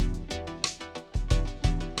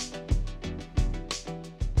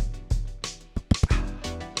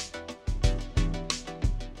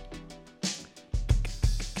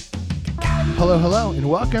Hello, hello, and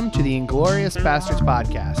welcome to the Inglorious Bastards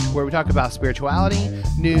podcast, where we talk about spirituality,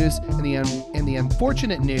 news, and the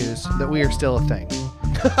unfortunate news that we are still a thing.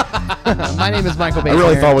 My name is Michael Baker. I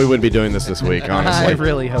really thought we wouldn't be doing this week, honestly. I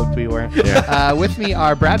really hoped we weren't. Yeah. With me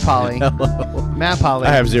are Brad Polly, Matt Polly.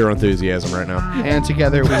 I have zero enthusiation right now. And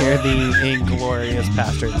together we are the Inglorious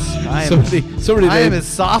Bastards. I am as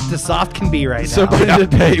soft can be right now. Somebody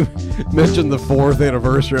today mentioned the 4th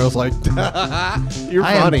anniversary. I was like, you're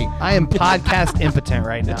funny. I am podcast impotent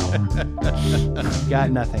right now.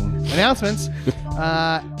 Got nothing. Announcements.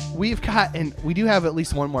 We do have at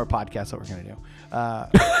least one more podcast that we're going to do.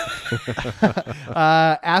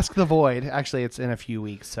 Ask the Void. Actually, it's in a few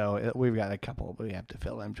weeks, so we've got a couple we have to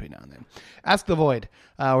fill in between now and then. Ask the Void.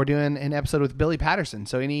 We're doing an episode with Billy Patterson.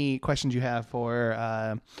 So any questions you have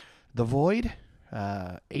for the Void,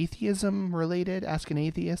 atheism related, ask an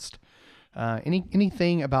atheist,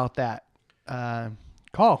 anything about that,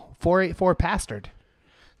 call 484-PASTARD.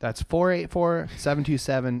 That's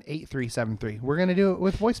 484-727-8373. We're going to do it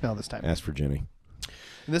with voicemail this time. Ask for Jenny.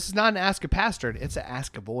 This is not an Ask a Bastard, it's an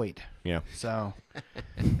Ask a Void. Yeah. So,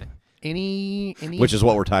 any Which is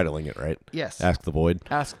what we're titling it, right? Yes. Ask the Void.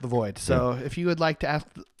 Ask the Void. So, if you would like to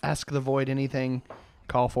ask the Void anything,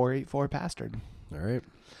 call 484-PASTARD. All right.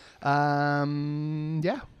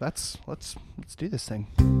 Yeah, let's do this thing.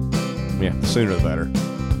 Yeah, the sooner the better.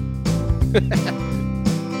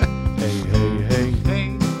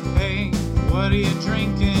 Hey, what are you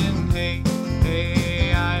drinking?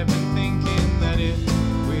 Hey, I've been thinking that if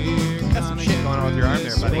we're Got some shit going on with your arm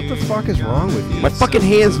there, buddy. What the fuck is wrong with you? My fucking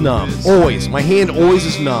hand's numb. Always. My hand always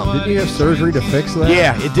is numb. Didn't you have surgery to fix that?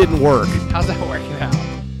 Yeah, it didn't work. How's that working out?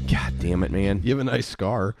 God damn it, man. You have a nice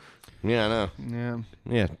scar. Yeah, I know. Yeah.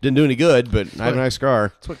 Yeah, didn't do any good, but I have a nice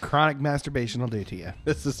scar. That's what chronic masturbation will do to you.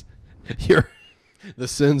 This is the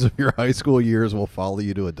sins of your high school years will follow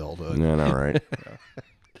you to adulthood. Yeah, I know, right?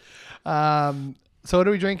 So what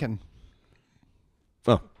are we drinking?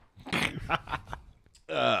 Oh.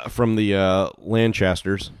 From the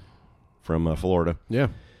Lanchesters from Florida. Yeah.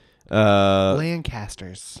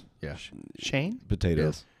 Lancasters. Yeah. Shane?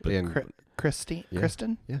 Potatoes. And Kristen? Yeah.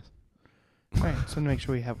 Kristen? yes. All right, so to make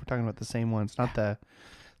sure we're talking about the same ones, not the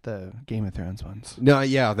Game of Thrones ones. No,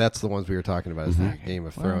 yeah, that's the ones we were talking about. Is the Game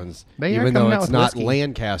of Thrones. they are Even though coming out it's with not whiskey.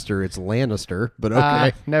 Lancaster, it's Lannister. But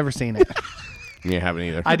okay. Never seen it. Yeah, haven't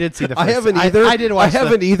either. I did see the first I haven't either. I did watch I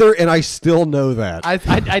haven't either, and I still know that.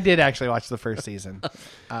 I did actually watch the first season,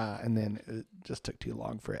 and then it just took too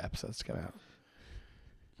long for episodes to come out.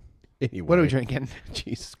 Anyway, What are we drinking?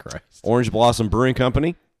 Jesus Christ! Orange Blossom Brewing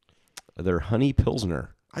Company. Their Honey Pilsner.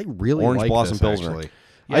 I really Orange like Blossom this, Pilsner. actually.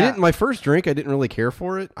 Yeah. I didn't. My first drink, I didn't really care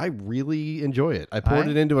for it. I really enjoy it. I poured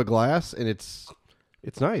it into a glass, and it's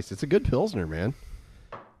nice. It's a good Pilsner, man.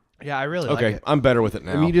 Yeah, I really Okay, like it. I'm better with it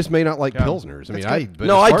now. I mean, you just may not like Yeah. Pilsners. I mean, That's but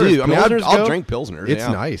no, as I far as do. I mean, Pilsners I'll go, drink Pilsners. It's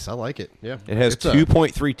yeah. nice. I like it. Yeah, It has It's a-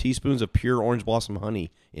 2.3 teaspoons of pure orange blossom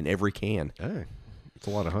honey in every can. Hey, it's a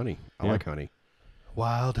lot of honey. I Yeah. like honey.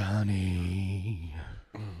 Wild honey.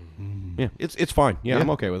 Yeah, it's fine. Yeah, Yeah. I'm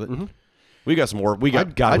okay with it. We got some more. We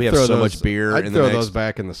got I'd we have throw so those- much beer. I'd in throw the next, those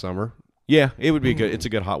back in the summer. Yeah, it would be good. It's a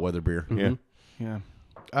good hot weather beer. Yeah. Yeah.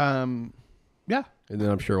 Yeah. And then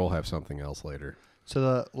I'm sure we'll have something else later. So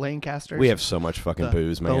the Lancasters. We have so much fucking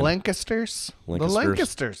booze, man. The Lancasters. The Lancasters.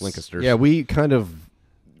 Lancasters. Lancasters. Yeah, we kind of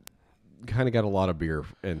got a lot of beer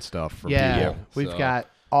and stuff for Yeah. people. We've so. got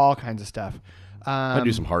all kinds of stuff. I'll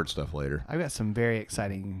do some hard stuff later. I've got some very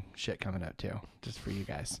exciting shit coming up too, just for you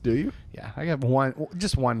guys. Do you? Yeah, I got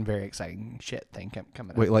just one very exciting shit thing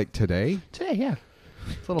coming Wait, up like today? today. Yeah,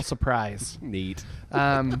 it's a little surprise. Neat.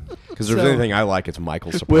 Because there's so- anything I like, it's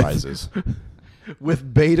Michael surprises.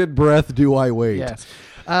 With bated breath, do I wait? Yes.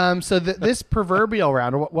 So this proverbial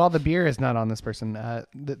round, while the beer is not on this person,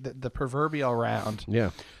 the proverbial round Yeah.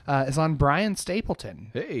 is on Brian Stapleton,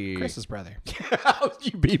 Hey. Chris's brother,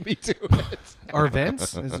 You beat me to it. or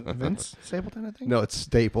Vince. Is it Vince Stapleton? I think. No, it's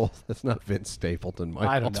Staple. That's not Vince Stapleton. Michael.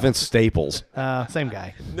 I don't It's know. Vince Staples. Same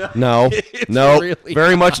guy. No, no, really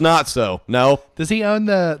very much not so. No, Does he own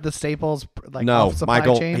the Staples no, off supply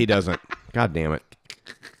Michael, chain? he doesn't. God damn it.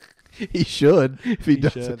 He should. If he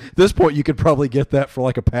does. should. At this point, you could probably get that for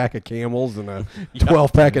like a pack of Camels and a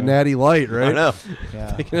 12-pack of Natty Light, right? I know.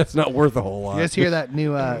 Yeah. That's not worth a whole lot. You guys hear that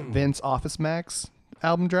new Vince Office Max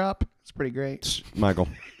album drop? It's pretty great. Michael.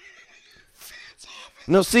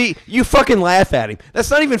 No, see, you fucking laugh at him. That's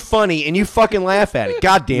not even funny, and you fucking laugh at it.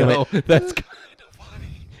 God damn No, it. that's kind of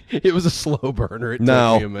funny. It was a slow burner. It took me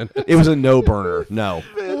a No, minute. it was a no-burner. No.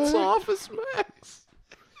 Vince Office Max.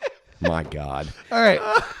 My God. All right,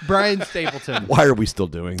 Brian Stapleton. Why are we still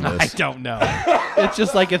doing I this? don't know. It's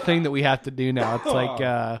just like a thing that we have to do now.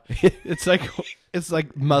 It's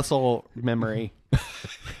like muscle memory.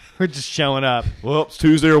 We're just showing up. Well, it's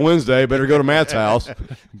Tuesday or Wednesday. Better go to Matt's house.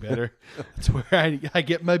 Better. That's where I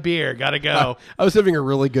get my beer. Gotta go. I was having a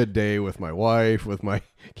really good day with my wife, with my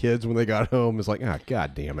kids when they got home. It's like,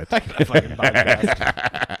 God damn it. I Fucking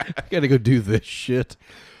podcast. got to go do this shit.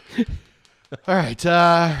 All right.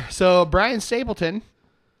 So Brian Stapleton,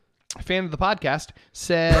 a fan of the podcast,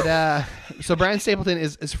 said. So Brian Stapleton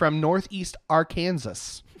is from Northeast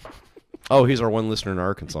Arkansas. Oh, he's our one listener in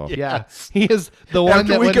Arkansas. Yeah, he is the one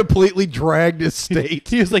After that we when- completely dragged his state.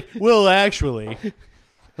 He was like, well, actually.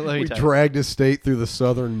 Let me We tell you. dragged his state through the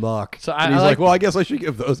southern muck. So and I he's like- like, well, I guess I should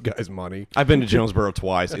give those guys money. I've been to Jonesboro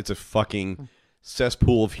twice. It's a fucking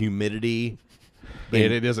cesspool of humidity.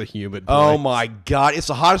 And it is a humid Oh place. my God. It's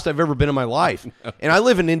the hottest I've ever been in my life. And I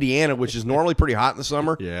live in Indiana, which is normally pretty hot in the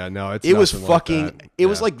summer. Yeah, no, it's It was nothing like fucking, that. it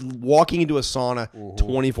was Yeah. like walking into a sauna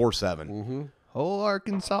 24/7. Oh,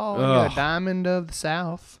 Arkansas, you're a diamond of the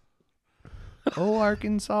South. Oh,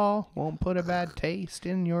 Arkansas won't put a bad taste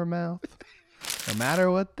in your mouth. No matter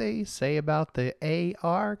what they say about the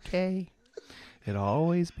A-R-K, it'll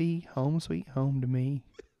always be home sweet home to me.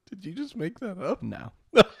 Did you just make that up? No.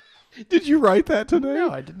 Did you write that today? No,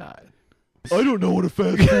 I did not. I don't know what a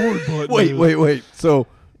fast forward button wait. So,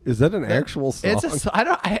 is that an actual song? It's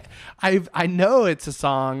I know it's a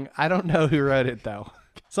song. I don't know who wrote it though.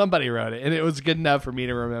 Somebody wrote it, and it was good enough for me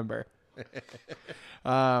to remember.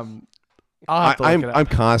 I'll have to look it up. I'm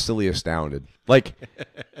constantly astounded. Like,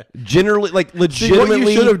 generally, like,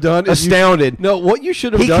 legitimately should have done is astounded. No, what you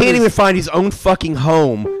should have He done can't is, even find his own fucking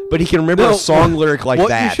home, but he can remember a song lyric like what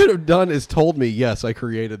that. you should have done is told me, yes, I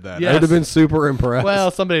created that. I Yes. would have been super impressed.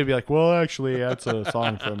 Well, somebody would be like, "Well, actually, that's a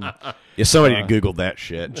song from Yeah, somebody Googled that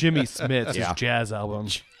shit. Jimmy Smith's Yeah. jazz album."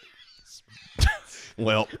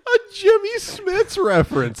 Well, a Jimmy Smith's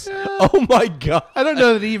reference. Oh my God. I don't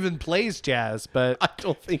know that he even plays jazz, but I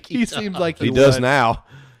don't think he seems like he does would. now.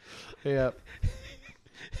 Yeah.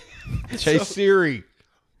 Hey, Siri.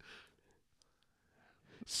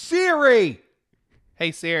 Siri.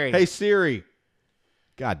 Hey Siri. Hey, Siri.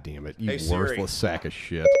 God damn it, you Hey, Siri. worthless sack of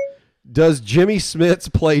shit. Does Jimmy Smith's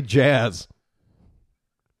play jazz?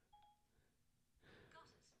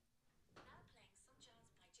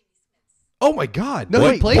 Oh my God. No,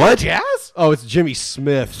 Wait, he plays what? jazz? Oh, it's Jimmy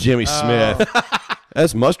Smith. Jimmy Smith.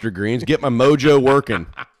 That's mustard greens. Get my mojo working.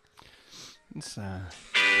 It's, All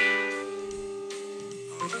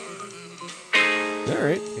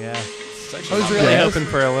right. yeah. I was really hoping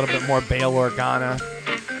for a little bit more Bail Organa.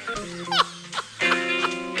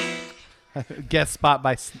 Guest spot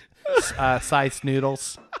by Cy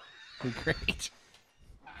Snoodles. Great.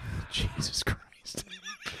 Jesus Christ.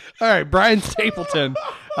 All right, Brian Stapleton.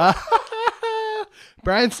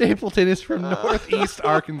 Brian Stapleton is from Northeast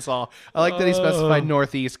Arkansas. I like that he specified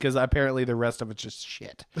Northeast because apparently the rest of it's just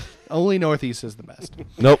shit. Only Northeast is the best.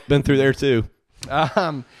 Nope, been through there too.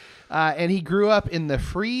 And he grew up in the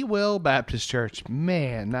Free Will Baptist Church.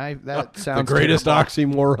 Man, that The sounds greatest terrible.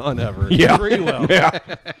 oxymoron ever. Yeah. Free Will.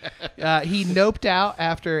 He noped out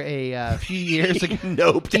after a few years ago.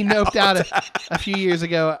 Noped He noped out a few years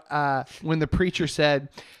ago when the preacher said,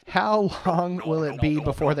 "How long will it be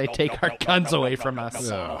before they take our guns away from us?"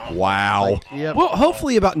 Wow. Yep. Well,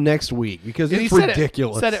 hopefully about next week because And it's he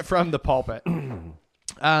ridiculous. Said it from the pulpit.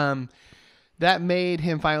 That made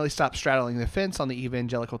him finally stop straddling the fence on the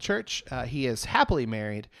evangelical church. He is happily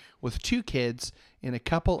married with 2 kids and a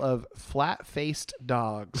couple of flat-faced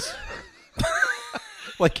dogs.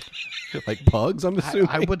 like pugs, I'm assuming.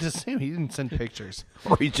 I would assume he didn't send pictures.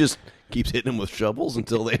 Or he just keeps hitting them with shovels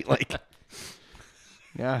until they like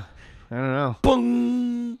Yeah, I don't know.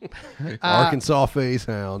 boom. Arkansas face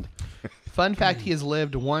hound. Fun fact: he has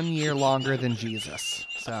lived 1 year longer than Jesus.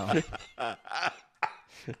 So.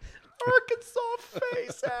 Arkansas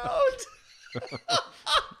face out.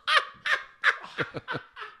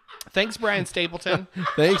 Thanks, Brian Stapleton.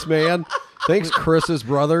 Thanks, man. Thanks, Chris's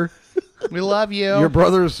brother. We love you. Your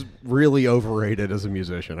brother's really overrated as a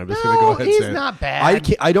musician. I'm just going to go ahead and he's say it. not bad.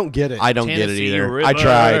 I don't get it. I don't get it Tennessee either. River. I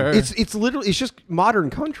tried. It's literally it's just modern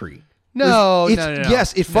country. No, It's- no.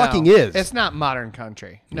 yes, it No. fucking is. It's not modern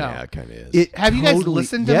country. No. Yeah, it kind of is. It Have you guys totally-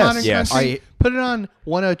 listened to yes, modern yes. country? Put it on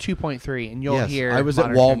 102.3 and you'll Yes, hear. I was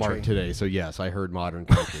at modern Walmart country. today, so yes, I heard modern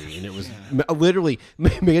country, and it was literally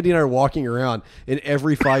Mandy and I are walking around, and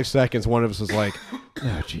every 5 seconds, one of us was like,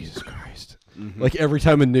 "Oh Jesus Christ!" Like every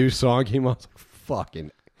time a new song came on, I was like,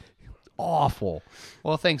 "Fucking awful."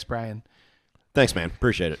 Well, thanks, Brian. Thanks, man.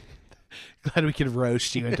 Appreciate it. Glad we could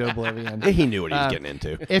roast you into oblivion. He knew what he was getting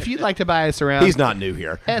into. If you'd like to buy us around, He's not new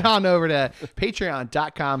here. head on over to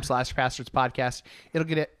patreon.com/pastors podcast. It'll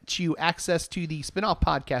get you access to the spin-off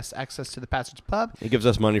podcast, access to the Pastors Pub. He gives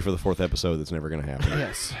us money for the 4th episode. That's never going to happen.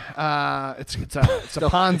 Yes. It's a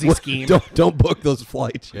Ponzi scheme. Don't book those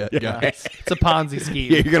flights yet, guys. It's a Ponzi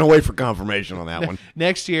scheme. Yeah, you're going to wait for confirmation on that one.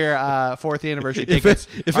 Next year, 4th anniversary If tickets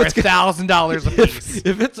it's are $1,000 a piece.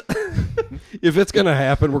 If it's gonna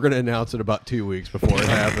happen, we're gonna announce it about 2 weeks before it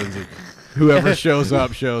happens. And whoever shows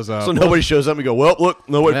up shows up. So nobody shows up and we go, well, look,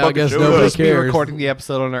 nobody Well, I fucking guess showed nobody up. Just be cares. recording the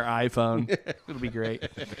episode on our iPhone. It'll be great.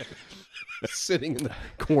 sitting in the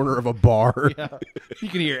corner of a bar. Yeah. You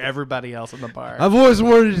can hear everybody else in the bar. I've always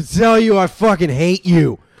wanted to tell you I fucking hate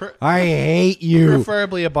you. I hate you.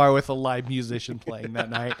 Preferably a bar with a live musician playing that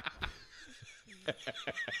night.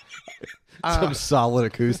 Some solid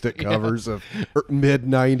acoustic covers of mid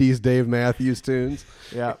 '90s Dave Matthews tunes.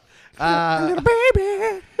 Yeah.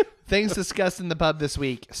 Baby. Things discussed in the pub this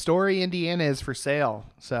week. Story, Indiana is for sale.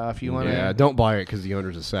 So if you want to, Yeah, don't buy it because the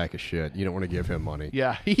owner's a sack of shit. You don't want to give him money.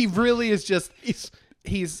 yeah, he really is just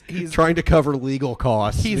he's Trying to cover legal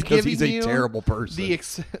costs he's because giving he's a you terrible person.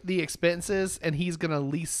 the expenses, and he's gonna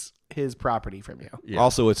lease his property from you. Yeah.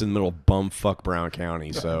 Also, it's in the middle of bumfuck Brown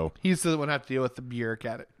County, so He's the one who have to deal with the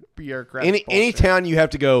bureaucrat. any town you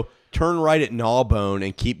have to go turn right at Gnawbone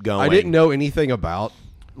and keep going. I didn't know anything about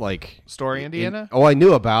like Story, Indiana. I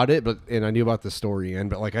knew about it, and I knew about the story end,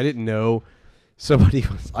 but like I didn't know somebody.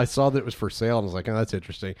 I saw that it was for sale, and I was like, "Oh, that's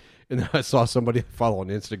interesting." And then I saw somebody I follow on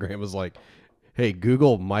Instagram was like, "Hey,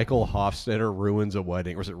 Google Michael Hofstetter ruins a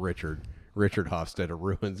wedding," or was it Richard? Richard Hofstetter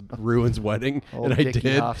ruins wedding, Old and I Dickie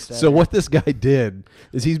did. Hofstetter. So what this guy did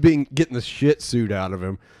is he's getting the shit sued out of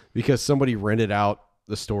him because somebody rented out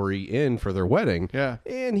the story in for their wedding. Yeah.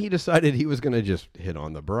 And he decided he was going to just hit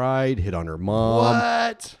on the bride, hit on her mom.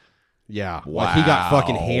 What? Yeah. Like he got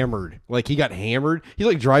fucking Wow. hammered. Like he got hammered. He's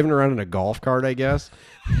like driving around in a golf cart, I guess.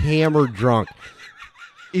 Hammered drunk.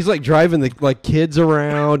 He's like driving the like kids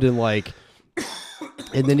around and like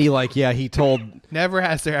and then he told Never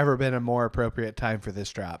has there ever been a more appropriate time for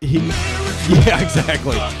this drop. yeah,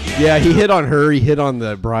 exactly. Yeah, he hit on her, he hit on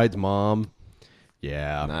the bride's mom.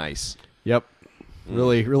 Yeah. Nice. Yep.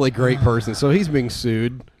 Really, really great person. So he's being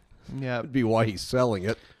sued. Yeah. That'd be why he's selling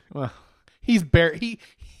it. Well, he's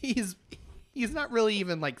not really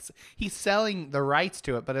even like he's selling the rights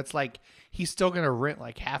to it, but it's like he's still gonna rent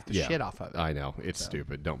like half the shit off of it. I know. It's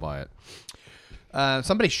stupid. Don't buy it.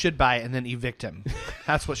 Somebody should buy it and then evict him.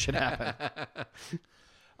 That's what should happen.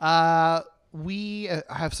 We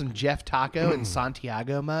have some Jeff Taco and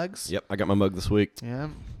Santiago mugs. Yep, I got my mug this week. Yeah.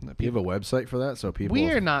 Do you have a website for that so people... We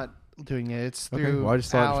are not doing it. It's Okay. through Well, I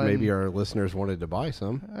just thought Alan. maybe our listeners wanted to buy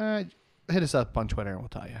some. Hit us up on Twitter and we'll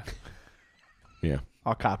tell you. Yeah.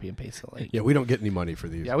 I'll copy and paste the link. Yeah, we don't get any money for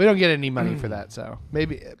these. Yeah, we don't get any money for that, so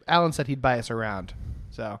maybe Alan said he'd buy us around.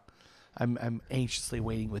 So I'm anxiously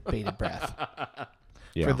waiting with bated breath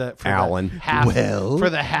Yeah. for Alan. the half Well, for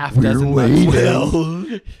the half dozen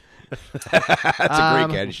months. That's a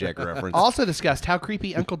great Caddyshack reference. Also discussed how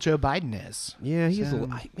creepy Uncle Joe Biden is. Yeah, he's...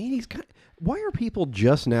 I mean, he's kind why are people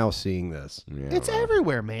just now seeing this? Yeah. It's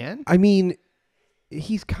everywhere, man. I mean,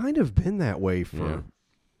 he's kind of been that way for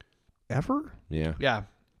ever. Yeah. Yeah.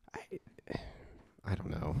 I don't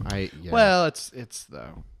know. Well, it's the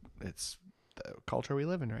culture we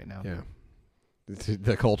live in right now. yeah.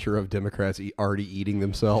 The culture of Democrats already eating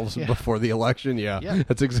themselves before the election. Yeah, Yeah.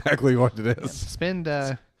 that's exactly what it is. Spend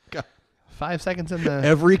 5 seconds in the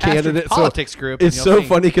Every Pastors candidate politics group. It's and you'll so see.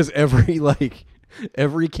 funny because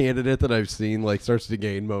every candidate that I've seen like starts to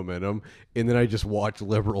gain momentum, and then I just watch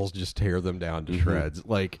liberals just tear them down to shreds.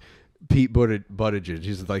 Like Pete Buttigieg,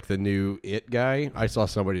 he's like the new it guy. I saw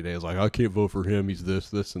somebody today was like, I can't vote for him. He's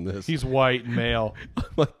this, and this. He's white and male. I'm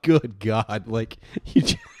like, good God! Like you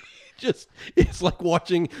just it's like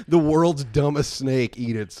watching the world's dumbest snake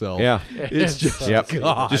eat itself. Yeah. It's just Yep.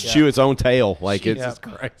 God. Just chew its own tail. Like it's Yeah.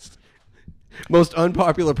 Christ. Most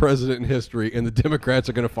unpopular president in history, and the Democrats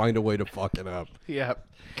are going to find a way to fuck it up. Yep.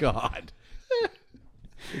 God.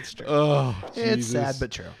 It's true. Oh, It's sad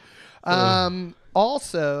but true.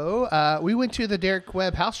 Also, we went to the Derek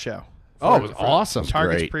Webb house show. Oh, it was awesome.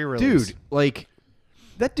 Target's Great. pre-release. Dude, like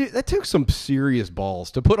that took some serious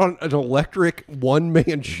balls to put on an electric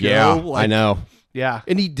one-man show. yeah. like- I know. Yeah.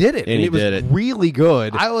 And he did it. And he it was did it. really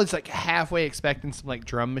good. I was like halfway expecting some like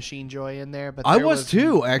drum machine joy in there, but I there was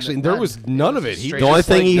too, actually. There was none of it. Straight The only just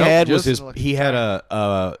thing like, he nope, had was just- he had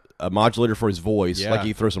a modulator for his voice. Yeah. Like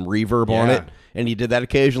he throw some reverb on Yeah. it, and he did that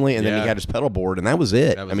occasionally. And then Yeah. he had his pedal board, and that was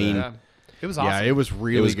it. That was I mean, it. Yeah. It was awesome. Yeah, it was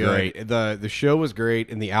really It was good. great. The show was great,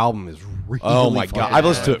 and the album is really. Oh my god, fucking I've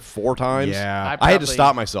listened to good. it 4 times. Yeah. I had to probably-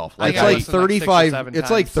 stop myself. I It's think I like listened like 6 or 35. 7 It's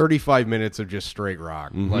like times. 35 minutes of just straight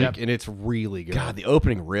rock, like, Yep. and it's really good. God, the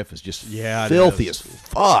opening riff is just Yeah, it filthy is. as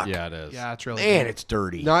fuck. Yeah, it is. Yeah, it's really Man, good. it's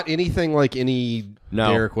dirty. Not anything like any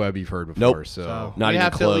No. Derek Webb you've heard before. Nope. So, Not we even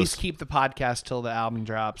have to at close. least keep the podcast till the album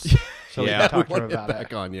drops, so we Yeah. can talk to We'll him get about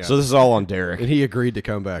back it. on, yeah. So this is all on Derek. and he agreed to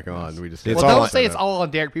come back on. We just It's Well, all don't on- say it's all on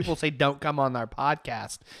Derek. People say don't come on our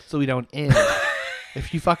podcast, so we don't end.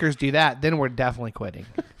 If you fuckers do that, then we're definitely quitting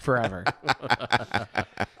forever.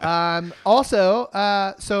 Also,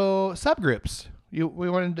 so subgroups. We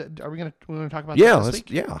want to talk about Yeah, that this let's, week?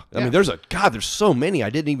 yeah. I Yeah. mean, there's so many I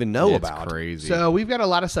didn't even know it's about. crazy. So we've got a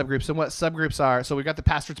lot of subgroups, and what subgroups are? So we've got the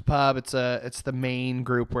Pastor's Pub. It's the main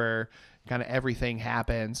group where kind of everything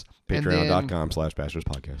happens. And then- Patreon.com/Pastors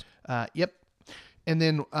Podcast. Yep. And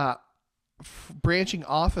then branching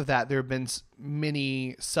off of that, there have been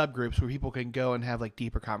many subgroups where people can go and have like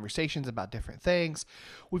deeper conversations about different things.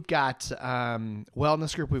 We've got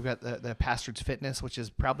wellness group. We've got the Pastor's Fitness, which is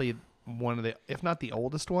probably one of the, if not the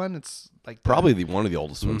oldest one. It's like Probably one of the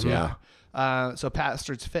oldest ones. Yeah. So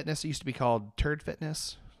Pastor's Fitness, it used to be called Turd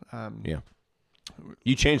Fitness. Yeah.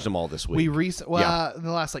 You changed them all this week. We in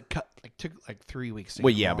the last took 3 weeks. To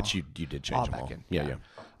well, get yeah, them but all. you did all change them back all. in.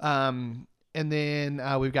 Yeah. And then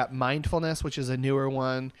we've got Mindfulness, which is a newer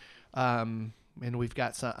one. And we've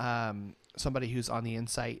got somebody who's on the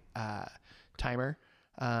Insight Timer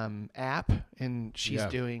app, and she's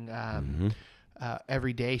doing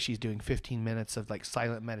every day. She's doing 15 minutes of like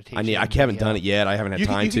silent meditation. I haven't done it yet. I haven't had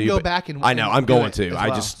time you to. can go but back and I know and I'm do going it to. as I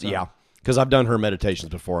well, just so. because I've done her meditations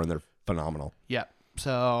before and they're phenomenal. Yep.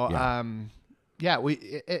 So Yeah.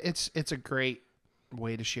 it's a great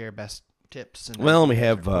way to share best tips. And Well, we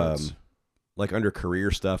have quotes. like under career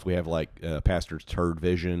stuff, we have like Pastor's Turd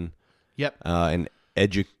Vision. Yep. And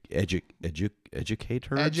educators.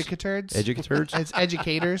 Educators. Educators. It's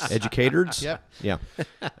educators. Educators. Yep. Yeah.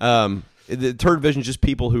 The Turd Vision is just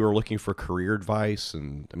people who are looking for career advice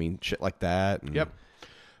and I mean shit like that. And Yep.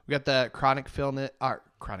 We got the chronic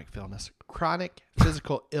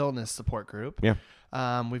physical illness support group. Yeah.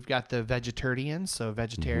 We've got the vegetarians, so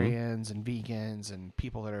vegetarians and vegans and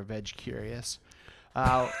people that are veg curious.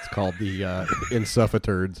 it's called the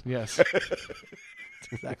Insufferturds. Yes.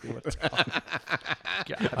 That's exactly what it's called.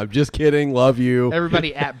 God. I'm just kidding. Love you.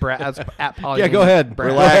 Everybody at Polly. Yeah, go ahead.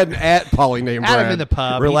 Brad. Go ahead and at Polly named Add him Brad. in the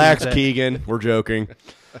pub. Relax, He needs it. Keegan. We're joking.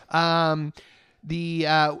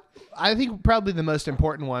 I think probably the most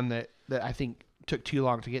important one that I think took too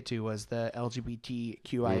long to get to was the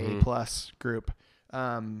LGBTQIA plus group.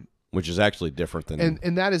 Which is actually different than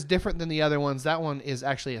And that is different than the other ones. That one is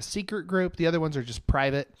actually a secret group. The other ones are just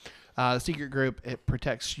private. The secret group, it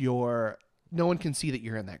protects no one can see that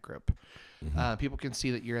you're in that group. People can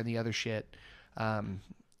see that you're in the other shit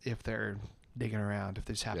if they're digging around, if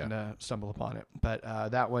they just happen to stumble upon it. But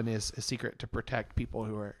that one is a secret to protect people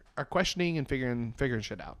who are questioning and figuring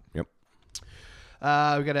shit out. Yep.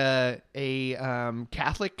 We've got a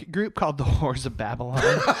Catholic group called the Whores of Babylon.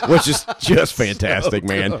 Which is just fantastic,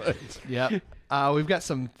 man. Yep. We've got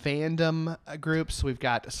some fandom groups. We've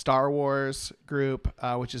got a Star Wars group,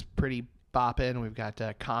 which is pretty bopping. We've got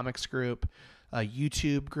a comics group, a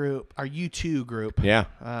YouTube group, our U2 group. Yeah.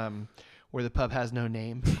 Where the pub has no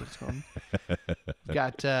name. That's what it's called. We've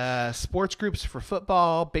got sports groups for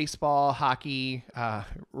football, baseball, hockey,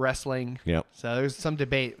 wrestling. Yep. So there's some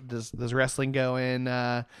debate. Does wrestling go in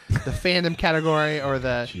the fandom category or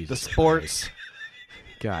the sports?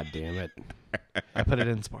 God damn it. I put it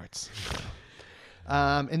in sports.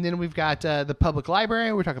 And then we've got the public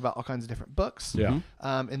library. We talk about all kinds of different books. Yeah.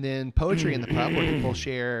 And then poetry in the pub, where people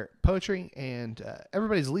share poetry. And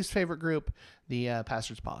everybody's least favorite group, the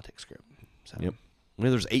Pastor's Politics group. So. Yep. Well,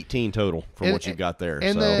 there's 18 total from And- what you've got there.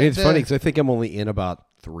 and so. And it's funny because I think I'm only in about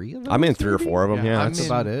 3 of them. I'm in 3 or 4 of them. Yeah. I'm That's in-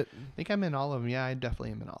 about it. I think I'm in all of them. Yeah, I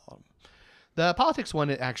definitely am in all of them. The politics one,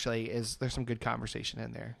 it actually is. There's some good conversation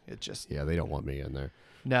in there. It just Yeah, they don't want me in there.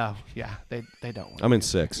 no, yeah, they don't want. I'm to. in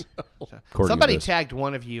 6. So, according to somebody this. tagged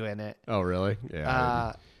one of you in it, Oh, really?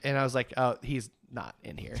 Yeah. and I was like, oh, he's not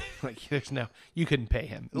in here. Like, there's no, you couldn't pay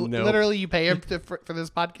him. No. Literally, you pay him for this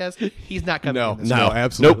podcast. He's not coming. no, in this no, week.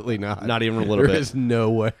 absolutely not. Not even a little There bit. is no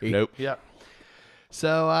way. Nope. Yep.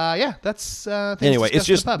 So yeah, that's things Anyway, it's discussed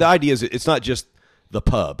in just the pub. the idea is it's not just the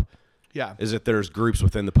pub. Yeah. Is that there's groups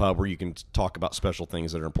within the pub where you can talk about special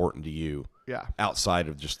things that are important to you Yeah. outside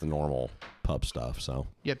of just the normal pub stuff. So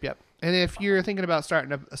Yep. And if you're thinking about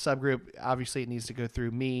starting a subgroup, obviously it needs to go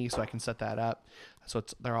through me so I can set that up. So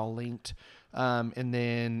they're all linked. And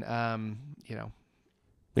then, yeah,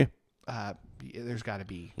 there's got to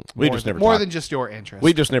be We more, just never more talked- than just your interest.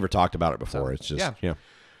 We just never talked about it before. So, It's just yeah.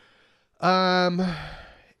 yeah.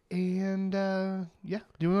 And yeah,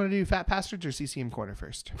 do we want to do Fat Bastards or CCM Corner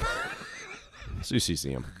first? Let's do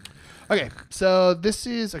CCM. Okay, so this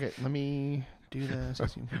is okay. Let me do the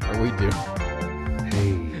CCM Corner. Or we do.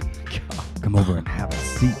 Hey, come over and have a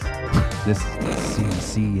seat. This is the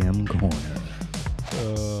CCM Corner.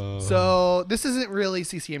 So this isn't really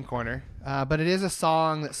CCM Corner, but it is a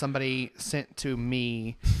song that somebody sent to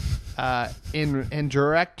me in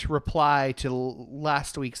direct reply to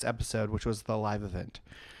last week's episode, which was the live event.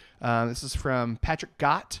 This is from Patrick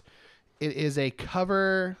Gott. It is a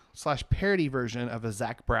cover / parody version of a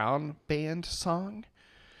Zac Brown band song.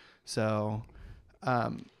 So,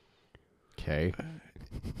 Okay.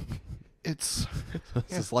 it's.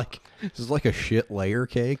 This is like a shit layer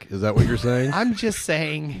cake. Is that what you're saying? I'm just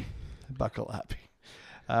saying, buckle up.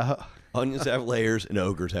 Onions have layers and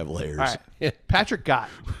ogres have layers. All right, Patrick Gott.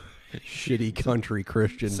 Shitty country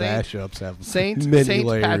Christian Saint- mashups have Saint many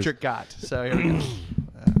layers. Patrick Gott. So here we go.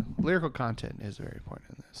 Lyrical content is very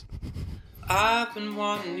important in this. I've been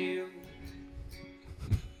wanting you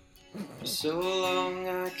for so long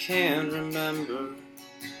I can't remember.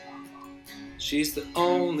 She's the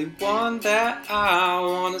only one that I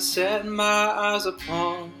want to set my eyes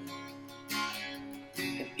upon.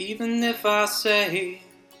 And even if I say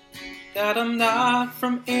that I'm not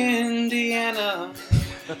from Indiana,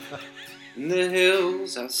 in the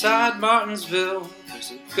hills outside Martinsville,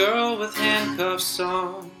 there's a girl with handcuffs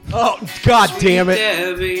on. Oh, God Sweet damn it.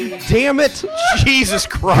 Debbie. Damn it. Jesus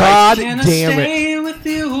Christ. God Can I damn it. stay with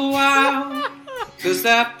you a while? 'Cause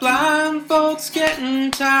that blindfold's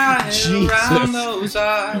getting tired Jesus. around those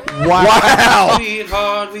eyes. Wow.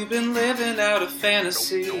 Sweetheart, we've been living out a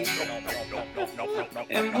fantasy.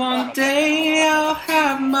 And one day I'll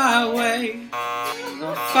have my way. And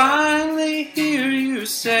I'll finally hear you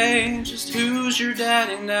say, just who's your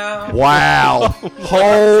daddy now? Wow.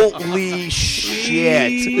 Holy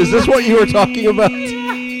shit. Is this what you were talking about?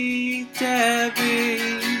 Sweet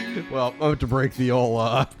Debbie. Well, I'm going to break the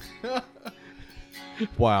old,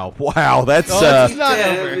 Wow. Wow, that's It's not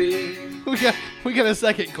over. Debbie. We got a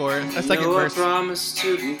second chorus, a second No, I verse. promise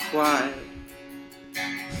to be quiet.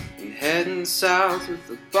 I'm heading south with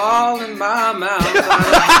the ball in my mouth. I don't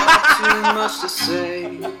have too much to say.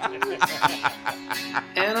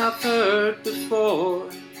 And I've heard before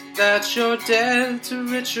that you're dead to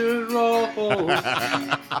Richard Roll.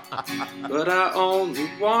 But I only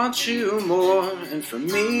want you more, and for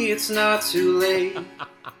me it's not too late.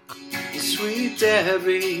 Sweet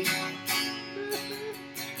Debbie,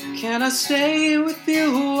 can I stay with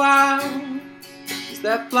you a while? 'Cause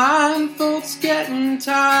that blindfold's getting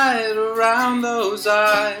tied around those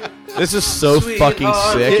eyes. this is so Sweetheart, fucking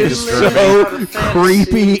sick we're and living disturbing. out a So fantasy.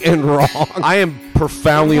 creepy and wrong. I am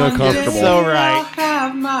profoundly One day uncomfortable. So right. I'll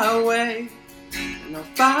have my way, and I'll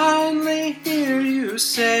finally hear you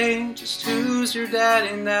say, just who's your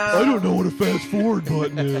daddy now? I don't know what a fast forward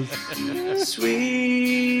button is.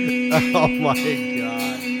 Sweet Oh my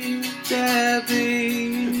God.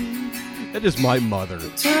 Debbie. That is my mother.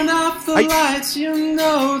 Turn off the lights, you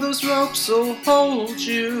know those ropes will hold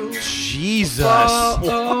you. Jesus.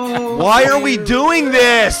 All Why are we over doing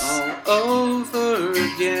this? All over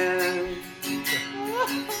again.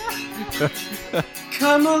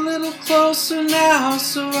 Come a little closer now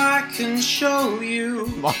so I can show you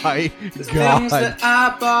My the things God. that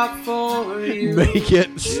I bought for you. Make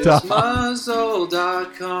it stop. Muzzle.com.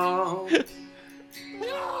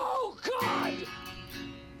 No, God!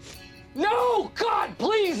 No, God,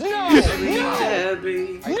 please, no! Sweet No!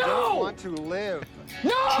 Debbie, No! to live.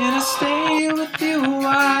 No! can I stay with you a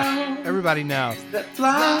while? Everybody now. That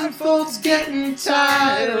blindfold's getting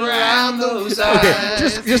tied around those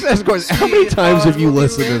eyes. Okay, just ask a question. How many times have you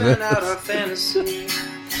listened to Living out this? our fantasy.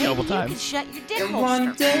 Couple You times. can shut your dick And one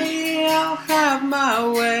holster. day I'll have my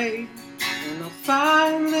way, and I'll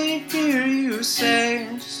finally hear you say,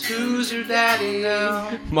 just who's your daddy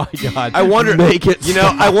now? My God. I wonder. Make it You know,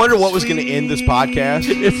 I wonder what was going to end this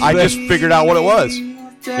podcast. I just figured out what it was.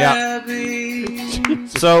 Yeah. Debbie.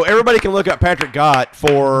 So everybody can look up Patrick Gott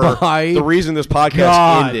for My the reason this podcast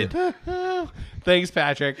God. ended. Thanks,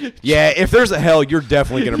 Patrick. Yeah, if there's a hell, you're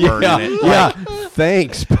definitely going to burn Yeah, in it. yeah.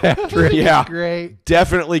 Thanks, Patrick. Yeah. Great.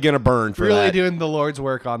 Definitely going to burn for Really that. doing the Lord's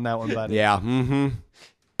work on that one, buddy. Yeah. Mm-hmm.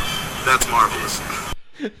 That's marvelous.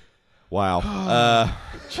 Wow.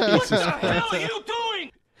 What the hell are you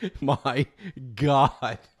doing? My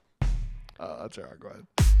God. Oh, that's a hard one.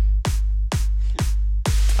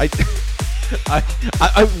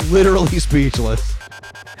 I'm literally speechless.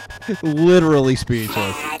 Literally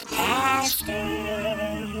speechless.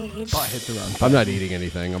 Thought I hit the wrong. I'm not eating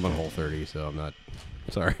anything. I'm on Whole30, so I'm not.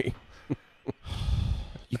 Sorry.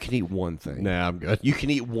 You can eat one thing. Nah, I'm good. You can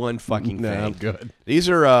eat one fucking Nah, thing. I'm good. These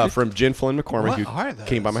are from Jen Flynn McCormick, What who are those?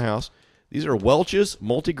 came by my house. These are Welch's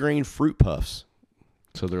multigrain fruit puffs.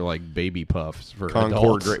 So they're like baby puffs for Concord,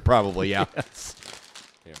 adults. grape, probably, yeah.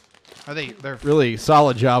 Are they? They're Really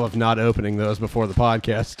solid job of not opening those before the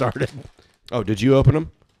podcast started. Oh, did you open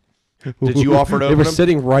them? Did you offer to They open were them?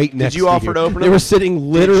 sitting right next. Did you to offer to open them? They were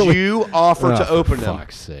sitting literally. Did you offer Oh, to open for them?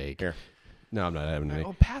 fuck's sake! Here. No, I'm not having any.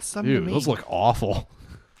 oh, pass some to Dude, me. those look awful.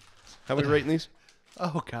 How are we rating these?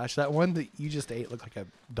 Oh gosh, that one that you just ate looked like a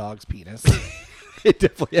dog's penis. It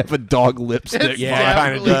definitely have a dog lipstick. Yeah, it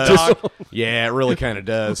kind of definitely does. Yeah, it really kind of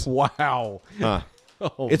does. Wow. Huh.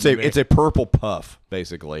 Oh, It's man. a purple puff,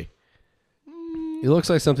 basically. It looks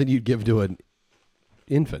like something you'd give to an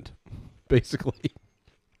infant, basically.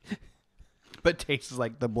 But tastes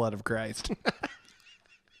like the blood of Christ.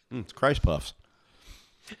 It's Christ puffs.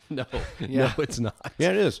 No, Yeah. no, it's not.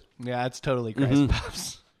 Yeah, it is. Yeah, it's totally Christ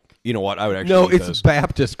puffs. You know what? I would actually No, eat it's those.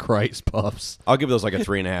 Baptist Christ puffs. I'll give those like a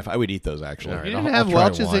 3.5. I would eat those actually. All right. You I'll- didn't I'll have try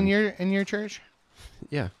Welch's one. in your church?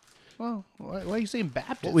 Yeah. Well, why are you saying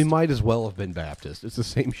Baptist? Well, we might as well have been Baptist. It's the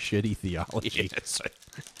same shitty theology. Yeah, it's like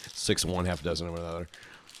 6 1, half dozen of another.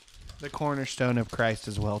 The cornerstone of Christ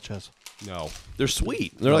is Welch's. No, They're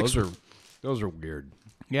sweet. They're like those are weird.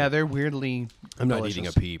 Yeah, they're weirdly. I'm not delicious. eating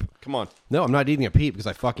a peep. Come on. No, I'm not eating a peep because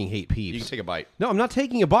I fucking hate peeps. You can take a bite. No, I'm not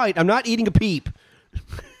taking a bite. I'm not eating a peep.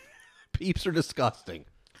 Peeps are disgusting.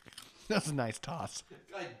 That's a nice toss.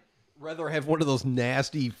 I'd rather have one of those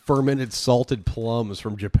nasty fermented salted plums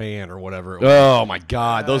from Japan or whatever. It was. Oh my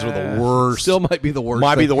God, those are the worst. Still might be the worst.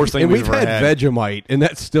 Might be the worst thing And we've we've ever had had. Vegemite, and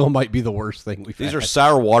that still might be the worst thing we've These had. are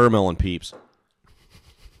sour watermelon peeps.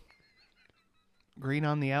 Green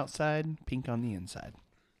on the outside, pink on the inside.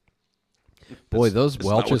 Boy, those it's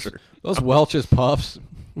not Welch's, what you're- those Welch's puffs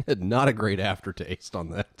had not a great aftertaste on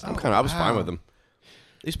that. I was fine with them.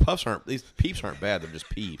 These peeps aren't bad. They're just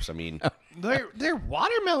peeps. I mean, They're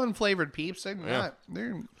watermelon flavored peeps. They're not.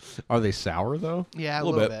 They're Are they sour though? yeah, a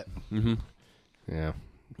Little little bit. Yeah.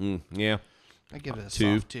 yeah. I give it a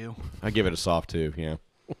Two. soft 2. I give it a soft 2. Yeah.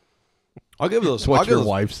 I'll give those. That's what I'll give your those-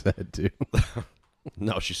 wife said too.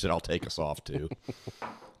 No, she said I'll take a soft 2.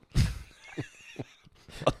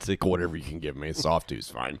 I'll take whatever you can give me. A soft 2 is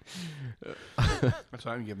fine. That's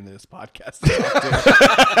why I'm giving this podcast.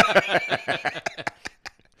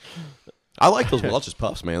 I like those Welch's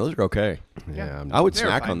puffs, man. Those are okay. Yeah, I would They're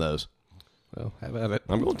snack fine. on those. well, have at it.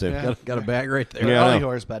 I'm going to. Yeah. Got a bag right there. Yeah. I All know.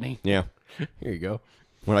 yours, buddy. Yeah. Here you go.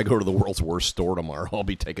 When I go to the world's worst store tomorrow, I'll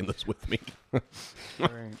be taking this with me. All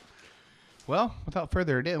right. Well, without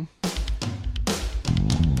further ado,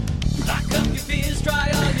 Lock up your fears, dry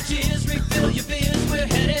all your tears, refill your beers. We're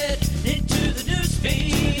headed into the news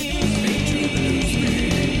feed.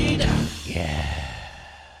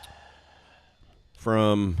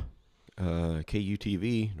 From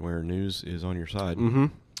KUTV, where news is on your side. Mm-hmm.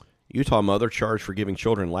 Utah mother charged for giving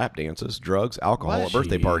children lap dances, drugs, alcohol at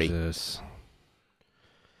birthday party. Jesus.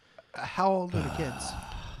 how old are the kids?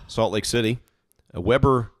 Salt Lake City, a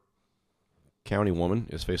Weber County woman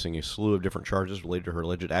is facing a slew of different charges related to her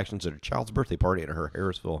alleged actions at a child's birthday party at her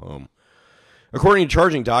Harrisville home. According to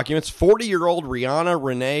charging documents, 40-year-old Rihanna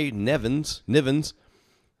Renee Nivens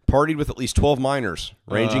partied with at least 12 minors,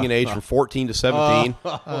 ranging in age from 14 to 17,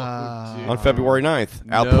 on February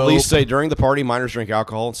 9th. Police say during the party, minors drank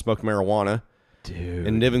alcohol and smoked marijuana. Dude.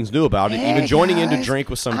 And Nivens knew about it, even joining in to drink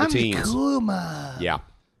with some of the I'm teens. Kuma. Yeah.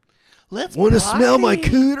 Let's Want to smell my party.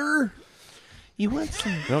 cooter? You want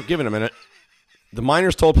some? No, give it a minute. The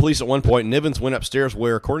minors told police at one point Nivens went upstairs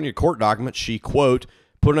where, according to court documents, she, quote,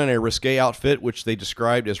 put on a risque outfit, which they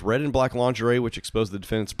described as red and black lingerie, which exposed the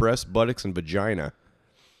defendant's breasts, buttocks, and vagina.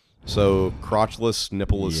 So, crotchless,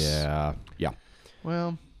 nippleless. Yeah. Yeah.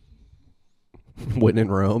 Well, When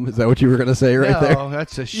in Rome. Is that what you were going to say right no, there?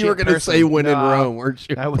 that's a shit. You were going to person. say when in No, Rome, weren't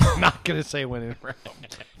you? I was not going to say when in Rome.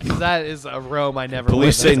 'Cause that is a Rome I never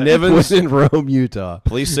Police say went. Nivens. When in Rome, Utah.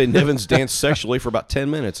 Police say Nivens danced sexually for about 10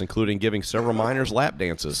 minutes, including giving several minors lap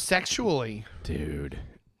dances. Sexually. Dude.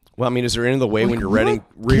 Well, I mean, is there any other way when you're reading?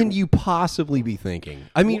 What can you possibly be thinking?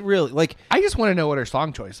 I mean, really, like I just want to know what her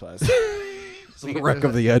song choice was. the wreck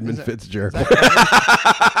of the Edmund Fitzgerald.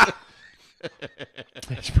 I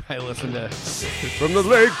should probably listen to. From the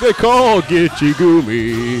lake they call Gitchy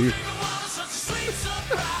Goomy.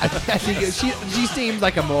 I think she seems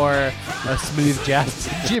like a more smooth jazz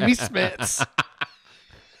Jimmy Smits.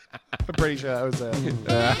 I'm pretty sure that was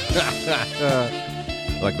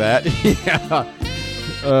Like that?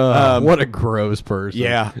 What a gross person.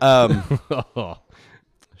 Yeah.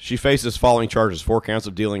 She faces following charges: 4 counts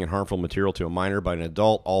of dealing in harmful material to a minor by an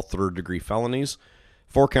adult, all third-degree felonies.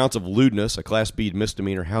 4 counts of lewdness, a Class B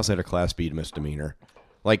misdemeanor. How's that a Class B misdemeanor?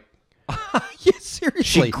 Like, Yeah,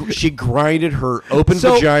 seriously. she grinded her open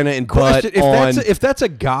vagina and butt question, on. if that's a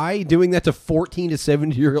guy doing that to 14 to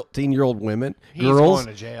 17-year-old women, He's girls,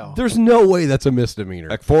 going to jail. there's no way that's a misdemeanor.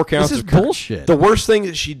 Like 4 counts This is of bullshit. The worst thing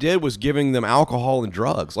that she did was giving them alcohol and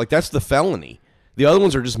drugs. Like, that's the felony. The other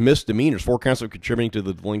ones are just misdemeanors. 4 counts of contributing to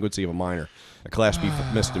the delinquency of a minor, a Class B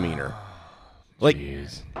misdemeanor. Like,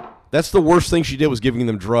 that's the worst thing she did was giving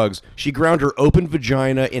them drugs. She ground her open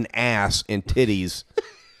vagina and ass and titties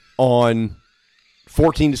on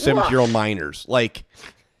 14 to 17-year-old minors. Like,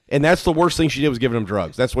 and that's the worst thing she did was giving them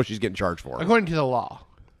drugs. That's what she's getting charged for. According to the law.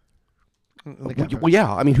 Well,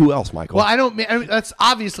 yeah. I mean, who else, Michael? Well, I mean, that's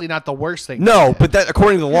obviously not the worst thing. No, but that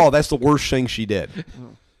according to the law, that's the worst thing she did.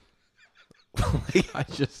 I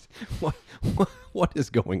just what is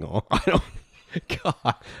going on? I don't.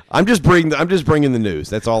 God, I'm just bringing the news.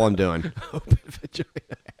 That's all I'm doing. Open vagina,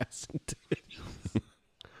 ass, and titties.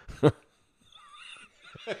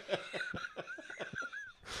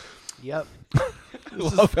 Yep. I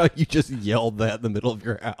love how you just yelled that in the middle of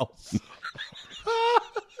your house.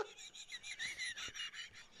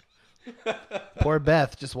 Poor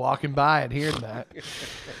Beth just walking by and hearing that.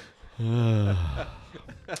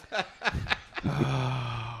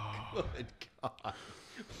 Good God.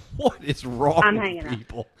 What is wrong I'm with hanging up.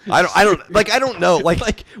 people? I don't know.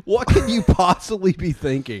 Like, what can you possibly be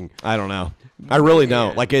thinking? I don't know. I really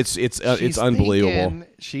don't. Like, it's She's unbelievable. thinking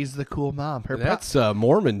she's the cool mom. Her That's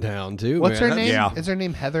Mormon town too. what's man. her name? Yeah. Is her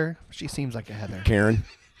name Heather? She seems like a Heather. Karen,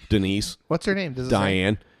 Denise, What's her name? Does it say?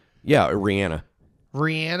 Diane. Yeah, Rihanna.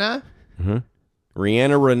 Rihanna?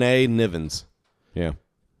 Rihanna Renee Nivens. Yeah.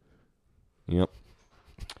 Yep.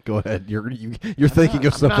 Go ahead. You're thinking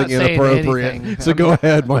of I'm not something saying inappropriate. anything. So go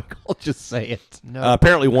ahead, Michael. Just say it. No.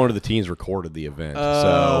 Apparently, one of the teens recorded the event. So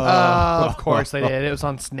Of course they did. It was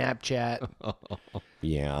on Snapchat.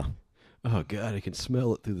 yeah. Oh God, I can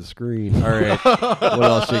smell it through the screen. All right. What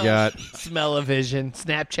else you got? Smell-o-vision.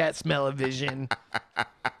 Snapchat smell-o-vision.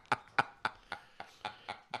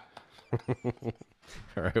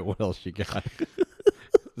 All right. What else you got?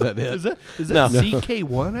 Is that it? Is that No.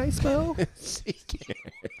 CK1 I smell?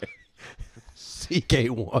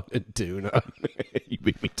 CK1 and tuna. You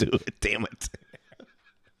beat me to it. Damn it.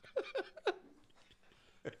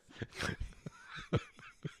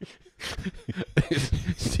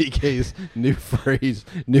 CK's new phrase,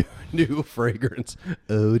 new fragrance.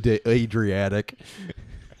 Adriatic.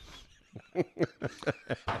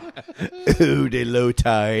 Ooh, the low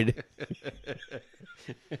tide.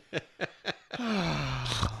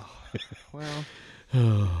 Well.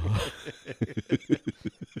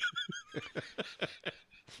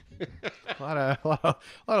 A lot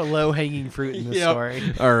of low-hanging fruit in this story.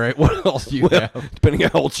 All right. What else do you have? Depending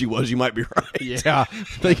on how old she was, you might be right. Yeah.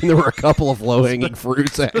 Thinking there were a couple of low-hanging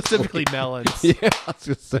fruits. Actually. Specifically melons. Yeah, I was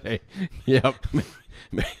gonna say. Yep.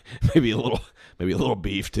 Maybe a little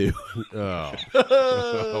beef too. Oh.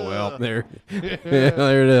 Well, there. Yeah,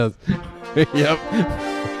 there it is. Yep.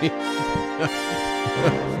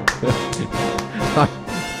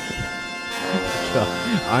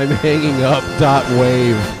 I'm hanging up.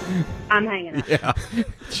 Wave. I'm hanging up. Yeah.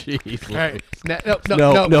 Jeez. All right.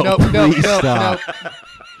 No, Please stop.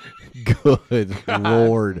 Good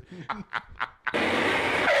Lord.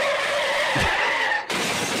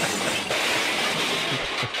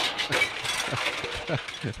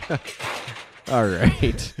 All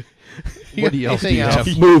right. What else do you Anything have?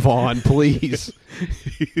 else? Move on, please.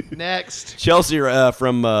 Next. Chelsea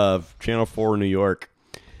from Channel 4 New York.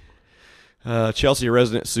 Chelsea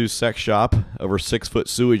resident sues sex shop over 6-foot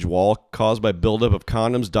sewage wall caused by buildup of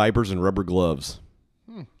condoms, diapers, and rubber gloves.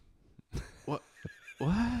 What?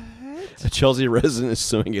 A Chelsea resident is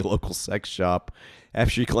suing a local sex shop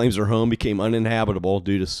after she claims her home became uninhabitable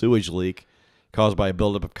due to sewage leak caused by a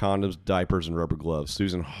buildup of condoms, diapers, and rubber gloves.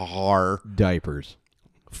 Susan Haar Diapers.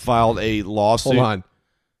 filed a lawsuit. Hold on.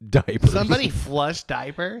 Diapers. Somebody flushed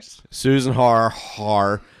diapers? Susan Haar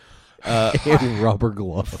and rubber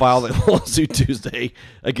gloves. filed a lawsuit Tuesday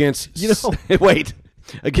against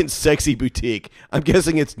against Sexy Boutique. I'm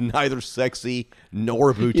guessing it's neither sexy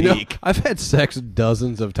nor boutique. You know, I've had sex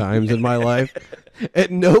dozens of times in my life.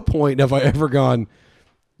 At no point have I ever gone,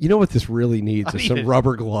 you know what this really needs is some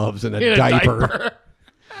rubber gloves and a diaper.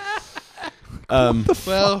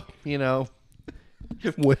 Well, you know,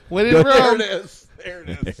 When in there Rome. it is. There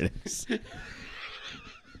it is.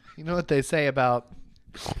 you know what they say about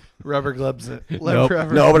rubber gloves? No, but I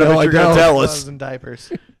bet you're gonna tell us. Gloves and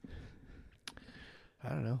diapers. I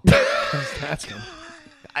don't know. Just ask him.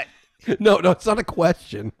 No, it's not a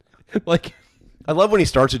question. Like, I love when he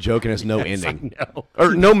starts a joke and has no ending. I know.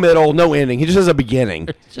 Or no middle, no ending. He just has a beginning.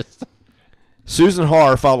 Just Susan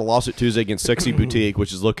Haar filed a lawsuit Tuesday against Sexy Boutique,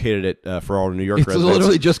 which is located at for all New York it's residents.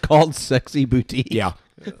 literally just called Sexy Boutique. Yeah.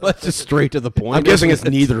 Let's just straight to the point. I'm guessing it's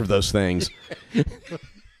neither of those things.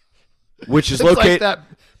 Which is It's like located. that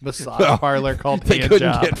massage parlor called They Hand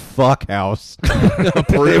couldn't Job. get Fuck House.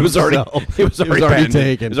 It was already patented.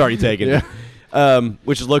 taken. It was already taken. Yeah.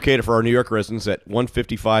 Which is located for our New York residents at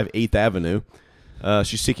 155 8th Avenue.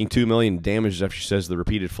 She's seeking $2 million in damages after she says the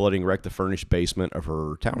repeated flooding wrecked the furnished basement of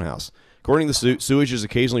her townhouse. According to the suit, sewage has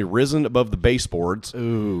occasionally risen above the baseboards,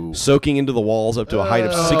 soaking into the walls up to a height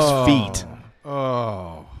of 6 feet.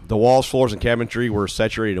 Oh. The walls, floors, and cabinetry were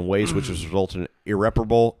saturated in waste, which has resulted in an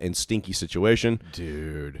irreparable and stinky situation.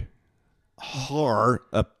 Dude. Har,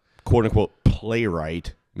 a quote-unquote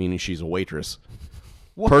playwright, meaning she's a waitress,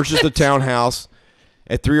 purchased the townhouse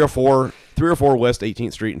at 304 West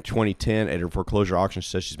 18th Street in 2010 at her foreclosure auction. She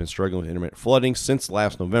says she's been struggling with intermittent flooding since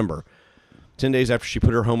last November. 10 days after she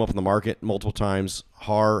put her home up on the market multiple times,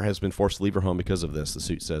 Har has been forced to leave her home because of this. The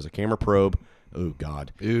suit says a camera probe,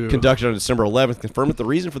 conducted on December 11th confirmed that the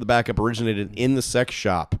reason for the backup originated in the sex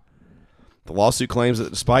shop. The lawsuit claims that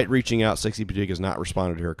despite reaching out, Sexy Boutique has not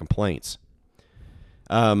responded to her complaints.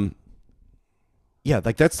 Yeah,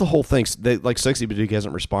 like that's the whole thing. Like Sexy Boutique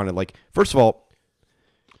hasn't responded. Like, first of all,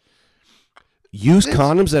 use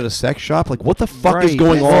condoms at a sex shop. Like, what the fuck is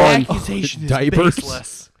going on? Accusation is Diapers?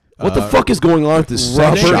 baseless. What the fuck is going on at this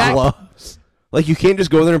sex Rubber shop? gloves. Like, you can't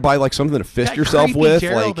just go there and buy like something to fist That yourself creepy with.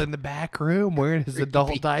 Gerald Like, in the back room wearing his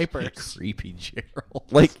adult diapers. Creepy Gerald.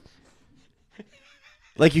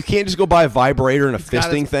 like you can't just go buy a vibrator and a He's got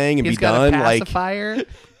fisting his- thing and be he's got done. A Like, pacifier,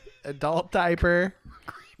 adult diaper.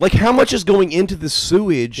 how much is going into the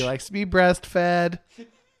sewage? He likes to be breastfed.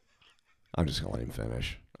 I'm just gonna let him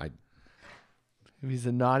finish. If he's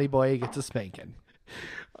a naughty boy, he gets a spanking.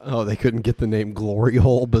 Oh, they couldn't get the name Glory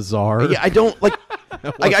Hole Bazaar. Yeah, I don't like.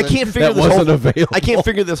 I can't figure that this wasn't whole. available. I can't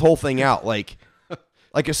figure this whole thing out. Like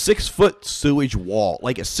a 6 foot sewage wall,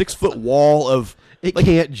 like a 6 foot wall of. It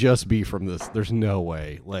can't just be from this. There's no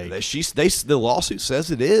way. Like The lawsuit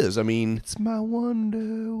says it is. I mean, It's my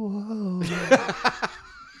wonder wall.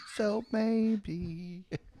 So maybe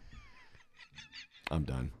I'm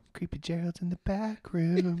done. Creepy Gerald's in the back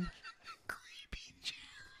room.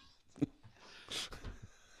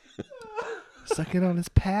 Sucking on his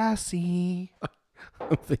passy.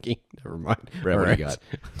 I'm thinking. Never mind. Brett, All what do you right.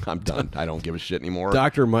 got? I'm done. I don't give a shit anymore.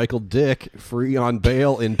 Dr. Michael Dick free on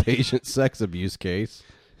bail in patient sex abuse case.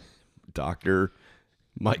 Doctor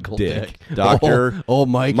Michael Dick. Dick. Dr. Oh,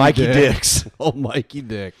 Mikey Mikey Dick. Dicks. Oh, Mikey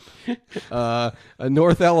Dick. A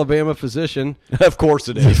North Alabama physician. Of course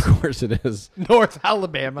it is. Of course it is. North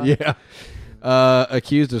Alabama. Yeah.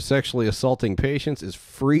 Accused of sexually assaulting patients is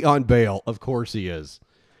free on bail. Of course he is.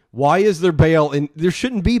 Why is there bail? And there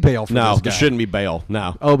shouldn't be bail for No, this guy. there shouldn't be bail.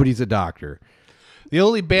 No. Oh, but he's a doctor. The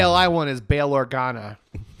only bail I want is Bail Organa.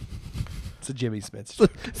 It's a Jimmy Smith.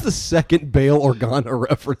 It's the second Bail Organa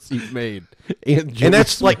reference you've made. And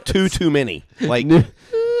that's like too many. Like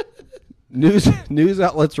news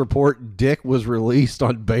outlets report Dick was released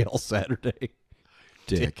on bail Saturday.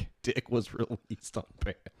 Dick was released on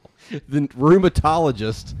bail. The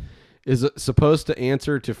rheumatologist is supposed to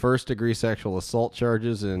answer to first-degree sexual assault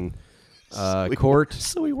charges in court.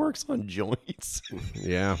 So he works on joints.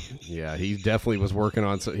 Yeah, he definitely was working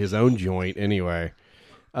on his own joint anyway.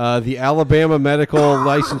 The Alabama Medical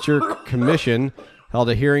Licensure Commission held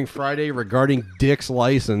a hearing Friday regarding Dick's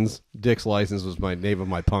license. Dick's license was my name of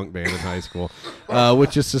my punk band in high school,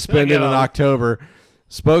 which is suspended in October.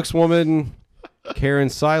 Spokeswoman Karen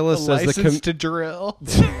Silas says License to drill.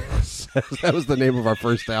 that was the name of our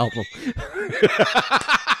first album.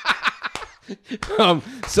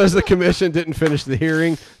 Says the commission didn't finish the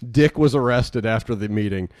hearing. Dick was arrested after the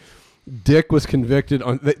meeting. Dick was convicted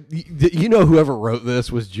on. You know, whoever wrote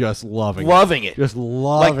this was just loving it. Just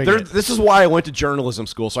loving it. This is why I went to journalism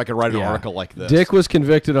school, so I could write an article like this. Dick was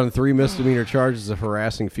convicted on 3 misdemeanor charges of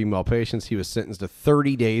harassing female patients. He was sentenced to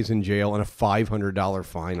 30 days in jail and a $500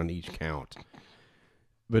 fine on each count.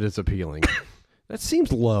 But it's appealing. That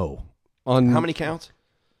seems low. On how many counts?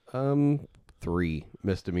 3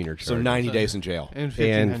 misdemeanor charges. So 90 days in jail. And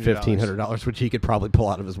 $1,500, which he could probably pull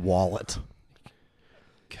out of his wallet.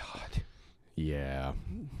 God. Yeah.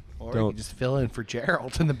 Or you just fill in for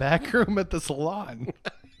Gerald in the back room at the salon.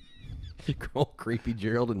 Old creepy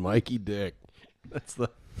Gerald and Mikey Dick. That's the...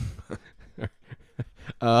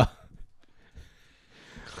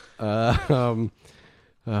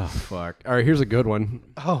 Oh fuck! All right, here's a good one.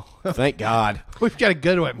 Oh, Thank God. we've got a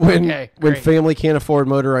good one. When Okay, when great. family can't afford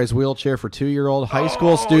motorized wheelchair for 2-year-old, high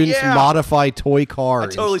school students yeah. modify toy car. I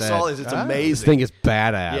totally instead. saw this. It's This amazing. thing is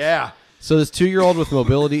badass. Yeah. So this 2-year-old with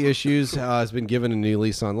mobility issues has been given a new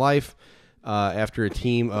lease on life after a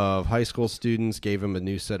team of high school students gave him a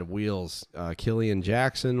new set of wheels. Killian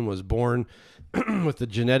Jackson was born with a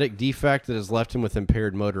genetic defect that has left him with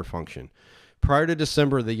impaired motor function. Prior to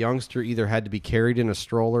December, the youngster either had to be carried in a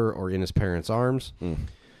stroller or in his parents' arms.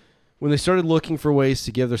 When they started looking for ways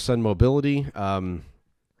to give their son mobility,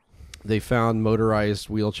 they found motorized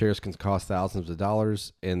wheelchairs can cost thousands of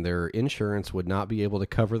dollars, and their insurance would not be able to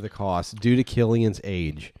cover the cost due to Killian's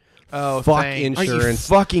age. Oh, fuck thanks. Are you insurance.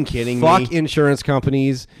 fucking kidding Fuck me? insurance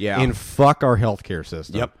companies. Yeah. And fuck our healthcare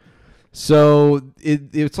system. Yep. So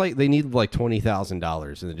it's like they needed like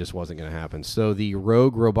 $20,000, and it just wasn't going to happen. So the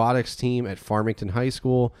Rogue Robotics team at Farmington High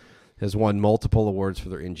School has won multiple awards for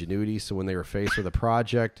their ingenuity. So when they were faced with a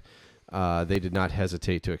project, they did not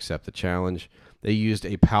hesitate to accept the challenge. They used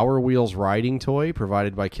a Power Wheels riding toy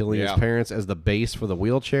provided by Killian's Yeah. parents as the base for the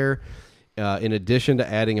wheelchair. In addition to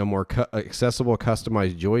adding a more accessible,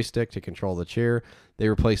 customized joystick to control the chair, they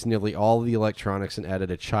replaced nearly all of the electronics and added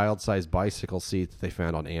a child-sized bicycle seat that they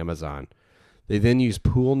found on Amazon. They then used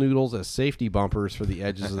pool noodles as safety bumpers for the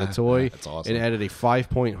edges of the toy That's awesome. and added a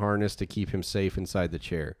 5-point harness to keep him safe inside the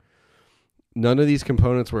chair. None of these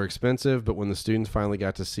components were expensive, but when the students finally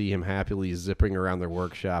got to see him happily zipping around their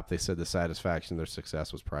workshop, they said the satisfaction of their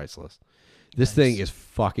success was priceless. This thing is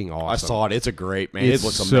fucking awesome. I saw it. It's a great, man. It's It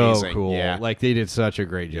looks so amazing. cool. Yeah. Like they did such a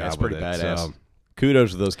great job. Yeah, it's pretty with it. badass. So,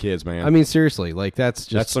 Kudos to those kids, man. I mean, seriously, like that's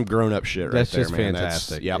just that's some grown-up shit right that's there, just man.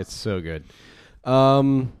 fantastic. Yep. It's so good.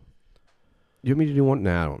 You want me to do one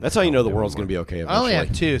now? That's how you know the world's going to be okay eventually. I only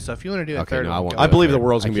have two, so if you want to do a Okay, third no, I one, won't go I do believe it. the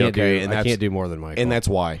world's I going to be can't okay, do- and I that's, can't do more than Michael. and that's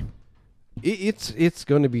why. It's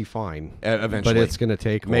going to be fine Eventually. but it's going to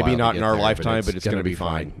take a Maybe while to not get in our there, lifetime, but it's gonna gonna be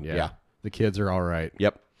fine. Yeah. Yeah. The kids are all right.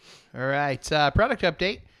 Yep. All right. Product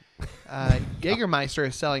update. Jägermeister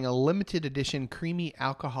is selling a limited edition creamy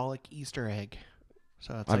alcoholic Easter egg.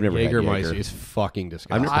 So it's I've like never had Jägermeister Jaeger. is fucking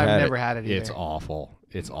disgusting. never I've had never it. had it either. It's awful.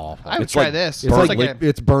 It's awful. I would It's try like this. It's It's like, like a,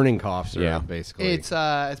 it's burning cough syrup, Yeah. basically. it's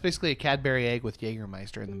basically a Cadbury egg with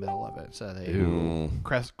Jägermeister in the middle of it. So they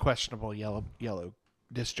questionable yellow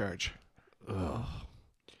discharge.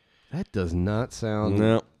 That does not sound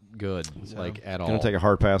No. good, like at all. Going to take a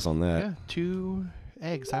hard pass on that. Yeah, 2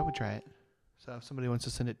 eggs. I would try it. So if somebody wants to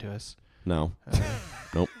send it to us, No.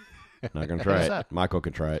 Nope. Not going to try What's it. that? Michael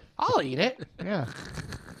can try it. I'll eat it. Yeah.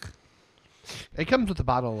 It comes with a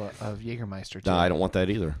bottle of Jägermeister too, No, I don't want that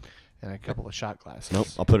either. and a couple of shot glasses. Nope.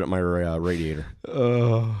 I'll put it in my radiator.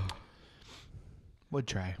 Would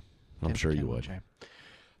try. I'm sure you Ken would.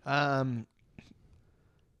 try.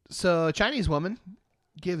 So a Chinese woman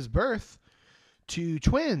gives birth to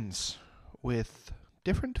twins with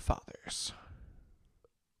different fathers.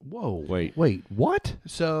 Whoa. Wait. What?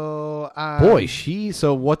 So Boy,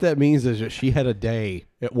 so what that means is that she had a day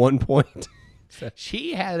at one point.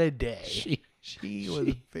 she had a day. She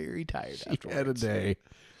was very tired She afterwards. had a day.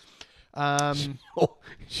 Um,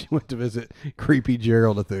 She went to visit Creepy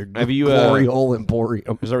Gerald at the Have you, Glory Hole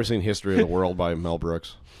Emporium. Has ever seen History of the World by Mel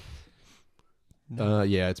Brooks?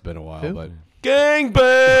 Yeah, it's been a while, Who? but Gang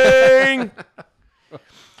bang!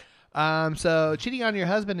 So cheating on your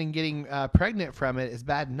husband and getting pregnant from it is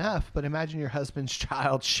bad enough, but imagine your husband's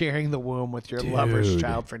child sharing the womb with your lover's Dude.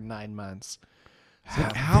 child for 9 months.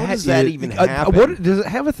 How does that even happen? What does it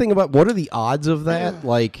have a thing about? What are the odds of that?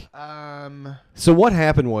 Like, so what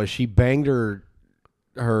happened was she banged her.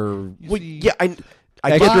 Well, see- yeah, I I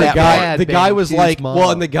get guess that. dad the guy banged was his like, mom. well,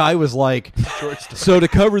 and the guy was like, so to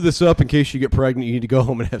cover this up in case you get pregnant, you need to go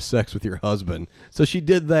home and have sex with your husband. So she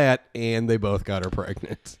did that, and they both got her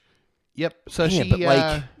pregnant. Yep. So Yeah, she, but,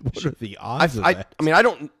 like, What are the odds of I that? mean, I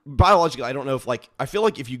don't biologically. I don't know if like I feel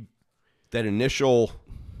like if you that initial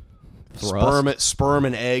sperm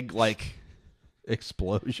and egg like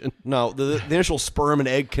Explosion. no the initial sperm and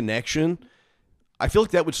egg connection. I feel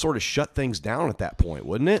like that would sort of shut things down at that point,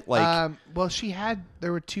 wouldn't it? Like well,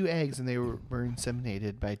 there were 2 eggs and they were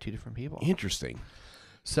inseminated by 2 different people. interesting.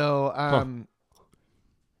 So,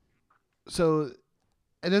 so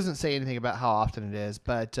it doesn't say anything about how often it is,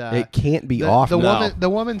 but It can't be the, off. The now.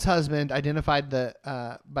 woman's husband, identified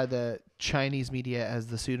by the Chinese media as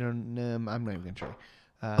the pseudonym. I'm not even gonna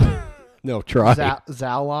try. No, try.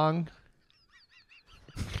 Zhao Long.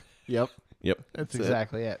 Yep. Yep. That's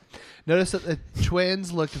exactly it. Notice that the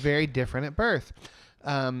twins looked very different at birth.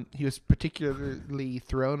 he was particularly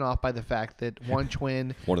thrown off by the fact that one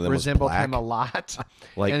twin One of them was resembled black. him a lot,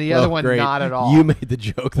 Like, and the other one Great. not at all. You made the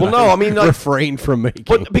joke. Well, that no, I mean, like- refrain from making.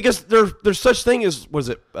 But because there's such thing as was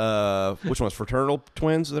it which one's fraternal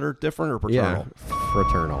twins that are different or paternal? yeah,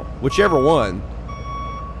 fraternal. Whichever one.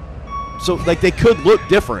 So like they could look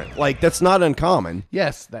different. Like that's not uncommon.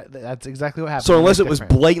 Yes, that's exactly what happened. So They unless it looked was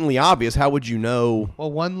different. blatantly obvious, how would you know?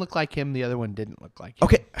 Well, one looked like him, the other one didn't look like him.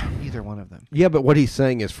 Okay. Either one of them. Yeah, but what he's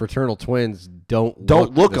saying is fraternal twins don't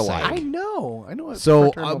look the alike. same. I know. What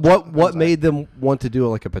So fraternal what twins what are. made them want to do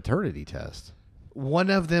like a paternity test?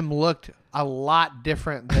 One of them looked a lot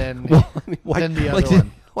different than Like- than the like other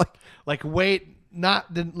one. like- Like wait,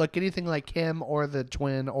 didn't look anything like him or the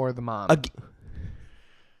twin or the mom.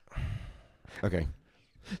 Okay.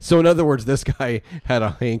 So in other words, this guy had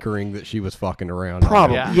a hankering that she was fucking around.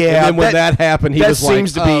 Probably. Yeah. Yeah. And then when that happened, he that was like,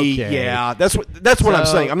 seems to be. okay. Yeah. That's what I'm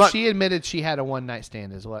So saying. I'm not. She admitted she had a one night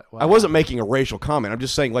stand. Is what I wasn't making a racial comment. I'm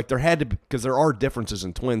just saying like there had to be because there are differences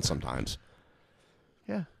in twins sometimes.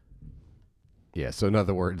 Yeah. Yeah. So in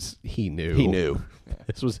other words, he knew. He knew.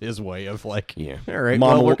 This was his way of like, Yeah. all right,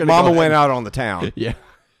 Mama, well, we're gonna Mama go went ahead. out on the town. Yeah.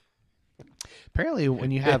 Apparently,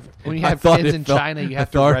 when you I have thought kids it in felt- China, you I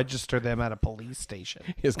have to thought- register them at a police station.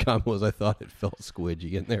 His comment was, "I thought it felt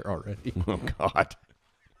squidgy in there already." Oh God.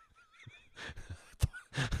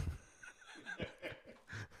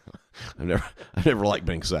 I've never liked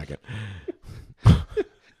being second.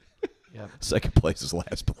 Yeah. Second place is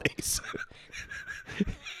last place.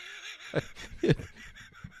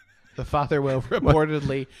 The father will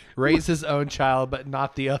reportedly raise his own child, but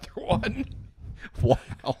not the other one. Wow.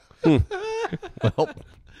 Well,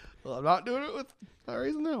 Well, I'm not doing it with not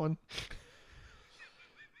raising that one.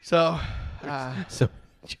 So, so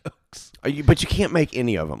jokes. But you can't make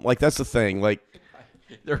any of them. Like that's the thing. Like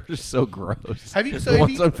They're just so gross. Have you- so the have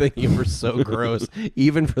ones you- I'm thinking were so gross,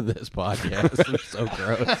 even for this podcast. They're so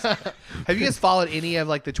gross. have you guys followed any of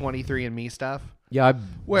like the 23andMe stuff? Yeah, I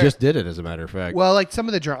Where- just did it as a matter of fact. Well, like some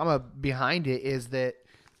of the drama behind it is that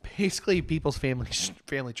basically people's family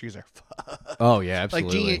trees are fucked. Oh yeah, Like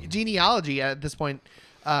absolutely. genealogy at this point,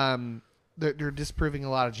 they're disproving a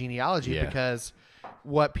lot of genealogy Yeah. because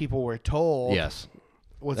what people were told. Yes,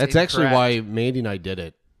 was that's actually incorrect why Mandy and I did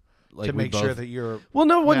it. Like to we make sure both- that you're. Well,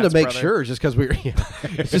 no, it wasn't Matt's to make brother. sure. It's just because we were.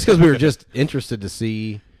 It's just because we were just interested to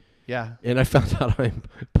see. Yeah. And I found out I'm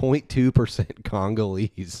 0.2%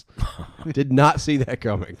 Congolese. Did not see that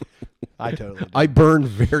coming. I totally did. I burn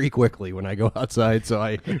very quickly when I go outside, so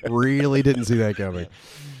I really didn't see that coming.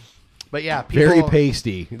 But yeah, people, Very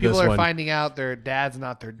pasty. People this are one. finding out their dad's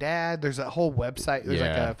not their dad. There's a whole website. There's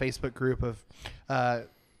Yeah. like a Facebook group of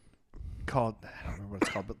called, I don't remember what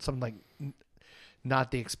it's called, but something like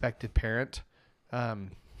Not the Expected Parent.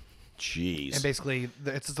 jeez. And basically,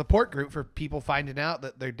 it's a support group for people finding out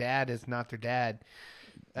that their dad is not their dad.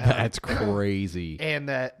 That's crazy. And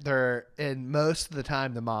that and most of the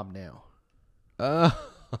time, the mom knew. And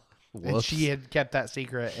Whoops. she had kept that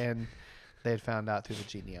secret, and they had found out through the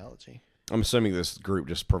genealogy. I'm assuming this group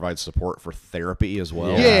just provides support for therapy as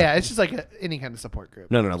well. Yeah, it's just like any kind of support group.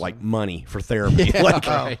 No, like money for therapy. Like,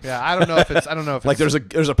 Oh, yeah. I don't know if it's. like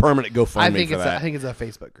there's a permanent GoFundMe I think for it's. that. I think it's a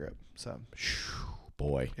Facebook group. So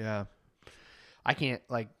Boy. yeah, I can't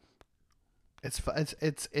like.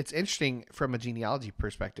 It's interesting from a genealogy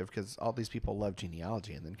perspective because all these people love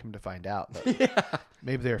genealogy, and then come to find out that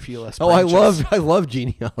maybe there are a few less. Oh, branches. I love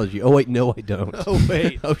genealogy. Oh wait, no, I don't. Oh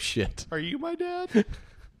wait, Oh shit. are you my dad?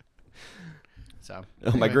 So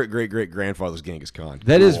Oh, my anyway. great grandfather's Genghis Khan.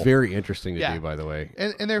 That is Cool. very interesting to Yeah. do, by the way.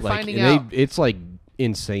 and they're Like, finding and out. it's like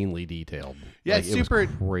insanely detailed. Yeah, Like, it's it was super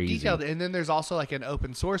crazy. detailed. And then there's also like an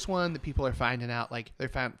open source one that people are finding out. Like they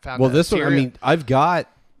found. Well, a this one, I serial- mean, I've got,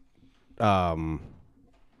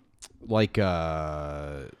 like you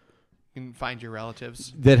can find your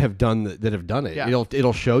relatives. that have done it. Yeah.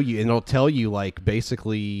 It'll show you and it'll tell you like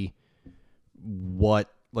basically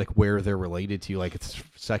what like where they're related to. Like it's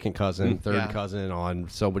second cousin, third Yeah. cousin on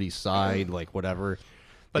somebody's side, like whatever.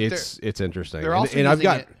 But it's interesting. they're And- also and I've using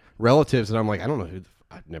got it- relatives and I'm like, I don't know who.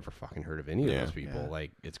 I've never fucking heard of any of Yeah. those people. Yeah.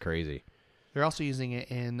 Like it's crazy. They're also using it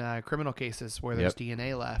in criminal cases where there's Yep.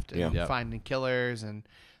 DNA left and Yeah. Yep. finding killers. And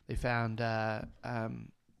they found,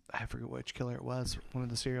 I forget which killer it was, one of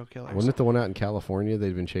the serial killers. Wasn't it the one out in California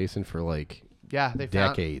they've been chasing for like? Yeah, they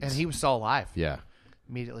decades? found, and he was still alive. Yeah.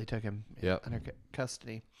 Immediately took him Yep. under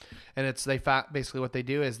custody. And they found basically what they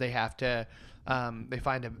do is they have to, they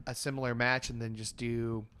find a similar match and then just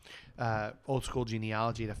do old school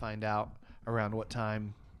genealogy to find out around what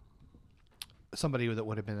time somebody that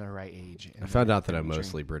would have been the right age. I found out that I'm Injury.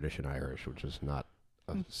 mostly British and Irish, which is not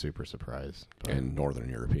a super surprise. But And Northern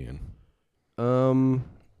European.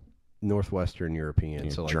 Northwestern European,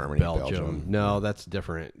 Yeah, so like Germany, Belgium. No, that's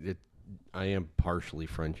different. I am partially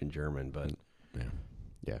French and German, but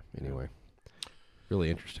yeah. Anyway, really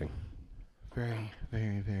interesting. Very,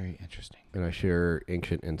 very, very interesting. And I share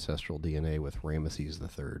ancient ancestral DNA with Ramesses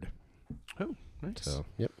III. Oh, nice. So,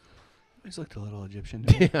 yep. He's looked a little Egyptian.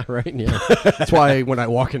 Yeah, right. Yeah, that's why when I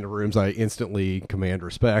walk into rooms, I instantly command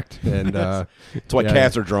respect, and that's why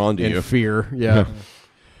cats are drawn to and you. fear. Yeah.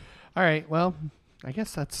 All right. Well, I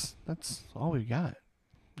guess that's all we got.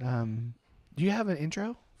 Do you have an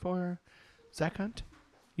intro for Zach Hunt?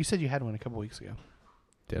 You said you had one a couple weeks ago.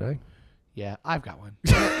 Did I? Yeah, I've got one.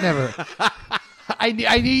 Never. I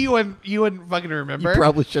knew you wouldn't fucking remember. You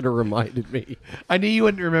probably should have reminded me. I knew you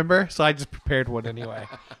wouldn't remember, so I just prepared one anyway.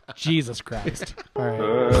 Jesus Christ! All right.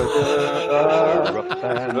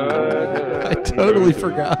 I totally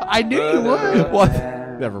forgot. I knew you would. What?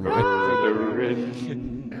 Never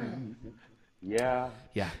mind. Yeah.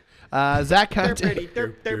 Zach Hunt. All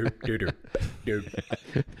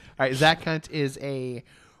right, Zach Hunt is a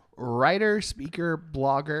writer, speaker,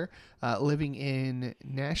 blogger living in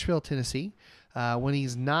Nashville, Tennessee. When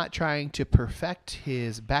he's not trying to perfect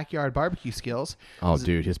his backyard barbecue skills. Oh,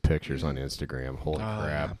 dude, his pictures on Instagram. Holy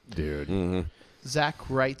crap, dude. Mm-hmm. Zach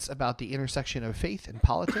writes about the intersection of faith and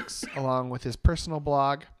politics, along with his personal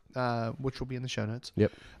blog, which will be in the show notes.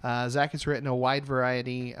 Yep. Zach has written a wide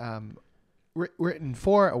variety, written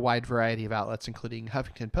for a wide variety of outlets, including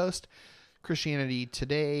Huffington Post, Christianity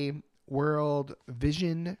Today, World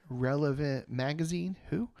Vision, Relevant Magazine,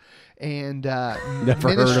 and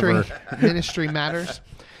Never heard of her. Ministry Matters,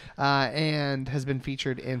 and has been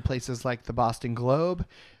featured in places like the Boston Globe,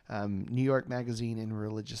 New York Magazine, and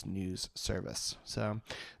Religious News Service. So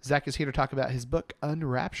Zach is here to talk about his book,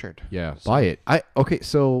 Unraptured. Yeah, buy it.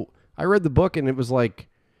 So I read the book and it was like,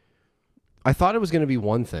 I thought it was going to be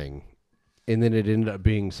one thing, and then it ended up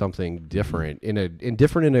being something different in a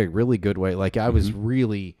really good way. Like I was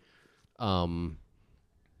really, not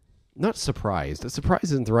surprised. Surprised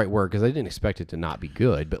isn't the right word because I didn't expect it to not be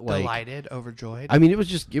good. But like, Delighted, overjoyed. I mean, it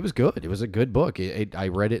was good. It was a good book. I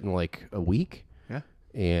read it in like a week. Yeah.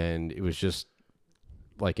 And it was just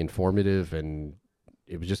like informative, and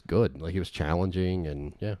it was just good. Like it was challenging,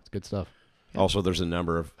 and yeah, it's good stuff. Also, there's a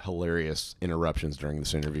number of hilarious interruptions during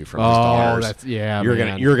this interview from his daughters. You're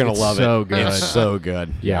man. gonna It's love so it. good. It's so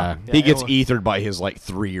good. Yeah. He gets ethered by his like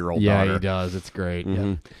 3-year-old Yeah, daughter. he does. It's great.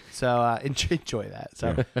 Mhm. So enjoy that.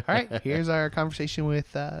 So, all right, here's our conversation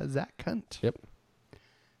with Zach Hunt. Yep.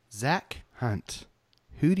 Zach Hunt,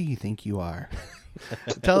 who do you think you are?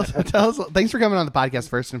 Tell us. Thanks for coming on the podcast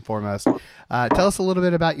first and foremost. Tell us a little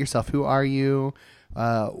bit about yourself. Who are you?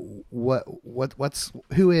 Who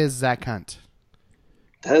is Zach Hunt?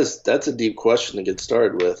 That's a deep question to get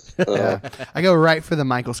started with. I go right for the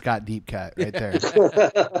Michael Scott deep cut right there.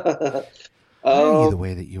 Why are you the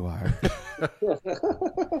way that you are?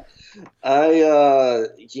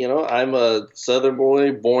 I'm a Southern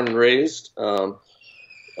boy, born and raised.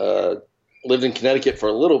 Lived in Connecticut for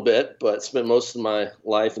a little bit, but spent most of my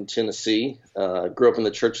life in Tennessee. Grew up in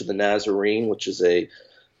the Church of the Nazarene, which is a,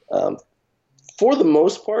 for the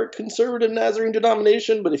most part, conservative Nazarene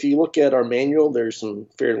denomination. But if you look at our manual, there's some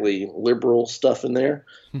fairly liberal stuff in there.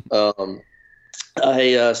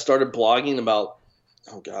 I started blogging about,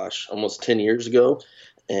 almost 10 years ago,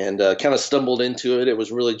 and kind of stumbled into it. It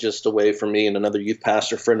was really just a way for me and another youth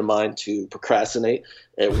pastor friend of mine to procrastinate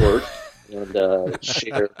at work and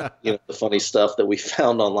share, the funny stuff that we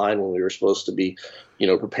found online when we were supposed to be,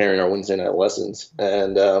 preparing our Wednesday night lessons.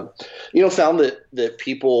 And, found that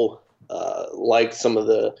people liked some of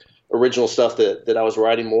the original stuff that I was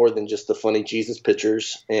writing more than just the funny Jesus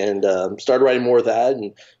pictures, and started writing more of that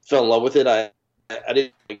and fell in love with it. I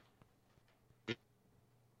didn't.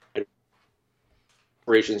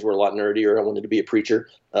 Operations were a lot nerdier. I wanted to be a preacher,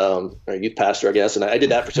 or a youth pastor, I guess, and I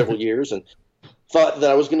did that for several years, and thought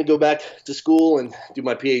that I was going to go back to school and do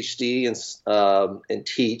my PhD and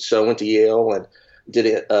teach. So I went to Yale and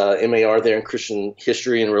did a MAR there in Christian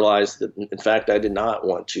history, and realized that, in fact, I did not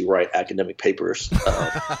want to write academic papers for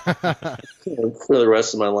the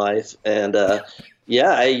rest of my life. And I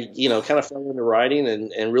kind of fell into writing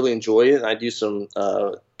and really enjoy it. And I do some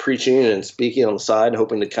preaching and speaking on the side,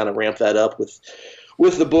 hoping to kind of ramp that up with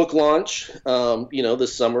the book launch,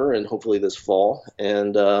 this summer and hopefully this fall.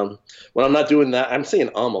 And when I'm not doing that, I'm saying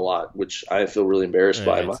a lot, which I feel really embarrassed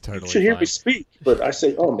by. Totally you should hear fine. me speak, but I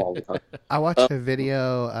say all the time. I watched a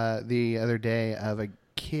video the other day of a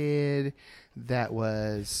kid that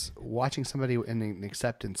was watching somebody in an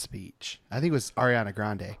acceptance speech. I think it was Ariana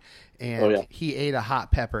Grande, and he ate a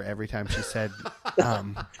hot pepper every time she said,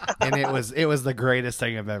 and it was the greatest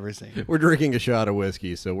thing I've ever seen. We're drinking a shot of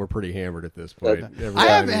whiskey, so we're pretty hammered at this point. I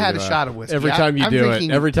haven't had a shot of whiskey. Every time you I'm do drinking-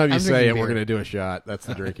 it, every time you I'm say drinking it, we're beer. going to do a shot. That's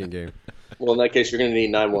the drinking game. Well, in that case, you're going to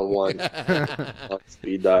need 911 on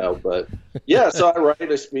speed dial. But yeah, so I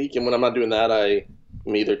write, I speak, and when I'm not doing that,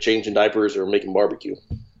 I'm either changing diapers or making barbecue.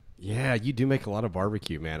 Yeah, you do make a lot of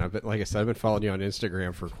barbecue, man. Like I said, I've been following you on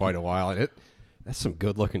Instagram for quite a while, and that's some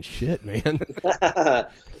good looking shit, man.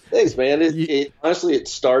 Thanks, man. It honestly, it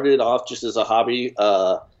started off just as a hobby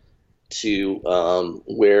to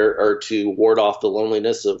ward off the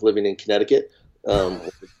loneliness of living in Connecticut.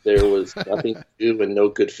 There was nothing to do and no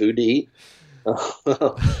good food to eat.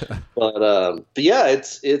 But yeah,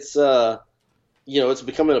 it's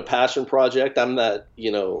becoming a passion project. I'm that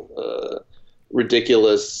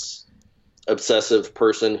ridiculous obsessive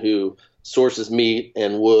person who sources meat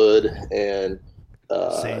and wood and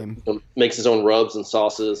makes his own rubs and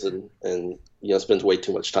sauces and spends way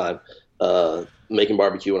too much time making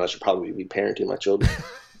barbecue when I should probably be parenting my children.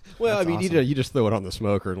 Well, I mean, awesome. You just throw it on the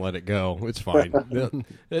smoker and let it go. It's fine.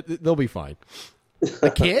 They'll be fine.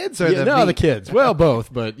 The kids or the kids. Well,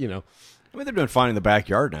 both, but I mean, they're doing fine in the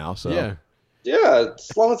backyard now. So yeah,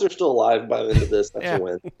 as long as they're still alive by the end of this, that's a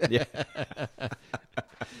win. Yeah.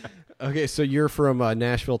 Okay, so you're from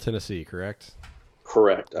Nashville, Tennessee, correct?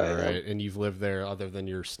 Correct. All right, and you've lived there other than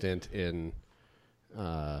your stint in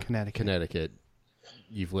Connecticut.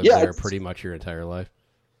 You've lived there pretty much your entire life.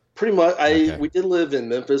 Pretty much. We did live in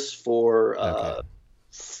Memphis for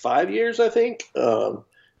 5 years, I think.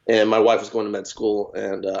 And my wife was going to med school,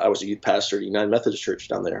 and I was a youth pastor at United Methodist Church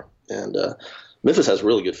down there. And Memphis has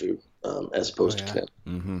really good food, as opposed to Connecticut.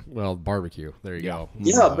 Mm-hmm. Well, barbecue. There you go.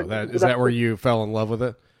 Yeah, is that where you fell in love with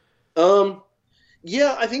it?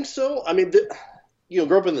 Yeah, I think so. I mean,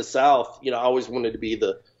 grew up in the South. I always wanted to be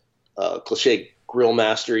the cliche grill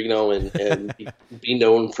master, and be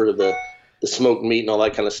known for the smoked meat and all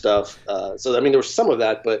that kind of stuff. So, I mean, there was some of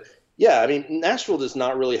that, but yeah, I mean, Nashville does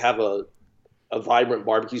not really have a vibrant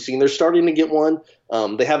barbecue scene. They're starting to get one.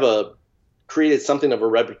 They have created something of a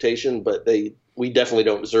reputation, but we definitely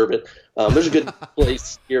don't deserve it. There's a good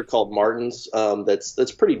place here called Martin's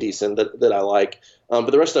that's pretty decent that I like. But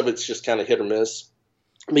the rest of it's just kind of hit or miss.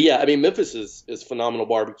 But yeah, I mean, Memphis is phenomenal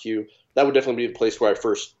barbecue. That would definitely be the place where I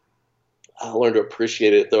first learned to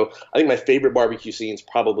appreciate it, though. I think my favorite barbecue scene is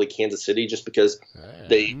probably Kansas City, just because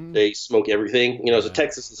they smoke everything. So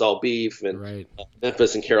Texas is all beef, and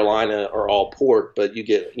Memphis and Carolina are all pork, but you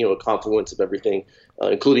get a confluence of everything,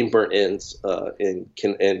 including burnt ends in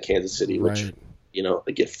Kansas City, which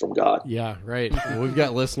a gift from God. Yeah, right. Well, we've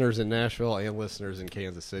got listeners in Nashville and listeners in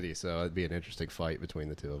Kansas City, so it'd be an interesting fight between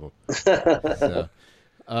the two of them. So.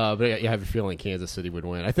 But I have a feeling Kansas City would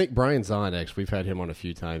win. I think Brian Zonex, we've had him on a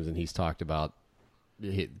few times, and he's talked about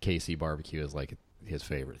KC barbecue as like his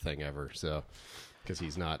favorite thing ever. So, because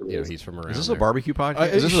he's not, he's from around. Is this there. a barbecue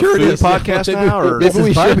podcast? Is this sure a food podcast maybe, now, or maybe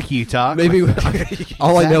we barbecue talk? Maybe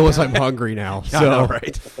all I know is I'm hungry now. So, I know,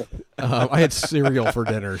 right? I had cereal for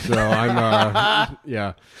dinner, so I'm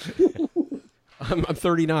I'm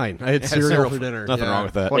 39. I had cereal for dinner. Nothing wrong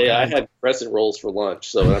with that. Hey, I had crescent rolls for lunch,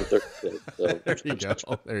 so I'm 36.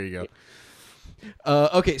 So there you go.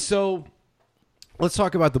 Okay, so let's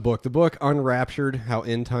talk about the book. The book, Unraptured, How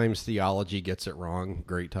End Times Theology Gets It Wrong.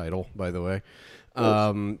 Great title, by the way.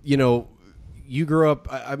 You grew up,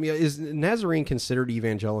 I mean, is Nazarene considered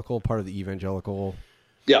evangelical, part of the evangelical?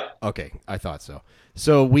 Yeah. Okay, I thought so.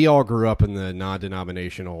 So we all grew up in the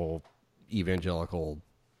non-denominational evangelical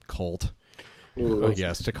cult. I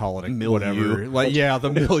guess to call it whatever, like the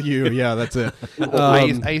milieu. Yeah, that's it.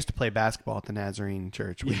 I used to play basketball at the Nazarene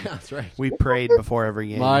Church. That's right. We prayed before every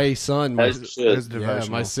game. My son, my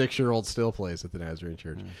 6-year-old still plays at the Nazarene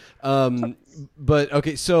Church. But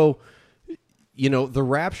okay, so the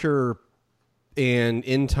rapture and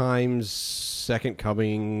end times, second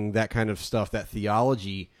coming, that kind of stuff, that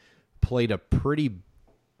theology played a pretty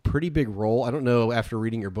big role. I don't know after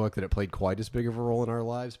reading your book that it played quite as big of a role in our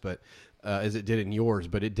lives, but as it did in yours,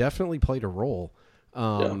 but it definitely played a role.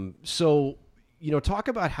 So, talk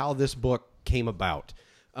about how this book came about.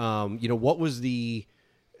 What was the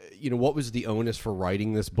onus for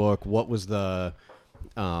writing this book? What was the,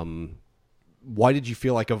 why did you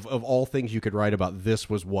feel like of all things you could write about, this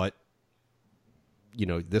was what,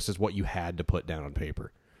 this is what you had to put down on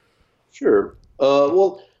paper? Sure.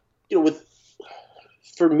 Well,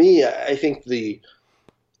 for me, I think the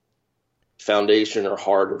foundation or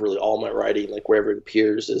heart of really all my writing, like wherever it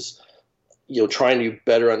appears, is trying to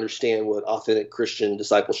better understand what authentic Christian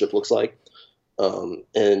discipleship looks like.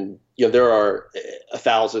 And there are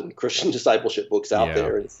 1,000 Christian discipleship books out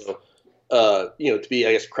there, and so to be,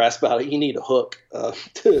 I guess, crass about it, you need a hook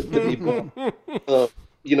to be.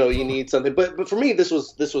 You need something, but for me, this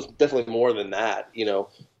was definitely more than that.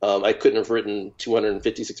 I couldn't have written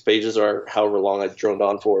 256 pages or however long I droned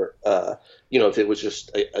on for. If it was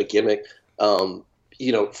just a gimmick.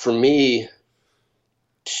 For me,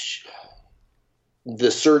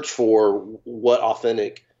 the search for what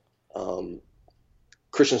authentic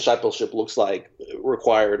Christian discipleship looks like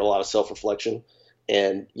required a lot of self-reflection,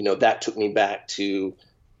 and that took me back to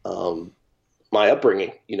my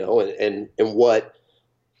upbringing, and what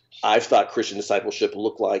I've thought Christian discipleship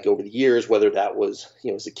looked like over the years, whether that was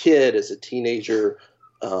as a kid, as a teenager,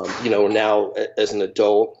 now as an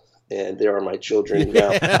adult, and there are my children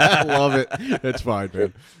now. I love it. That's fine,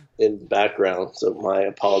 man. In the background, so my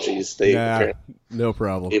apologies. No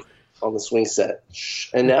problem. On the swing set,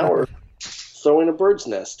 and now we're throwing a bird's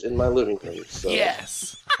nest in my living room. So.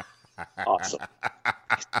 Yes, awesome.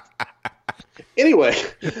 Anyway,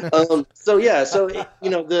 the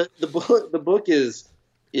book is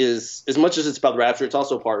as much as it's about the rapture, it's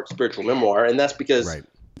also part spiritual memoir, and that's because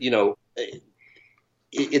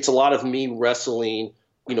it's a lot of me wrestling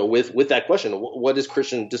with that question: what does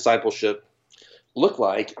Christian discipleship look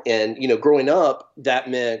like? And growing up, that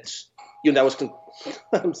meant that was.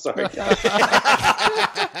 I'm sorry.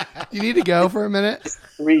 You need to go for a minute.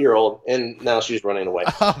 3-year-old, and now she's running away.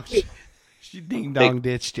 Oh, she ding dong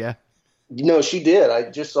ditched you. No, she did.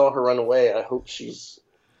 I just saw her run away. I hope she's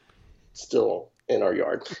still in our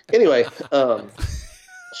yard. Anyway,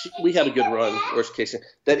 we had a good run. Worst case,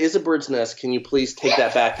 that is a bird's nest. Can you please take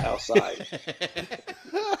that back outside?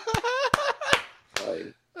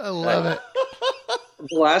 I love it.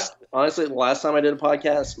 The last time I did a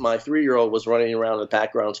podcast, my 3-year-old was running around in the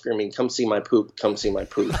background screaming, "Come see my poop! Come see my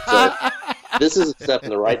poop!" So this is a step in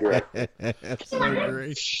the right direction. That's so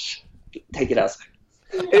great. Take it outside.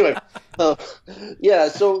 Anyway, so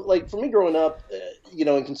for me growing up,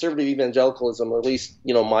 in conservative evangelicalism, or at least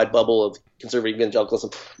my bubble of conservative evangelicalism,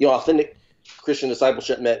 authentic Christian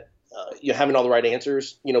discipleship meant having all the right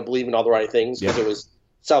answers, believing all the right things, because it was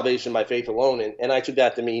salvation by faith alone, and I took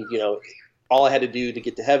that to mean all I had to do to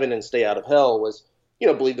get to heaven and stay out of hell was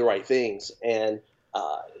believe the right things. And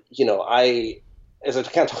I, as I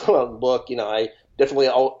kind of talk about in the book, I definitely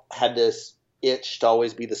had this itch to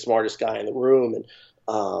always be the smartest guy in the room, and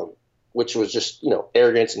which was just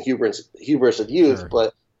arrogance and hubris of youth. Sure.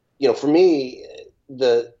 But for me,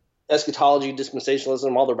 the eschatology,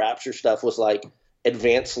 dispensationalism, all the rapture stuff was like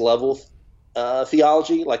advanced level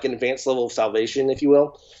theology, like an advanced level of salvation, if you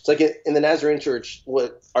will. It's like in the Nazarene Church,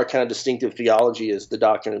 what our kind of distinctive theology is the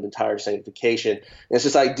doctrine of entire sanctification. And it's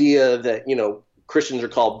this idea that Christians are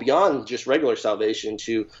called beyond just regular salvation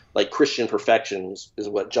to like Christian perfections, is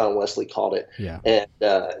what John Wesley called it. Yeah. And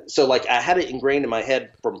so I had it ingrained in my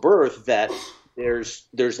head from birth that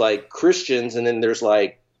there's like Christians, and then there's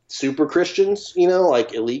like super Christians,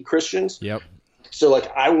 like elite Christians. Yep. So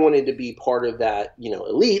I wanted to be part of that,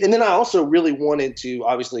 elite. And then I also really wanted to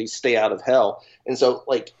obviously stay out of hell. And so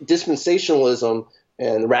dispensationalism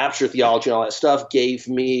and rapture theology and all that stuff gave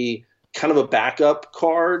me kind of a backup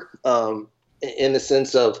card, in the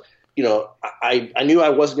sense of, I knew I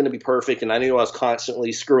wasn't going to be perfect, and I knew I was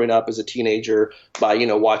constantly screwing up as a teenager by,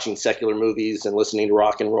 watching secular movies and listening to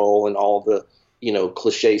rock and roll and all the,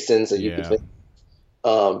 cliche sins that you could think.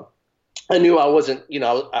 I knew I wasn't,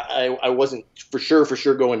 I wasn't for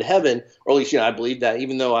sure going to heaven, or at least, I believed that,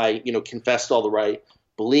 even though I, confessed all the right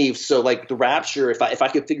beliefs. So the rapture, if I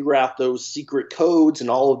could figure out those secret codes and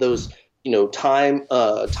all of those,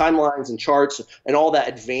 timelines and charts and all that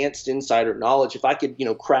advanced insider knowledge, if I could,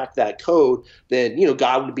 crack that code, then,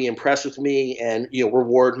 God would be impressed with me and,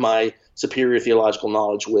 reward my superior theological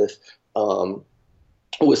knowledge with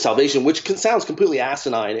salvation, which sounds completely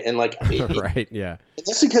asinine and right. Yeah.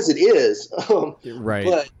 That's because it is. Right.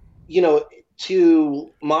 But,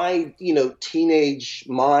 to my, teenage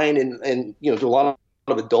mind and, to a lot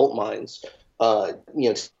of adult minds, and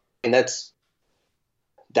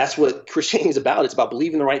that's what Christianity is about. It's about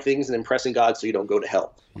believing the right things and impressing God so you don't go to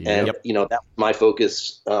hell. Yep. And, that was my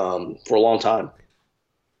focus for a long time.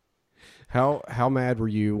 How mad were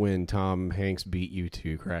you when Tom Hanks beat you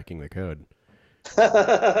to cracking the code?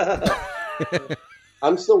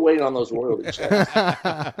 I'm still waiting on those royalty checks.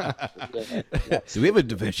 Do we have a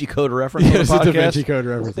Da Vinci Code reference on the podcast? Da Vinci Code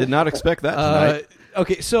reference. Did not expect that tonight.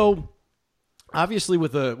 Okay, so obviously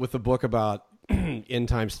with a book about end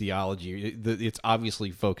times theology, it's obviously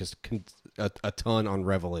focused a ton on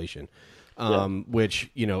Revelation, which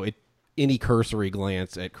any cursory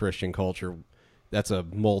glance at Christian culture, that's a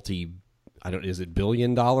multi is it $1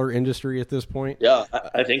 billion industry at this point? Yeah,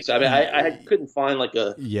 I think so. I mean, I couldn't find like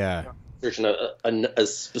a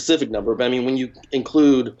specific number, but I mean, when you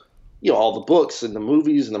include, all the books and the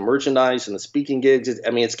movies and the merchandise and the speaking gigs,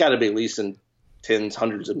 it's got to be at least in tens,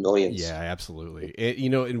 hundreds of millions. Yeah, absolutely.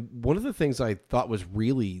 And one of the things I thought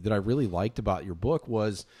I really liked about your book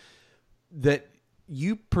was that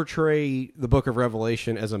you portray the Book of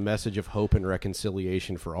Revelation as a message of hope and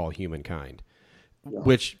reconciliation for all humankind.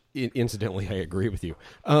 Which, incidentally, I agree with you.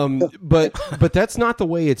 But that's not the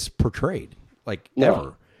way it's portrayed,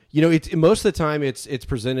 ever. It's most of the time it's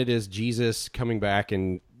presented as Jesus coming back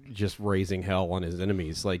and just raising hell on his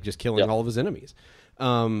enemies, just killing all of his enemies.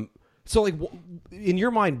 So, in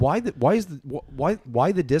your mind, why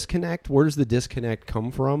the disconnect? Where does the disconnect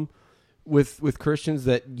come from with Christians?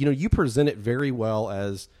 That you present it very well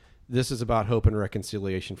as this is about hope and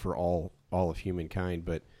reconciliation for all of humankind,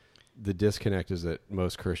 but the disconnect is that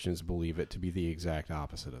most Christians believe it to be the exact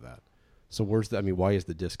opposite of that. So why is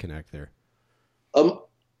the disconnect there?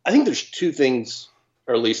 I think there's two things,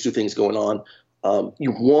 or at least two things going on.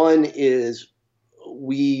 One is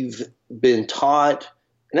we've been taught,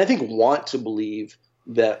 and I think want to believe,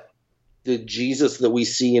 that the Jesus that we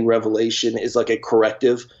see in Revelation is like a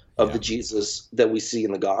corrective of the Jesus that we see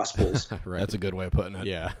in the Gospels. Right. That's a good way of putting it.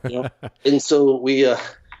 Yeah. And so we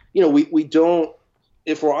don't,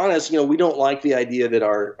 if we're honest, we don't like the idea that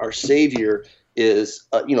our Savior is,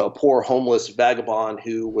 a poor homeless vagabond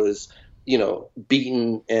who was,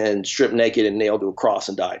 beaten and stripped naked and nailed to a cross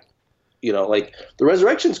and died. The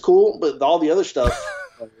resurrection's cool, but all the other stuff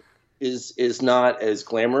is not as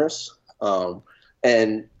glamorous.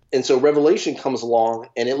 And so Revelation comes along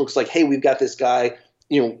and it looks like, hey, we've got this guy,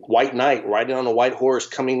 white knight riding on a white horse,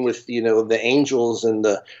 coming with, the angels and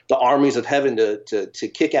the armies of heaven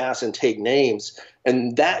to kick ass and take names.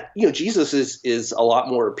 And that, Jesus is a lot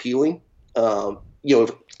more appealing,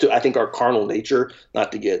 to, I think, our carnal nature,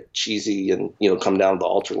 not to get cheesy and, come down to the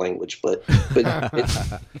altar language, but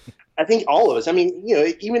I think all of us,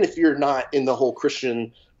 even if you're not in the whole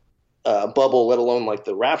Christian bubble, let alone like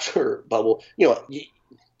the rapture bubble,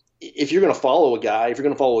 if you're going to follow a guy, if you're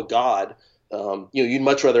going to follow a God, you'd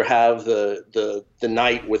much rather have the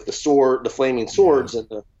knight with the sword, the flaming swords, and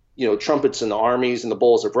the trumpets and the armies and the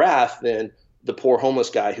bowls of wrath than the poor homeless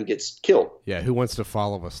guy who gets killed. Yeah, who wants to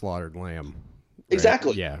follow a slaughtered lamb? Right?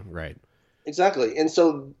 Exactly. Yeah, right. Exactly. And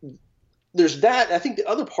so there's that. I think the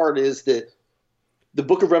other part is that the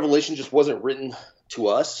Book of Revelation just wasn't written to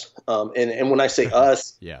us. And when I say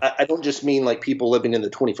us, I don't just mean like people living in the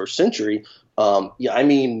 21st century. I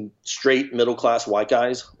mean straight middle-class white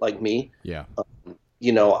guys like me. Yeah.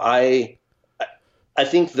 I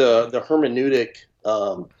think the hermeneutic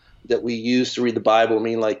that we use to read the Bible,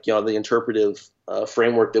 the interpretive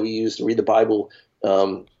framework that we use to read the Bible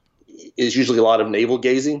is usually a lot of navel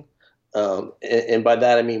gazing. And by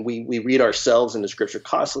that, I mean, we read ourselves into Scripture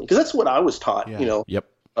constantly, because that's what I was taught,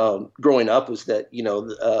 growing up, was that,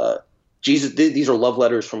 Jesus, these are love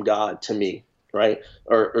letters from God to me, right?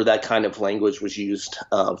 Or that kind of language was used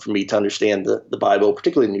for me to understand the Bible,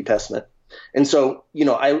 particularly the New Testament. And so,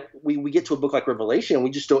 we get to a book like Revelation and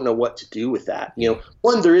we just don't know what to do with that.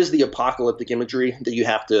 One, there is the apocalyptic imagery that you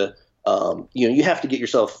have to, you have to get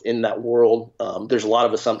yourself in that world. There's a lot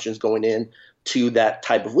of assumptions going in to that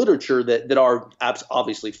type of literature that are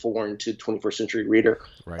obviously foreign to the 21st century reader,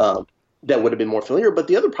 right. That would have been more familiar. But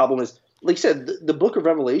the other problem is, like you said, the book of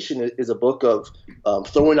Revelation is a book of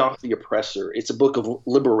throwing off the oppressor. It's a book of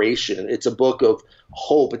liberation. It's a book of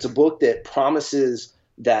hope. It's a book that promises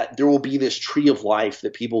that there will be this tree of life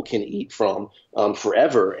that people can eat from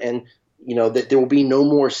forever, and that there will be no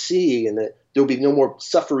more sea, and that there will be no more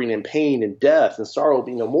suffering and pain and death, and sorrow will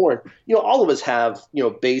be no more. And, all of us have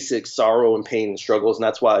basic sorrow and pain and struggles, and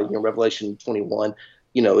that's why Revelation 21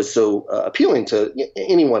 is so appealing to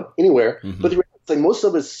anyone, anywhere. Mm-hmm. But the reality is, like, most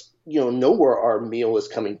of us know where our meal is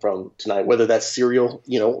coming from tonight, whether that's cereal,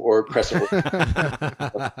 or crescent.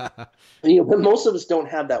 But most of us don't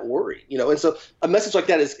have that worry, and so a message like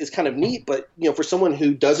that is kind of neat. But for someone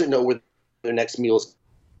who doesn't know where their next meal is,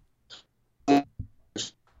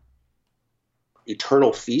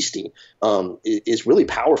 eternal feasting is really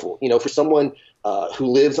powerful. For someone who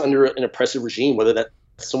lives under an oppressive regime, whether that's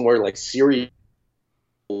somewhere like Syria,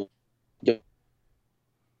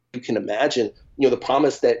 you can imagine, the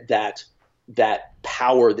promise that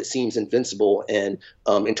power that seems invincible and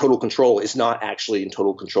in total control is not actually in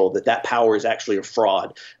total control, that power is actually a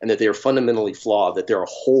fraud, and that they are fundamentally flawed, that they're a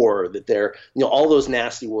whore, that they're, all those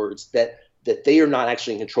nasty words, that they are not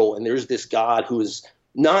actually in control. And there's this God who is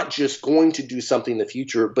not just going to do something in the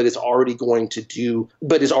future, but is already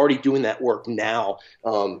doing that work now.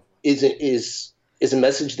 is a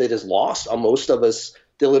message that is lost on most of us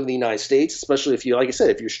that live in the United States, especially if you, like I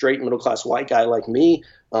said, if you're a straight middle class white guy like me,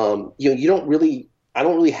 I don't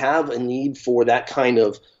really have a need for that kind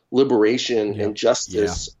of liberation and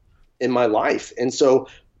justice in my life. And so,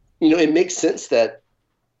 it makes sense that,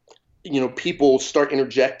 people start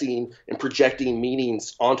interjecting and projecting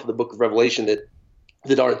meanings onto the book of Revelation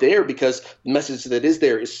that aren't there, because the message that is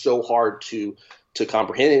there is so hard to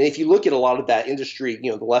comprehend. And if you look at a lot of that industry,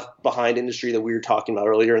 the left behind industry that we were talking about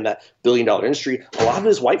earlier, in that $1 billion industry, a lot of it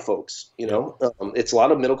is white folks. It's a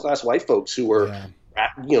lot of middle class white folks who are,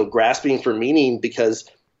 grasping for meaning because,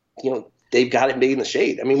 they've got it made in the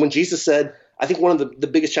shade. I mean, when Jesus said, I think one of the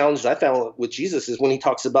biggest challenges I found with Jesus is when he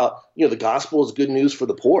talks about, the gospel is good news for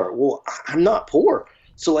the poor. Well, I'm not poor.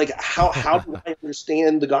 So like, how do I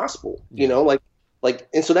understand the gospel?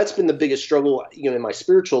 And so that's been the biggest struggle, in my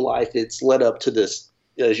spiritual life. It's led up to this,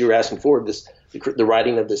 as you were asking for, the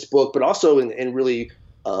writing of this book, but also in really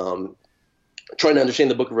trying to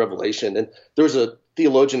understand the book of Revelation. And there was a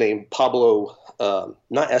theologian named Pablo,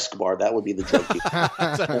 not Escobar, that would be the drug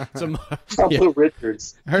dealer. Pablo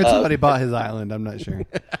Richards. I heard somebody bought his island. I'm not sure.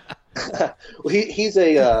 Well, he's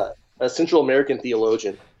a Central American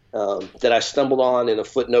theologian that I stumbled on in a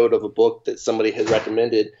footnote of a book that somebody had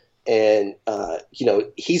recommended. And,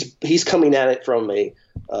 he's coming at it from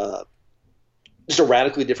just a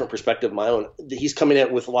radically different perspective of my own. He's coming at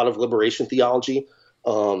it with a lot of liberation theology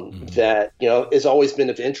that, has always been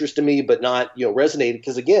of interest to me, but not, resonated.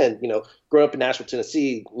 Because again, growing up in Nashville,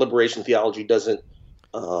 Tennessee, liberation theology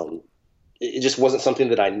it just wasn't something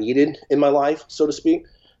that I needed in my life, so to speak.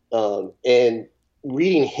 And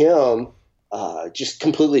reading him, just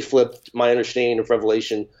completely flipped my understanding of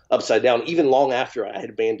Revelation upside down, even long after I had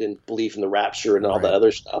abandoned belief in the rapture and all that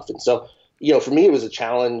other stuff. And so, for me, it was a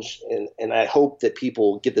challenge, and I hope that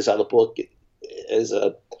people get this out of the book as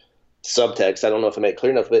a subtext. I don't know if I made it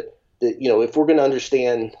clear enough, but that, if we're going to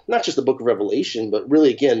understand not just the book of Revelation, but really,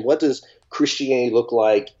 again, what does Christianity look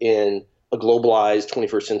like in a globalized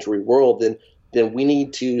 21st century world, then we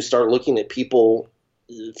need to start looking at people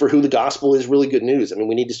for who the gospel is really good news. I mean,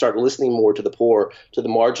 we need to start listening more to the poor, to the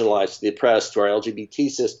marginalized, to the oppressed, to our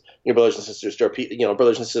LGBT brothers and sisters, to our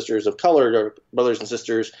brothers and sisters of color, to our brothers and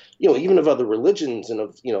sisters, even of other religions and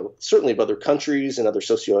of, certainly of other countries and other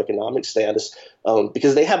socioeconomic status,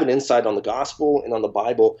 because they have an insight on the gospel and on the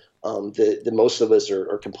Bible that most of us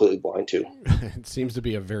are completely blind to. It seems to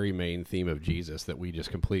be a very main theme of Jesus that we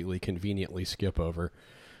just completely conveniently skip over.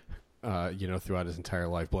 Throughout his entire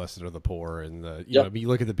life, blessed are the poor, and you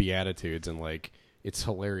look at the Beatitudes, and like, it's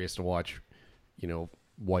hilarious to watch,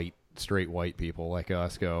 straight white people like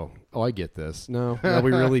us go, "Oh, I get this." No,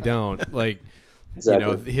 we really don't. Like,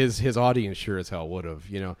 exactly. His audience sure as hell would have,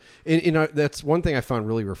 And that's one thing I found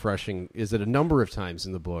really refreshing is that a number of times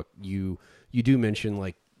in the book you do mention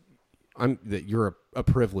that you're a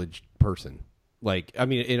privileged person. Like, I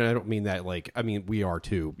mean, and I don't mean that we are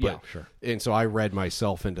too. But, yeah, sure. And so I read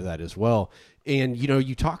myself into that as well. And,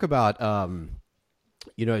 you talk about,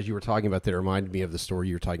 as you were talking about that, it reminded me of the story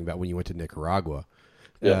you were talking about when you went to Nicaragua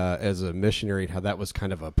as a missionary, and how that was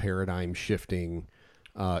kind of a paradigm shifting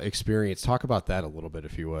experience. Talk about that a little bit,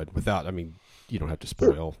 if you would, without, you don't have to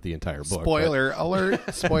spoil the entire book. Spoiler alert.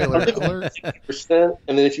 Spoiler alert.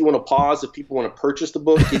 And then if you want to pause, if people want to purchase the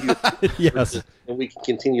book, give you yes, and we can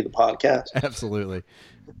continue the podcast. Absolutely.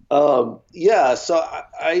 So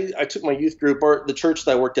I took my youth group, or the church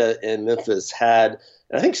that I worked at in Memphis had,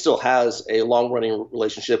 and I think still has, a long-running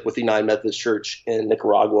relationship with the United Methodist Church in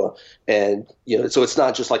Nicaragua. And, so it's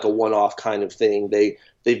not just like a one-off kind of thing.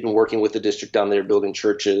 They've been working with the district down there, building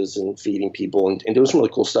churches and feeding people and doing some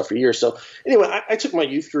really cool stuff for years. So anyway, I took my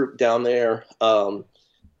youth group down there on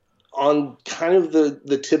kind of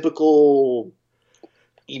the typical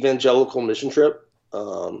evangelical mission trip.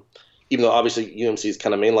 Even though obviously UMC is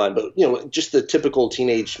kind of mainline, but, just the typical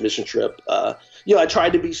teenage mission trip. I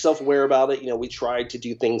tried to be self-aware about it. We tried to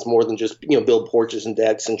do things more than just, build porches and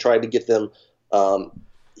decks, and tried to get them,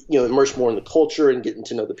 immersed more in the culture and getting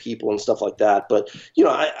to know the people and stuff like that. But,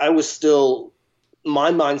 I was still,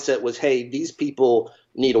 my mindset was, hey, these people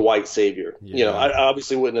need a white savior. Yeah. I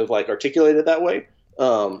obviously wouldn't have articulated it that way.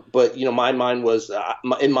 But, my mind was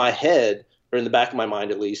in my head, or in the back of my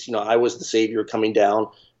mind, at least, I was the savior coming down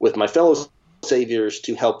with my fellow saviors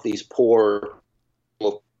to help these poor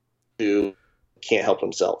people who can't help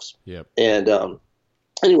themselves. Yep. And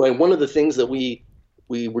anyway, one of the things that we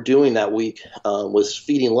were doing that week was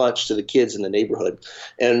feeding lunch to the kids in the neighborhood.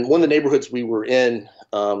 And one of the neighborhoods we were in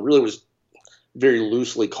really was very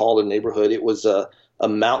loosely called a neighborhood. It was a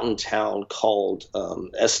mountain town called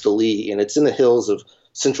Esteli, and it's in the hills of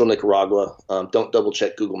central Nicaragua. Don't double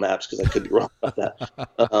check Google Maps because I could be wrong about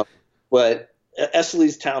that. But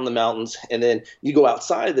Esteli's town in the mountains, and then you go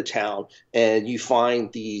outside of the town and you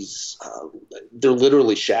find these they're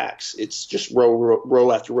literally shacks. It's just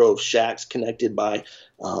row after row of shacks connected by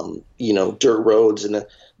dirt roads, and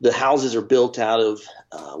the houses are built out of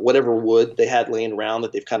whatever wood they had laying around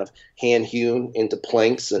that they've kind of hand hewn into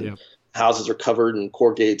planks, and houses are covered in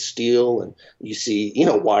corrugated steel, and you see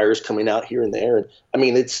wires coming out here and there. And I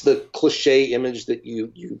mean, it's the cliche image that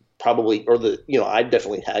you probably, or I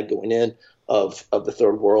definitely had going in of the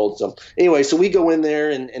third world. So anyway, so we go in there,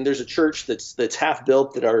 and there's a church that's half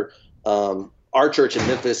built that our church in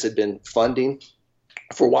Memphis had been funding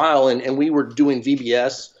for a while, and we were doing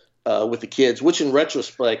VBS with the kids, which in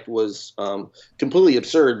retrospect was completely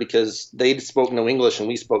absurd because they spoke no English and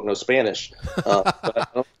we spoke no Spanish. But I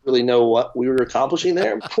don't really know what we were accomplishing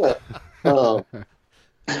there. But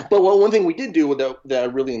one thing we did do that I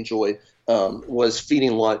really enjoyed was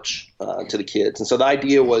feeding lunch to the kids. And so the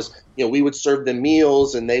idea was, we would serve them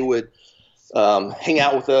meals, and they would hang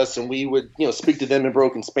out with us, and we would, speak to them in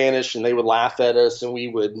broken Spanish, and they would laugh at us, and we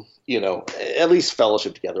would, at least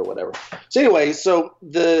fellowship together or whatever. So anyway, so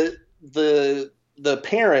the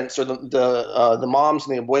parents, or the moms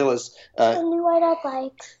and the abuelas. Can you ride our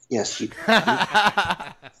bikes? Yes.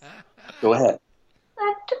 Go ahead.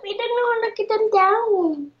 But we didn't want to get them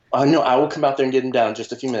down. No, I will come out there and get them down in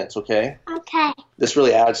just a few minutes, okay? Okay. This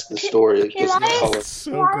really adds to the story. It gives Can the I- color.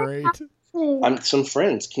 So great. I'm some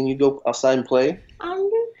friends. Can you go outside and play? I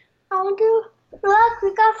want to. Look,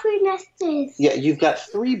 we got 3 nests. Yeah, you've got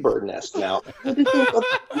 3 bird nests now. I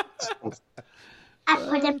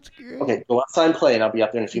put them. Okay, go outside and play, and I'll be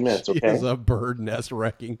out there in a few minutes, She okay? is a bird nest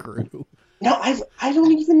wrecking crew. No, I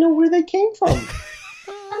don't even know where they came from.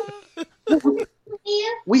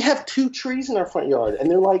 We have 2 trees in our front yard, and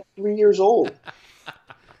they're like 3 years old.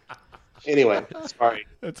 Anyway, sorry.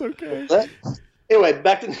 That's okay. Anyway,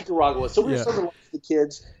 back to Nicaragua. So we were serving lunch to the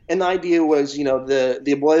kids, and the idea was, the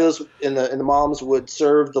abuelos and the moms would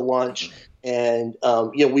serve the lunch, and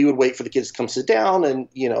we would wait for the kids to come sit down and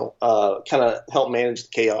kind of help manage the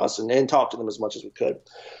chaos and talk to them as much as we could.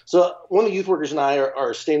 So one of the youth workers and I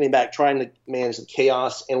are standing back trying to manage the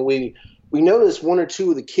chaos, and we noticed 1 or 2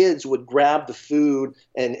 of the kids would grab the food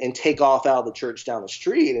and take off out of the church down the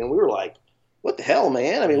street, and we were like, "What the hell,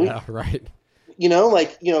 man?" I mean, right. In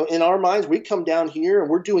our minds, we come down here and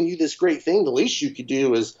we're doing you this great thing. The least you could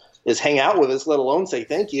do is hang out with us, let alone say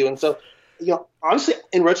thank you. And so, honestly,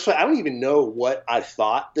 in retrospect, I don't even know what I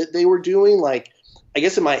thought that they were doing. Like, I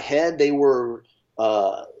guess in my head, they were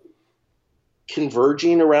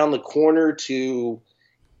converging around the corner to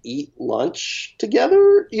eat lunch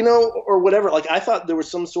together, or whatever. Like, I thought there was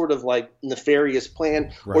some sort of like nefarious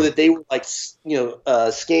plan, or that they were like,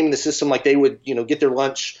 scheming the system. Like they would, get their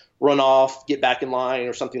lunch, run off, get back in line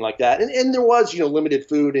or something like that. And there was, limited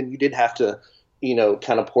food, and you did have to,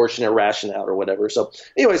 kind of portion or ration out or whatever. So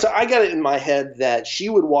anyway, so I got it in my head that she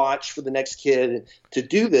would watch for the next kid to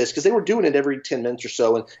do this, because they were doing it every 10 minutes or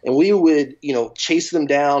so. And we would, chase them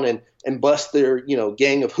down and bust their,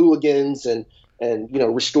 gang of hooligans and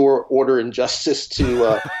restore order and justice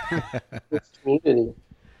to the community.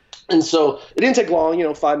 And so it didn't take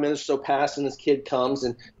long, 5 minutes or so passed, and this kid comes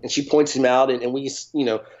and she points him out, and we,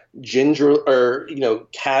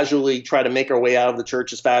 casually try to make our way out of the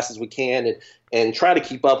church as fast as we can and try to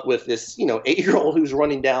keep up with this, 8-year-old who's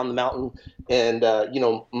running down the mountain. And,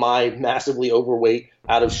 my massively overweight,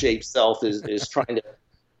 out of shape self is trying to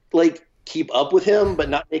keep up with him, but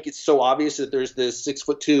not make it so obvious that there's this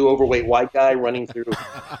 6'2" overweight white guy running through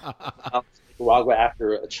Nicaragua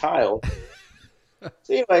after a child.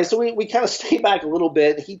 So anyway, so we kind of stay back a little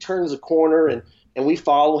bit. He turns a corner and we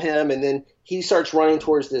follow him, and then he starts running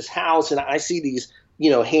towards this house, and I see these,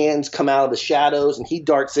 hands come out of the shadows, and he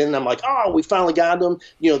darts in, and I'm like, oh, we finally got them.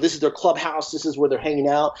 This is their clubhouse. This is where they're hanging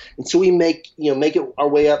out. And so we make it our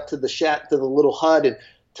way up to the shack, to the little hut, and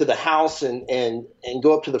to the house, and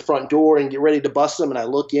go up to the front door and get ready to bust them. And I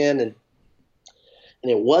look in, and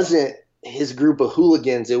it wasn't his group of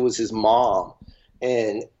hooligans. It was his mom.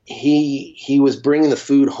 And he was bringing the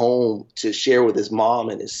food home to share with his mom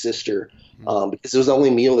and his sister, because it was the only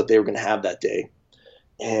meal that they were going to have that day.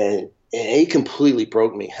 And it completely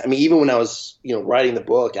broke me. I mean, even when I was, writing the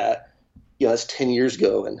book, that's 10 years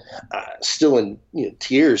ago, and still in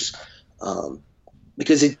tears,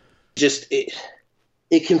 because it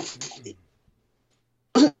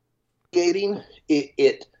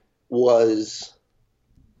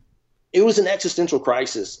was an existential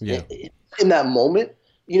crisis. Yeah. In that moment,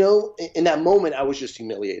 I was just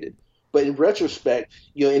humiliated. But in retrospect,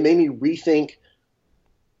 it made me rethink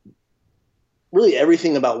really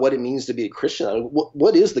everything about what it means to be a Christian. I mean,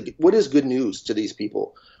 what is good news to these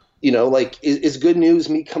people? You know, like is good news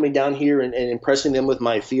me coming down here and impressing them with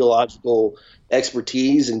my theological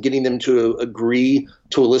expertise and getting them to agree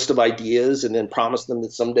to a list of ideas and then promise them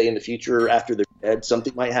that someday in the future after they're dead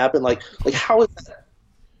something might happen? Like how is that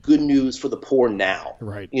good news for the poor now?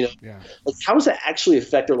 Right. You know, like how does that actually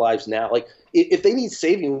affect their lives now? Like if they need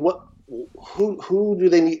saving, who do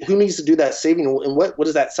they need? Who needs to do that saving? And what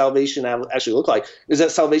does that salvation actually look like? Is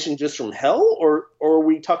that salvation just from hell, or are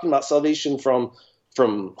we talking about salvation from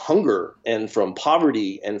hunger and from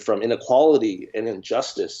poverty and from inequality and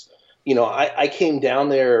injustice? You know, I came down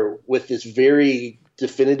there with this very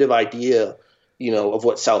definitive idea, you know, of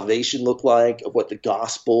what salvation looked like, of what the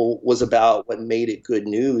gospel was about, what made it good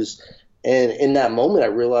news. And in that moment, I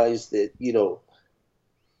realized that, you know,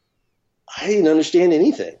 I didn't understand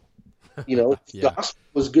anything. You know, the gospel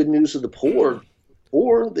was good news to the poor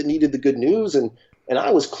that needed the good news. And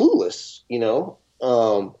I was clueless, you know,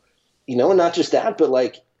 and not just that, but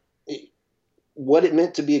like what it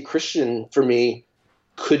meant to be a Christian for me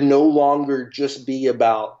could no longer just be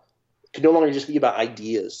about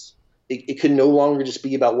ideas. It could no longer just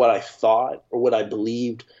be about what I thought or what I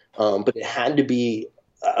believed, but it had to be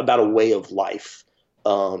about a way of life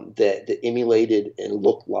that emulated and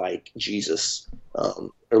looked like Jesus, or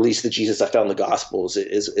at least the Jesus I found in the Gospels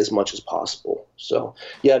as much as possible. So,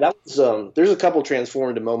 yeah, that was there's a couple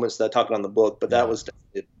transformative moments that I talked about in the book, but that was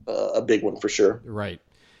a big one for sure. Right.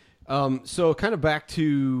 So kind of back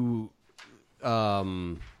to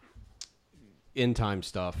end time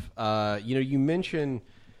stuff. You mentioned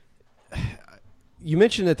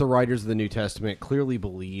that the writers of the New Testament clearly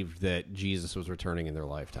believed that Jesus was returning in their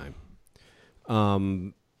lifetime.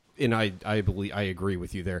 And I agree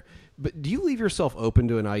with you there. But do you leave yourself open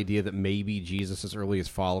to an idea that maybe Jesus' earliest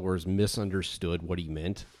followers misunderstood what he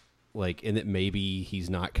meant? Like, and that maybe he's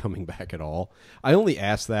not coming back at all? I only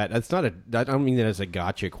ask that. I don't mean that as a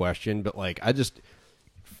gotcha question, but like, I'll just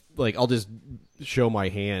show my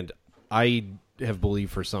hand. I have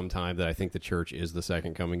believed for some time that I think the church is the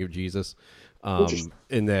second coming of Jesus.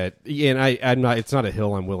 And that, I'm not, it's not a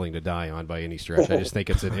hill I'm willing to die on by any stretch. I just think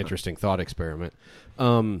it's an interesting thought experiment.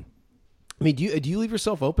 I mean, do you leave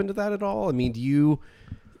yourself open to that at all? I mean,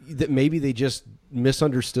 that maybe they just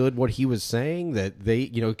misunderstood what he was saying, that they,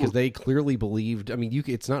 because they clearly believed, I mean,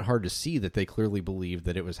 it's not hard to see that they clearly believed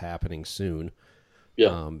that it was happening soon.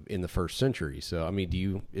 In the first century. So, I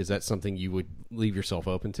mean, is that something you would leave yourself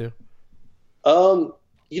open to?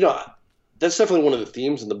 That's definitely one of the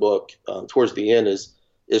themes in the book, towards the end is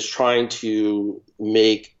trying to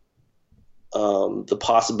make, the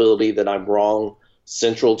possibility that I'm wrong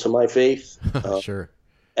central to my faith. Sure.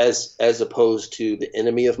 As opposed to the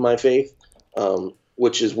enemy of my faith,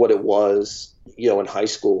 which is what it was, in high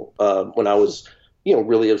school, when I was,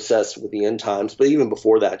 really obsessed with the end times. But even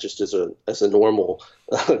before that, just as a normal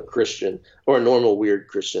Christian, or a normal weird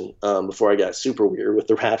Christian, before I got super weird with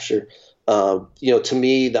the rapture, to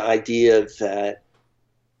me, the idea that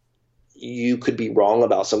you could be wrong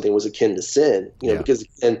about something was akin to sin, because,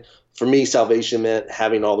 and for me, salvation meant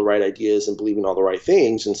having all the right ideas and believing all the right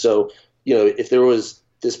things. And so, if there was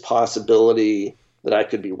this possibility that I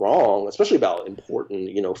could be wrong, especially about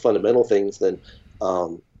important, fundamental things, then,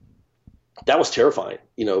 that was terrifying,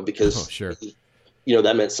 because,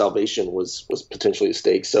 that meant salvation was potentially at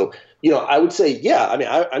stake. So, I would say, yeah, I mean,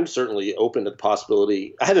 I'm certainly open to the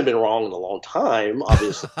possibility. I haven't been wrong in a long time,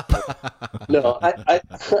 obviously. No,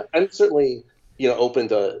 I'm certainly, open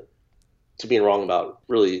to being wrong about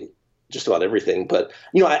really just about everything. But,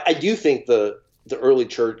 I do think the early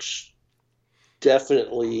church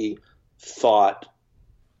definitely thought,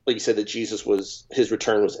 like you said, that his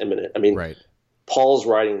return was imminent. I mean, right. Paul's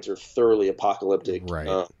writings are thoroughly apocalyptic.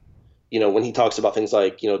 Right. When he talks about things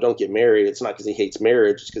like, don't get married, it's not because he hates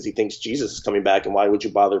marriage, it's because he thinks Jesus is coming back, and why would you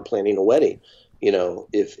bother planning a wedding,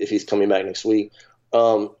 if he's coming back next week?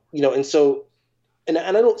 And so, and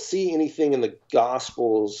I don't see anything in the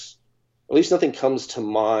Gospels, at least nothing comes to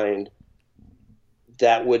mind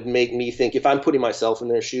that would make me think, if I'm putting myself in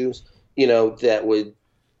their shoes, that would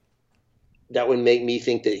make me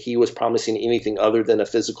think that he was promising anything other than a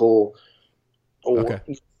physical or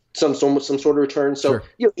some sort of return. So,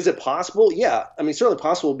 sure. Is it possible? Yeah. I mean, certainly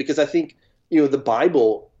possible, because I think, the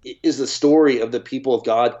Bible is the story of the people of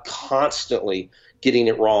God constantly getting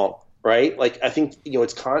it wrong, right? Like, I think,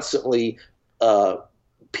 it's constantly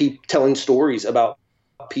telling stories about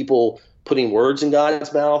people putting words in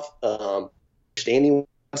God's mouth, understanding what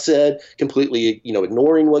God said, completely,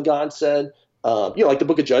 ignoring what God said. like the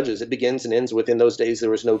book of Judges, it begins and ends with, in those days there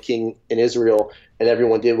was no king in Israel, and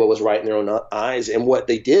everyone did what was right in their own eyes. And what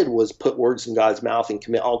they did was put words in God's mouth and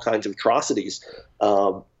commit all kinds of atrocities.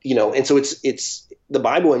 And so it's the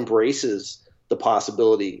Bible embraces the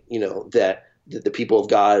possibility, that the people of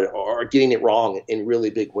God are getting it wrong in really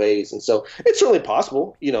big ways. And so it's certainly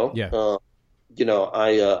possible, Yeah.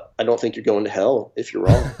 I don't think you're going to hell if you're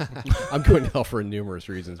wrong. I'm going to hell for numerous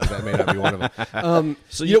reasons, but that may not be one of them.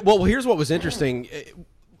 Well, here's what was interesting.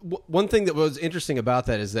 One thing that was interesting about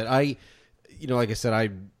that is that like I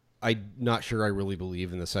said, I'm not sure I really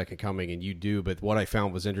believe in the second coming, and you do. But what I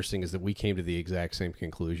found was interesting is that we came to the exact same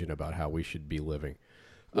conclusion about how we should be living,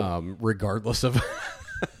 regardless of.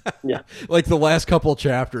 Yeah. Like the last couple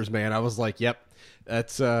chapters, man, I was like, "Yep,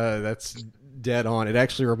 that's dead on." It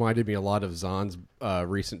actually reminded me a lot of Zahn's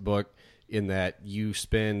recent book, in that you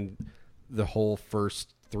spend the whole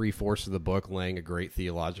first 3/4 of the book laying a great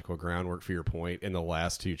theological groundwork for your point, and the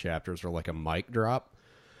last 2 chapters are like a mic drop.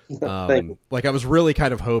 Like I was really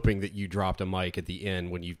kind of hoping that you dropped a mic at the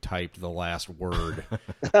end when you typed the last word,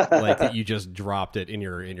 like that you just dropped it in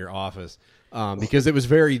your office, because it was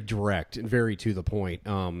very direct and very to the point.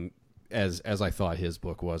 As I thought his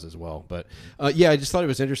book was as well. But I just thought it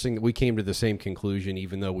was interesting that we came to the same conclusion,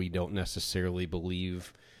 even though we don't necessarily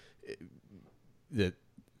believe that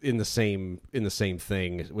in the same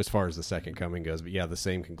thing as far as the second coming goes. But the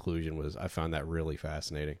same conclusion was, I found that really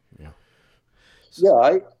fascinating.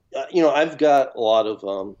 I've got a lot of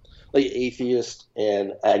like atheist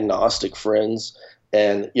and agnostic friends,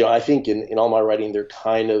 and I think in all my writing they're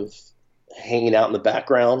kind of hanging out in the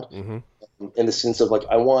background. Mm-hmm. In the sense of like,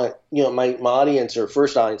 I want, my audience, or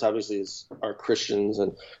first audience obviously are Christians,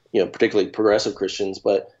 and, particularly progressive Christians.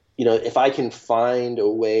 But, if I can find a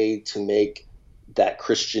way to make that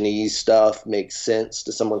Christianese stuff make sense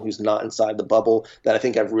to someone who's not inside the bubble, then I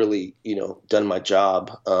think I've really, done my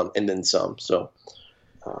job, and then some. So,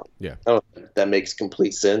 I don't know if that makes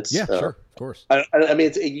complete sense. Yeah, sure. Of course. I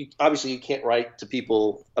mean, obviously you can't write to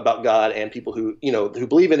people about God and people who, who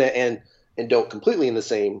believe in it and don't completely in the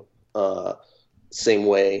same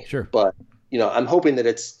way. Sure. But, I'm hoping that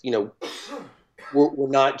it's, we're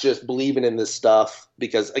not just believing in this stuff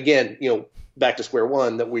because, again, back to square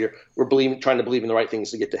one, that we're trying to believe in the right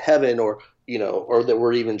things to get to heaven, or that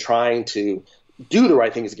we're even trying to do the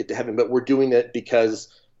right things to get to heaven, but we're doing it because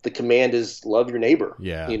the command is love your neighbor.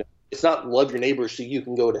 Yeah. It's not love your neighbor so you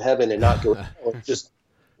can go to heaven and not go to hell. It's just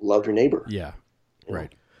love your neighbor. Yeah.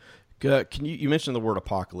 Right. Can you mentioned the word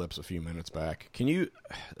apocalypse a few minutes back?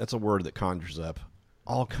 That's a word that conjures up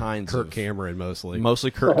all kinds Kirk of Cameron mostly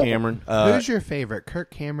Kirk Cameron. Who's your favorite, Kirk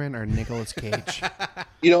Cameron or Nicolas Cage?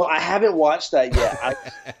 I haven't watched that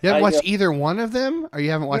yet. You haven't watched either one of them, or you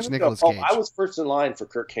haven't watched Nicolas Cage? I was first in line for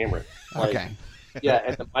Kirk Cameron. Okay. Yeah,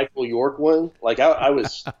 and the Michael York one, like I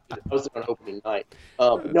was there on opening night. I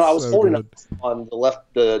was holding up on the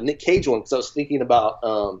left the Nick Cage one because I was thinking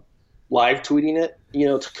about live tweeting it,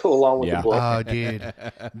 to go along with the book. Oh, dude,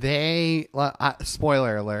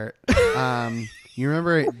 spoiler alert. You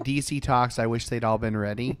remember at DC Talks? I wish they'd all been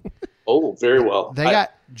ready. Oh, very well. They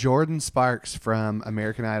got Jordan Sparks from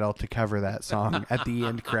American Idol to cover that song at the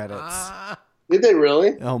end credits. Did they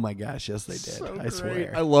really? Oh my gosh, yes they did. I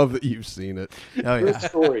swear. I love that you've seen it. Oh yeah. True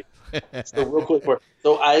story. So real quick,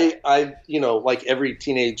 so I like every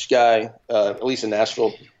teenage guy, at least in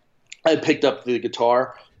Nashville, I picked up the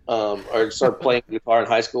guitar, or started playing the guitar in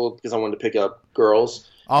high school because I wanted to pick up girls.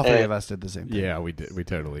 All three of us did the same thing. Yeah, we did. We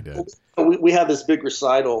totally did. We had this big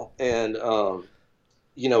recital, and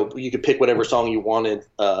you could pick whatever song you wanted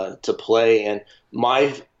to play, and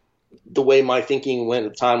the way my thinking went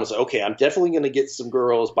at the time was, okay, I'm definitely going to get some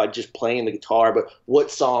girls by just playing the guitar, but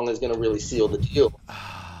what song is going to really seal the deal?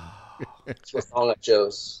 That's what song I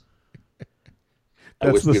chose. I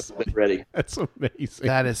wish we had been ready. That's amazing.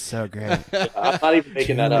 That is so great. I'm not even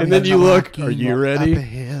making that up. And then you look, are you ready? Up a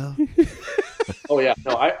hill. Oh, yeah.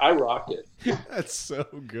 No, I rocked it. That's so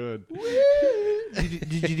good.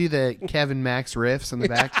 Did you do the Kevin Max riffs in the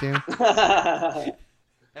back, too?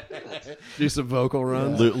 Do some vocal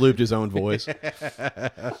runs. Looped his own voice.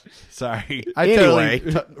 Sorry. Anyway.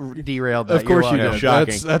 Totally derailed that. Of course you You're did.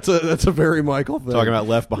 Shocking. That's a very Michael thing. Talking about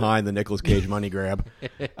Left Behind, the Nicolas Cage money grab.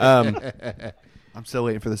 I'm still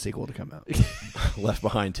waiting for the sequel to come out. Left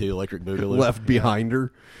Behind 2, Electric Boogaloo. Left behind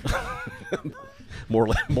her. More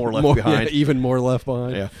left behind. Yeah, even more left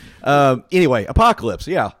behind. Yeah. Anyway, apocalypse.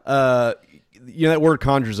 Yeah. That word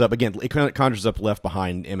conjures up again. It kind of conjures up Left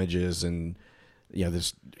Behind images, and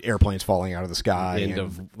there's airplanes falling out of the sky. End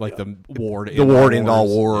of the war. The war to end all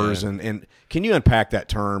wars. Yeah. And can you unpack that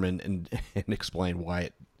term and explain why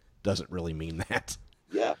it doesn't really mean that?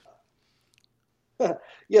 Yeah.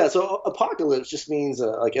 Yeah, so apocalypse just means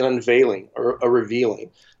like an unveiling or a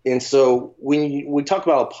revealing. And so when we talk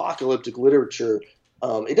about apocalyptic literature,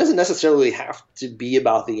 it doesn't necessarily have to be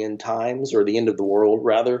about the end times or the end of the world.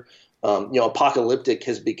 Rather, apocalyptic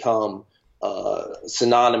has become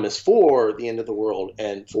synonymous for the end of the world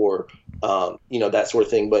and for that sort of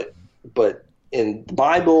thing. But in the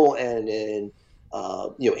Bible and in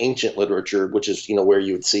ancient literature, which is where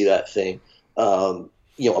you would see that thing.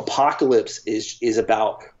 Apocalypse is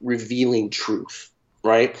about revealing truth,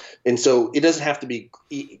 right? And so it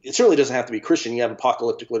certainly doesn't have to be Christian. You have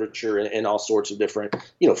apocalyptic literature in all sorts of different,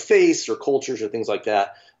 faiths or cultures or things like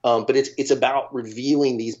that. But it's about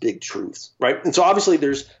revealing these big truths, right? And so obviously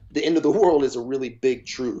the end of the world is a really big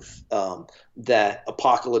truth that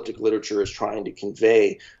apocalyptic literature is trying to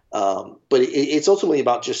convey. But it's ultimately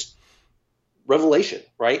about just revelation,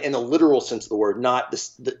 right? In the literal sense of the word, not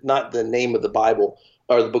the name of the Bible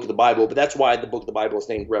or the book of the Bible, but that's why the book of the Bible is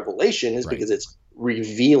named Revelation, is because it's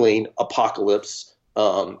revealing apocalypse.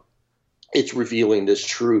 It's revealing this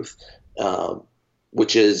truth,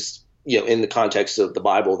 which is, in the context of the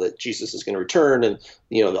Bible, that Jesus is going to return and,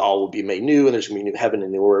 all will be made new and there's going to be new heaven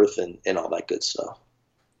and new earth and all that good stuff.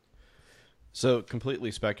 So,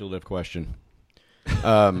 completely speculative question.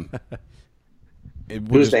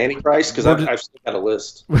 Who's the Antichrist? Because I've still got a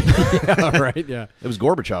list. Yeah, right. Yeah, it was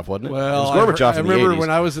Gorbachev, wasn't it? Well, it was Gorbachev. I remember when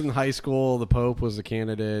I was in high school, the Pope was a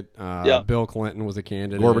candidate. Bill Clinton was a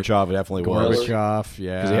candidate. Gorbachev definitely was. Gorbachev,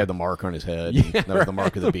 yeah, because he had the mark on his head. Yeah. That was the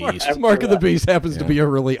mark of the beast. The mark of the beast happens to be a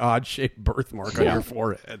really odd-shaped birthmark on your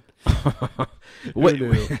forehead.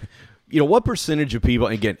 What percentage of people?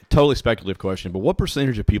 Again, totally speculative question, but what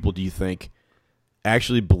percentage of people do you think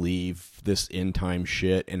actually believe this end time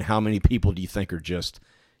shit, and how many people do you think are just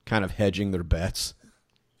kind of hedging their bets?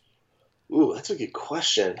 Ooh, that's a good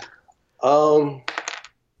question. I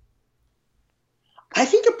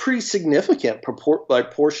think a pretty significant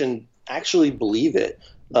portion actually believe it.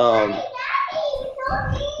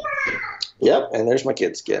 Yep, and there's my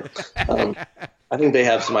kids again. I think they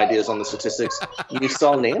have some ideas on the statistics. You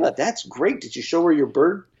saw Nana. That's great. Did you show her your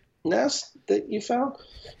bird nest that you found?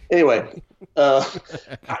 Anyway, the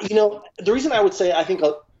reason I would say I think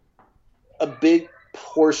a big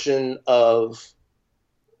portion of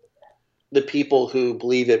the people who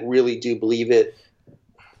believe it really do believe it.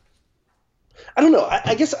 I don't know.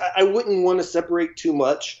 I guess I wouldn't want to separate too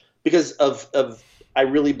much because of I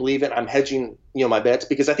really believe it. I'm hedging, my bets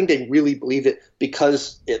because I think they really believe it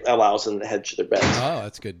because it allows them to hedge their bets. Oh,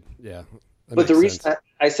 that's good. Yeah. But the reason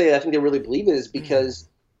I say I think they really believe it is because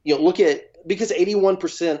because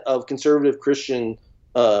 81% of conservative Christian,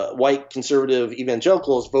 white conservative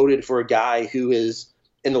evangelicals voted for a guy who is,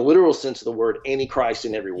 in the literal sense of the word, antichrist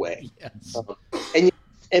in every way. Yes.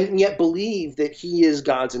 And yet believe that he is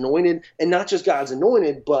God's anointed, and not just God's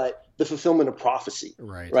anointed, but the fulfillment of prophecy.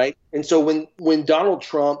 Right. And so when Donald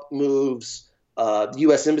Trump moves the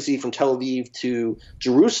U.S. Embassy from Tel Aviv to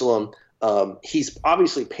Jerusalem, he's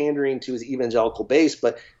obviously pandering to his evangelical base,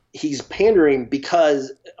 but he's pandering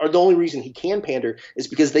or the only reason he can pander is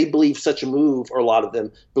because they believe such a move, or a lot of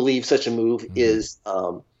them believe such a move is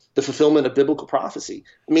the fulfillment of biblical prophecy.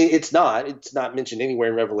 I mean, it's not mentioned anywhere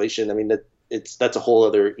in Revelation. I mean, that's a whole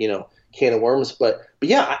other, can of worms. But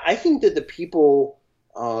yeah, I think that the people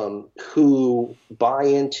who buy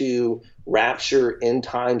into rapture, end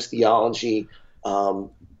times theology,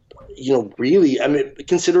 really,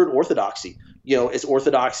 consider it orthodoxy. As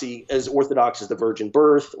orthodox as the virgin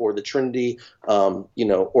birth or the Trinity,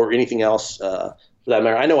 or anything else for that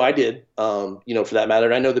matter. I know I did, for that matter.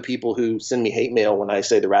 And I know the people who send me hate mail when I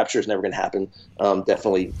say the rapture is never going to happen,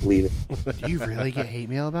 definitely believe it. Do you really get hate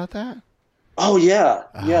mail about that? Oh, yeah.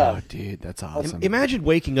 Yeah. Oh, dude, that's awesome. Imagine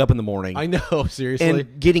waking up in the morning. I know, seriously.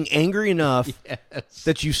 And getting angry enough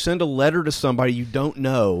that you send a letter to somebody you don't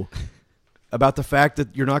know about the fact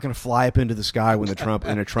that you're not going to fly up into the sky when a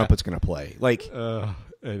trumpet's going to play. Like, my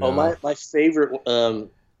favorite.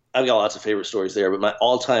 I've got lots of favorite stories there, but my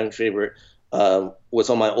all-time favorite was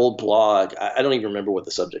on my old blog. I don't even remember what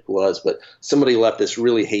the subject was, but somebody left this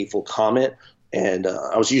really hateful comment, and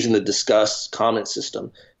I was using the Discuss comment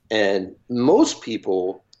system. And most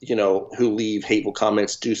people, who leave hateful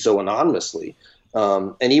comments do so anonymously.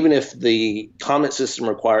 And even if the comment system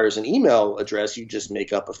requires an email address, you just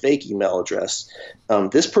make up a fake email address.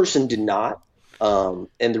 This person did not. And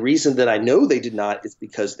the reason that I know they did not is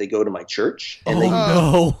because they go to my church and they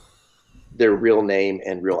know their real name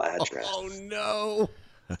and real address. Oh, no.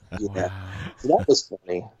 Yeah. So that was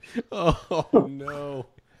funny. Oh, no.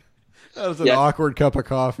 That was an awkward cup of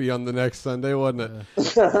coffee on the next Sunday, wasn't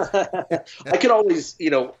it? I could always,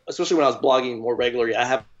 especially when I was blogging more regularly, I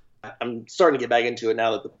have I'm starting to get back into it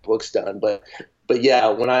now that the book's done. But yeah,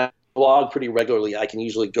 when I blog pretty regularly, I can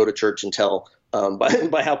usually go to church and tell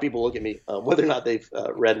by how people look at me whether or not they've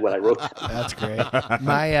read what I wrote. That's great.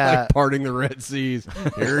 My like parting the Red Seas.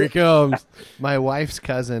 Here he comes. My wife's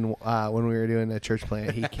cousin, when we were doing a church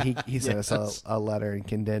plant, he sent us a letter and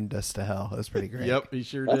condemned us to hell. It was pretty great. Yep, he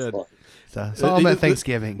sure That's did. fun. So saw him at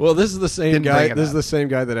Thanksgiving. Well, this is the same Didn't guy. bring it This is up. the same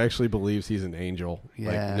guy that actually believes he's an angel. Yeah,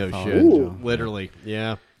 like, no fallen shit. angel. Literally.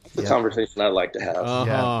 Yeah. The conversation I like to have. Uh-huh.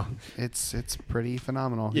 Yeah, it's pretty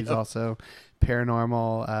phenomenal. He's also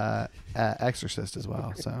paranormal exorcist as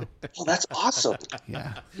well. So Oh, that's awesome.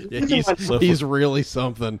 yeah, Yeah, he's really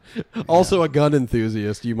something. Also a gun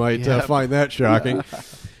enthusiast. You might Yep. find that shocking.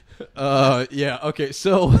 Yeah. Okay.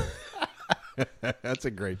 So that's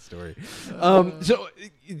a great story. So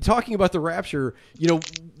talking about the rapture,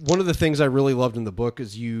 one of the things I really loved in the book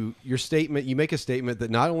is your statement. You make a statement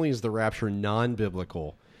that not only is the rapture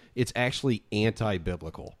non-biblical, it's actually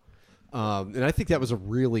anti-biblical. And I think that was a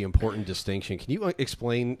really important distinction. Can you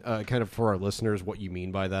explain kind of for our listeners what you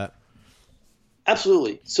mean by that?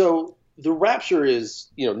 Absolutely. So the rapture is,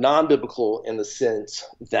 non-biblical in the sense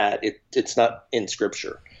that it's not in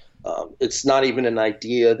Scripture. It's not even an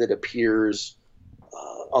idea that appears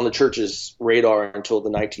on the church's radar until the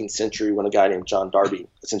 19th century when a guy named John Darby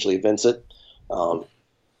essentially invents it. The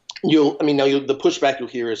pushback you'll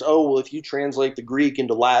hear is, oh, well, if you translate the Greek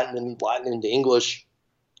into Latin and Latin into English,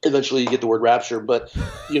 eventually you get the word rapture. But,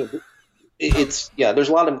 there's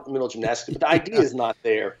a lot of mental gymnastics, but the idea is not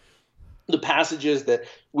there. The passages that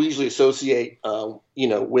we usually associate,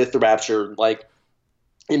 with the rapture, like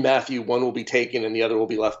in Matthew, one will be taken and the other will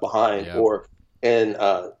be left behind, or in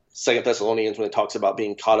 2 Thessalonians when it talks about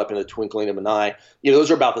being caught up in a twinkling of an eye.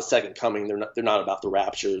 Those are about the second coming. They're not about the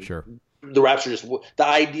rapture. Sure. The rapture is the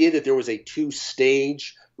idea that there was a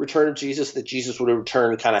two-stage return of Jesus, that Jesus would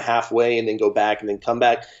return kind of halfway and then go back and then come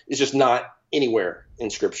back, is just not anywhere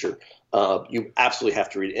in Scripture. You absolutely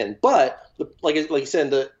have to read it in. But like you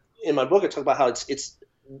said, in my book, I talk about how it's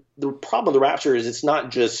the problem of the rapture is it's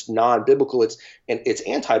not just non-biblical, it's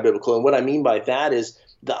anti-biblical. And what I mean by that is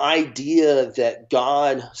the idea that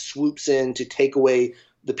God swoops in to take away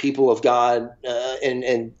the people of God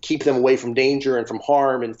and keep them away from danger and from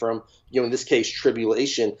harm and from, in this case,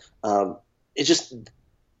 tribulation. It's just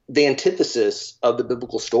the antithesis of the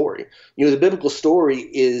biblical story. The biblical story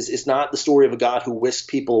is not the story of a God who whisks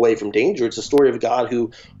people away from danger. It's a story of a God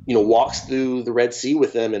who, walks through the Red Sea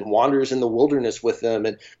with them and wanders in the wilderness with them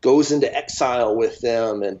and goes into exile with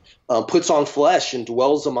them and puts on flesh and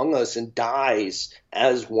dwells among us and dies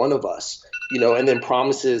as one of us, and then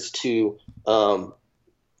promises to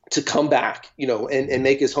come back, and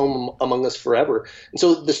make his home among us forever. And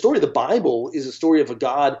so the story of the Bible is a story of a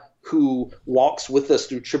God who walks with us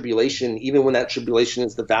through tribulation, even when that tribulation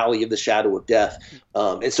is the valley of the shadow of death.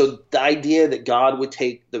 And so the idea that God would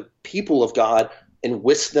take the people of God and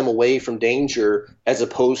whisk them away from danger as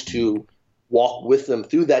opposed to walk with them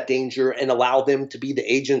through that danger and allow them to be the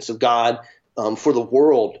agents of God for the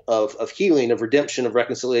world of healing, of redemption, of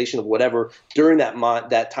reconciliation, of whatever, during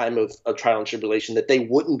that time of trial and tribulation, that they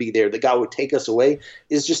wouldn't be there, that God would take us away,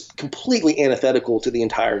 is just completely antithetical to the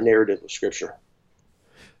entire narrative of Scripture.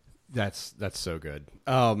 That's so good.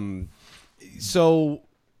 So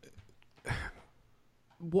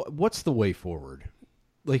what's the way forward?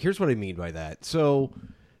 Like, here's what I mean by that. So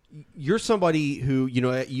you're somebody who,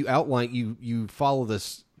 you outline, you follow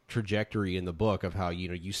this trajectory in the book of how,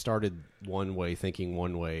 you started one way, thinking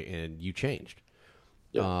one way, and you changed.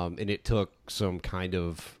 Yep. And it took some kind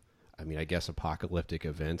of, I guess apocalyptic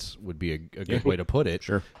events would be a good way to put it.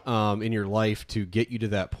 Sure. In your life to get you to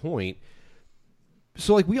that point.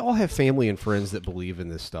 So, we all have family and friends that believe in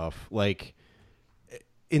this stuff.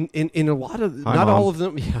 In a lot of, hi, not Mom. all of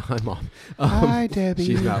them. Yeah, hi, Mom. Hi, Debbie.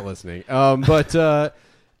 She's not listening. But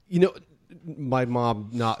my mom,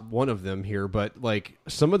 not one of them here, but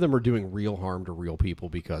some of them are doing real harm to real people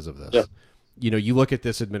because of this. Yeah. You look at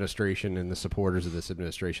this administration and the supporters of this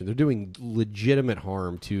administration, they're doing legitimate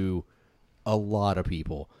harm to a lot of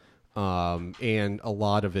people. And a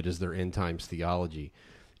lot of it is their end times theology.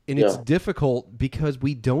 And it's difficult because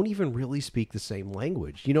we don't even really speak the same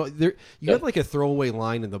language. You had a throwaway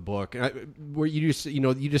line in the book where you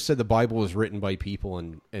just said the Bible is written by people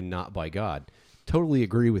and not by God. Totally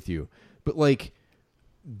agree with you. But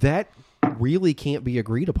that really can't be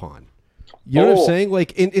agreed upon. You know what I'm saying?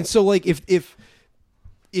 And so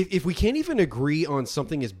if we can't even agree on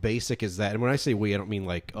something as basic as that, and when I say we, I don't mean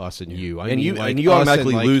us and you. I mean you us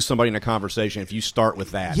automatically and lose somebody in a conversation if you start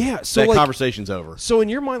with that. Yeah, so that conversation's over. So in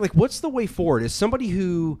your mind, what's the way forward? Is somebody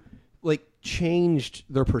who changed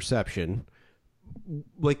their perception,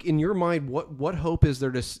 like in your mind, what hope is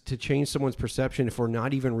there to change someone's perception if we're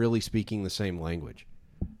not even really speaking the same language?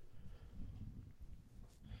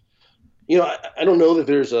 You know, I don't know that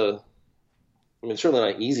there's certainly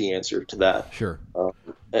not an easy answer to that. Sure.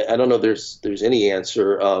 I don't know there's any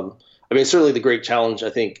answer. Certainly the great challenge, I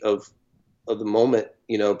think, of the moment,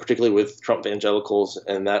 particularly with Trump evangelicals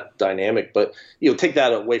and that dynamic. But, take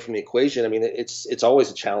that away from the equation. I mean, it's always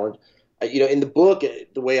a challenge. In the book,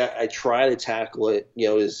 the way I try to tackle it,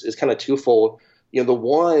 is kind of twofold. The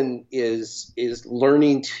one is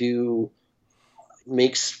learning to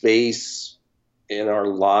make space in our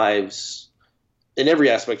lives, in every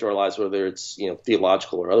aspect of our lives, whether it's,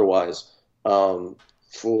 theological or otherwise,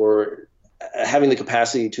 for having the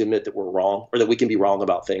capacity to admit that we're wrong or that we can be wrong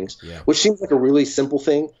about things, which seems like a really simple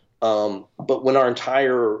thing. But when our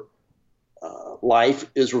entire life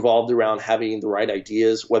is revolved around having the right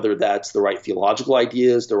ideas, whether that's the right theological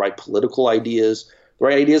ideas, the right political ideas, the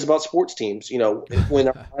right ideas about sports teams, when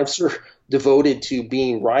our lives are devoted to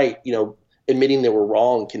being right, admitting that we're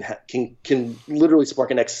wrong can literally spark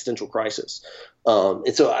an existential crisis.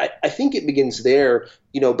 And so I think it begins there,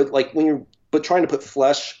 but trying to put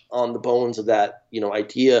flesh on the bones of that,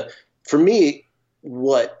 idea, for me,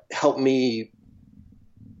 what helped me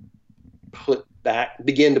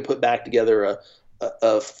begin to put back together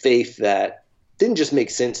a faith that didn't just make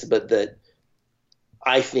sense, but that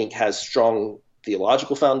I think has strong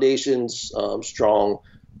theological foundations, strong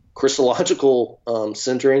Christological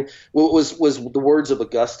centering, was the words of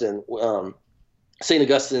Augustine. St.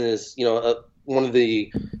 Augustine is, one of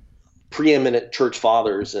the preeminent church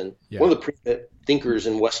fathers and one of the preeminent thinkers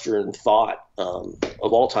in Western thought of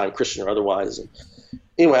all time, Christian or otherwise. And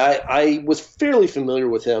anyway, I was fairly familiar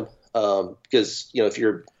with him because, if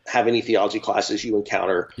you have any theology classes, you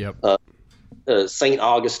encounter St.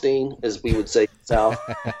 Augustine, as we would say in the South.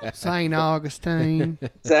 St. Augustine.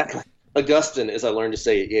 Exactly. Augustine, as I learned to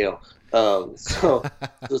say at Yale. Well,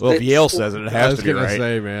 if Yale says it, it has to be right.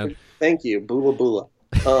 Say, man. Thank you. Bula bula.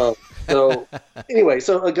 So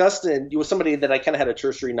Augustine, was somebody that I kind of had a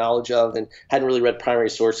tertiary knowledge of and hadn't really read primary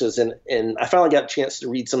sources. And I finally got a chance to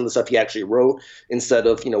read some of the stuff he actually wrote instead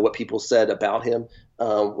of, what people said about him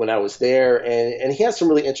when I was there. And he has some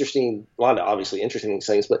really interesting, a lot of obviously interesting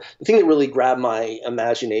things, but the thing that really grabbed my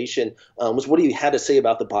imagination was what he had to say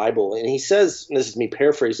about the Bible. And he says, and this is me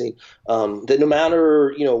paraphrasing, that no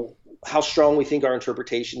matter, how strong we think our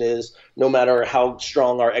interpretation is, no matter how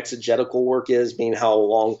strong our exegetical work is, meaning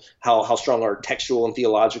how strong our textual and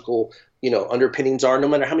theological, underpinnings are, no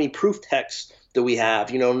matter how many proof texts that we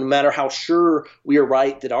have, no matter how sure we are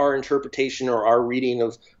right that our interpretation or our reading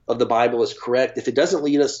of the Bible is correct, if it doesn't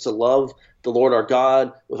lead us to love the Lord our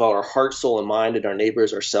God with all our heart, soul, and mind, and our neighbor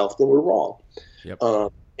as ourselves, then we're wrong. Yep. And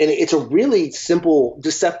it's a really simple,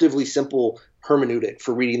 deceptively simple hermeneutic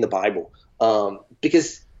for reading the Bible,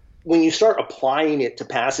 because when you start applying it to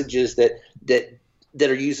passages that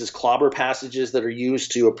are used as clobber passages, that are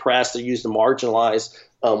used to oppress, they're used to marginalize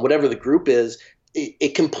whatever the group is,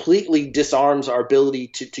 it completely disarms our ability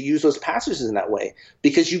to use those passages in that way,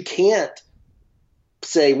 because you can't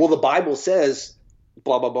say, well, the Bible says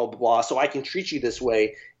blah, blah, blah, blah, so I can treat you this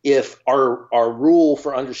way, if our rule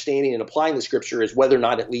for understanding and applying the scripture is whether or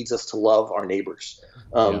not it leads us to love our neighbors.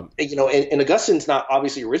 And Augustine's not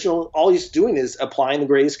obviously original. All he's doing is applying the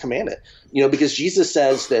greatest commandment, because Jesus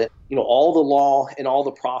says that, all the law and all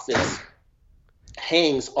the prophets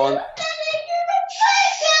hangs on.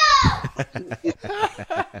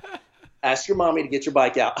 Ask your mommy to get your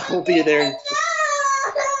bike out. I will be there.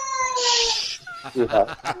 Hold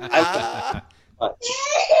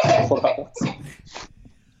on.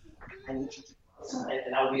 I need you to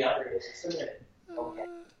and I'll be out there in just a minute. Okay.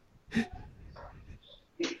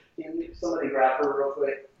 Can somebody grab her real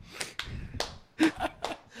quick?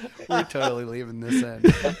 We're totally leaving this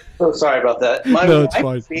in. Oh, sorry about that. My it's wife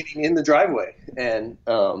fine. is standing in the driveway, and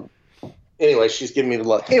anyway, she's giving me the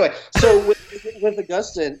look. Anyway, so with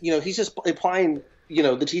Augustine, he's just applying,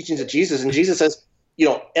 the teachings of Jesus, and Jesus says,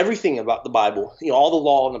 everything about the Bible, all the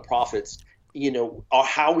law and the prophets,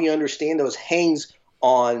 how we understand those hangs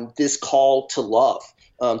on this call to love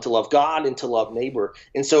God and to love neighbor.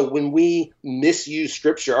 And so when we misuse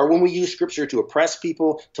scripture, or when we use scripture to oppress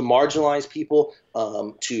people, to marginalize people,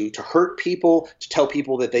 to hurt people, to tell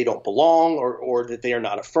people that they don't belong, or that they are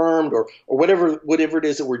not affirmed, or whatever it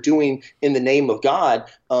is that we're doing in the name of God,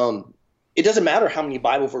 it doesn't matter how many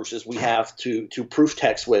Bible verses we have to proof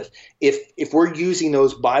text with. If we're using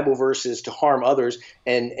those Bible verses to harm others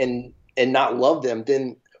and not love them,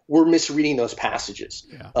 then we're misreading those passages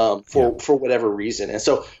for whatever reason. And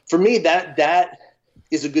so for me, that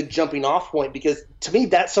is a good jumping off point, because to me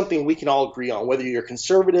that's something we can all agree on, whether you're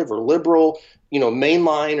conservative or liberal,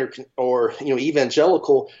 mainline or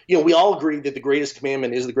evangelical. We all agree that the greatest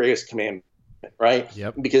commandment is the greatest commandment, right?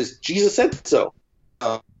 Yep. Because Jesus said so.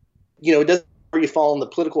 It doesn't where you fall on the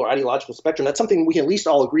political or ideological spectrum. That's something we can at least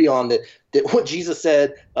all agree on, that what Jesus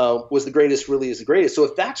said was the greatest really is the greatest. So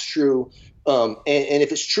if that's true, and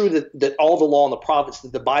if it's true that all the law and the prophets,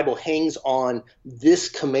 that the Bible hangs on this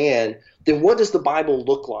command, then what does the Bible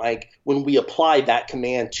look like when we apply that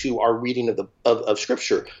command to our reading of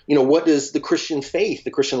Scripture? What does the Christian faith,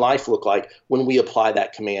 the Christian life look like when we apply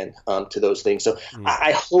that command to those things? So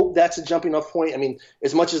I hope that's a jumping off point. I mean,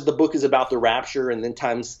 as much as the book is about the rapture and then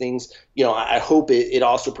times things, I hope it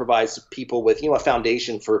also provides people with, a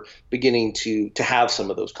foundation for beginning to have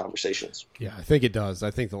some of those conversations. Yeah, I think it does.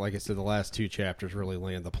 I think that, like I said, the last 2 chapters really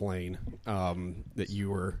land the plane that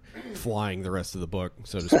you were flying the rest of the book,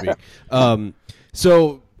 so to speak.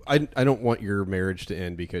 So I don't want your marriage to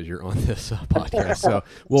end because you're on this podcast. So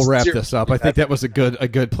we'll wrap this up. I think that was a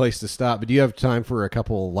good place to stop. But do you have time for a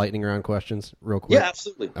couple lightning round questions real quick? Yeah,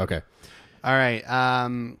 absolutely. Okay. All right.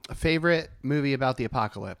 Favorite movie about the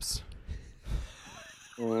apocalypse?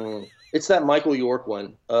 It's that Michael York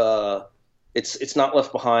one. It's Not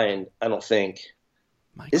Left Behind, I don't think.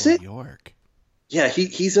 Is it? York. Yeah,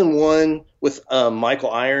 he's in one with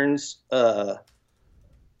Michael Irons. I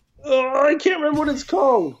can't remember what it's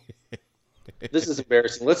called. This is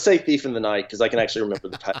embarrassing. Let's say Thief in the Night, because I can actually remember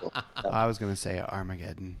the title. I was going to say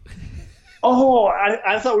Armageddon. Oh,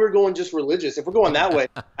 I thought we were going just religious. If we're going that way,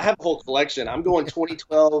 I have a whole collection. I'm going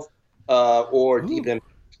 2012 or Deep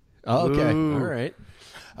Impact. Oh, okay. Ooh. All right.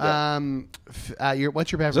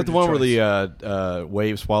 What's your beverage? Is that the one where the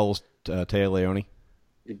wave swallows Taya Leone?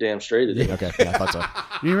 You're damn straight it is. Okay, yeah, I thought so.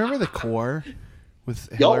 You remember The Core with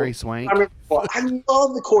Hilary Swank? I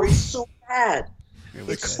love The Core. He's so bad.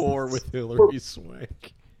 The Core with Hilary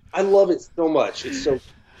Swank. I love it so much. It's so.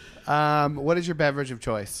 What is your beverage of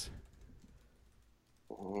choice?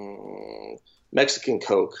 Mexican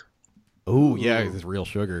Coke. Oh yeah, it's real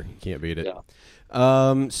sugar. You can't beat it. Yeah.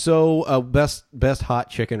 So best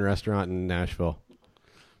hot chicken restaurant in Nashville.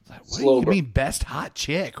 What do you mean best hot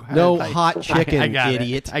chick? No, hot chicken, I got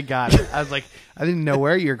idiot. I got it. I was like, I didn't know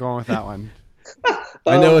where you were going with that one.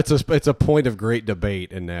 I know it's a point of great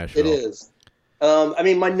debate in Nashville. It is. I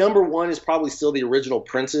mean, my number one is probably still the original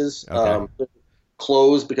Prince's. Okay.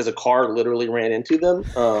 Closed because a car literally ran into them.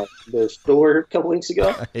 The store a couple weeks ago.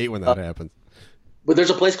 I hate when that happens. But there's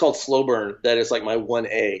a place called Slow Burn that is like my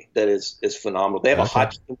 1A that is phenomenal. They have a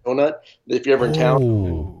hot chicken donut that if you're ever in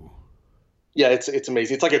town. Yeah, it's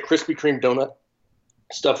amazing. It's like a Krispy Kreme donut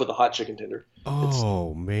stuffed with a hot chicken tender.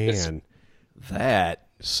 Oh, man. That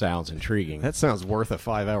sounds intriguing. That sounds worth a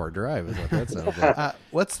 5-hour drive, is what that sounds like.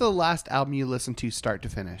 What's the last album you listened to start to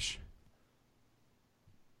finish?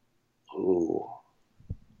 Ooh.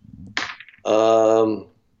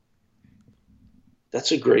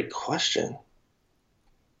 That's a great question.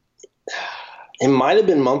 It might have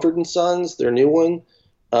been Mumford & Sons, their new one.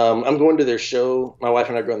 I'm going to their show. My wife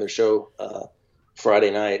and I are going to their show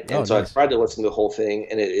Friday night. And so nice. I tried to listen to the whole thing,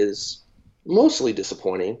 and it is mostly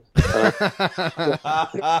disappointing. Man,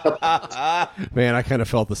 I kind of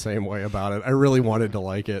felt the same way about it. I really wanted to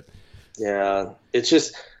like it. Yeah. It's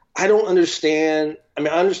just, I don't understand. I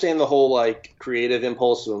mean, I understand the whole like creative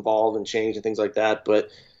impulse to evolve and change and things like that, but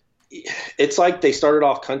it's like they started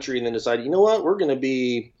off country and then decided, you know what, we're going to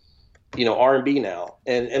be, R&B now.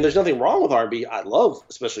 And there's nothing wrong with R&B. I love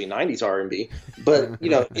especially 90s R&B, but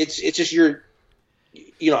it's just you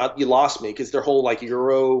lost me because their whole like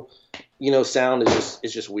Euro, sound is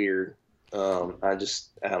just weird. I don't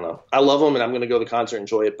know. I love them and I'm going to go to the concert and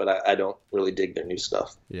enjoy it, but I don't really dig their new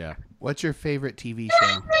stuff. Yeah. What's your favorite TV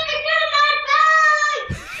show?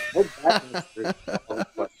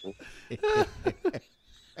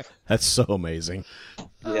 That's so amazing.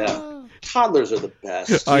 Yeah, toddlers are the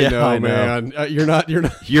best. I know, man. You're not. You're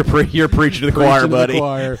preaching to the choir, buddy.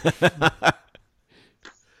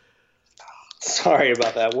 Sorry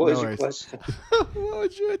about that. What was your question?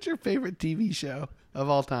 What's your favorite TV show of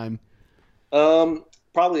all time?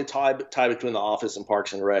 Probably a tie between The Office and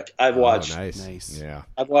Parks and Rec. I've watched. Nice. Yeah.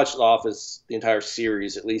 I've watched The Office, the entire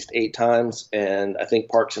series, at least 8 times, and I think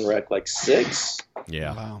Parks and Rec like 6.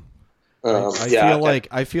 Yeah. Wow.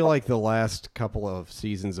 I feel like the last couple of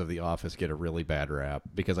seasons of The Office get a really bad rap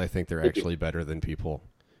because I think they're actually better than people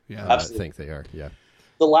think they are. Yeah.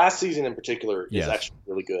 The last season in particular is actually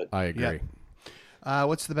really good. I agree. Yeah.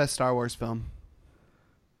 What's the best Star Wars film?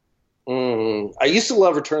 I used to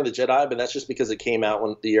love Return of the Jedi, but that's just because it came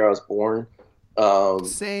out the year I was born.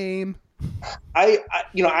 Same.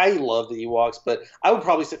 I love the Ewoks, but I would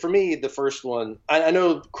probably say for me the first one. I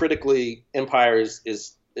know critically Empire is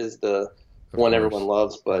the one everyone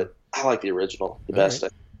loves, but I like the original the best.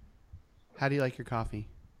 Right. How do you like your coffee?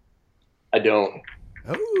 I don't.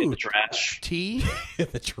 Oh, In the trash. Tea?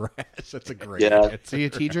 The trash. That's a great. Yeah. answer. Are you a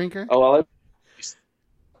tea drinker? Oh, well,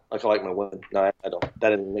 I like my women. No, I don't. That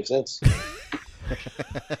didn't make sense.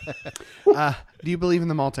 Do you believe in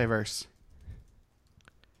the multiverse?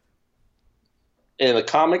 In the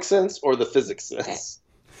comic sense or the physics sense?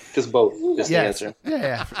 Because both is the Yes. answer.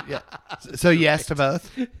 Yeah. So yes to both.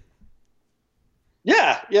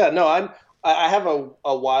 Yeah. No, I have a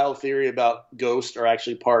wild theory about ghosts are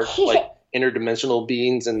actually part like interdimensional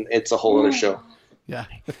beings, and it's a whole other show. Yeah.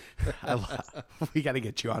 We got to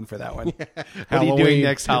get you on for that one. What are you Halloween. doing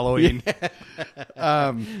next Halloween?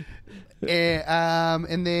 And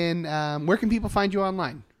then where can people find you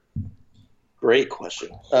online? Great question.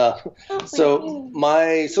 So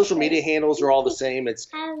my social media handles are all the same. It's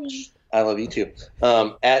I love you too.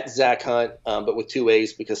 At Zach Hunt, but with 2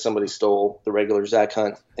 A's because somebody stole the regular Zach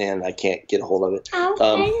Hunt and I can't get a hold of it.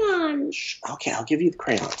 Okay, I'll give you the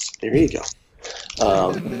crayons. There you go.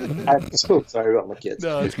 I'm so sorry about my kids.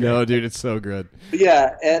 No, dude, it's so good. But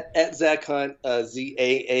yeah, at Zach Hunt,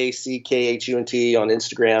 ZAACKHUNT on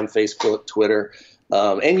Instagram, Facebook, Twitter,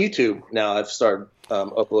 and YouTube. Now I've started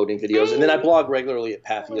uploading videos, and then I blog regularly at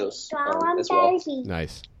Pathos as well.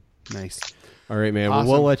 Nice. Nice. All right, man. Awesome.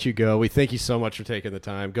 Well, we'll let you go. We thank you so much for taking the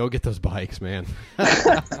time. Go get those bikes, man.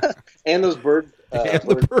 And those bird. And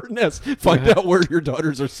the bird nest. Find out where your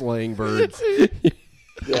daughters are slaying birds.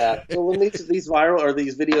 Yeah. So when these viral or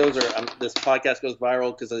these videos or this podcast goes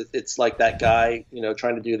viral because it's like that guy,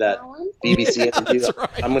 trying to do that BBC interview. That's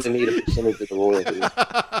right. I'm going to need a percentage of the royalties.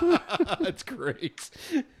 That's great.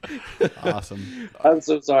 Awesome. I'm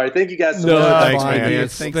so sorry. Thank you guys so No, much. thanks, fine, man.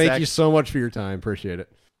 dude. Thank Thanks, Zach. you so much for your time. Appreciate it.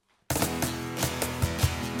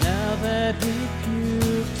 Now that we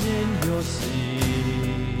puked in your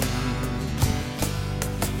sea,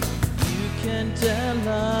 you can tell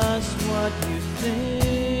us what you think.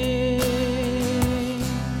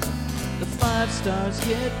 The 5 stars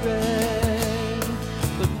get red,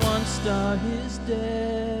 but 1 star is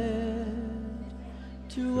dead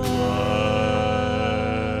to us.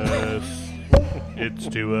 It's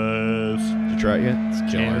to us. Did you try it yet? It's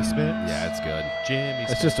Jamie Smith. Yeah, it's good. Jimmy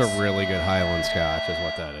It's just a really good Highland Scotch, is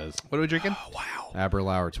what that is. What are we drinking? Wow.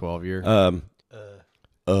 Aberlour 12-year.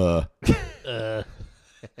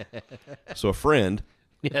 So a friend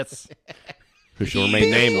Yes. who shall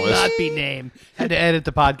remain nameless Not be named. Had to edit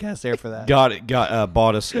the podcast there for that.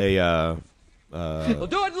 bought us a We'll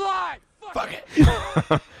do it live. Fuck it.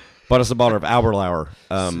 bought us a bottle of Aberlour.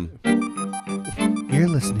 You're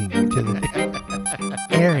listening to the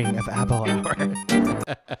airing of Apple Hour.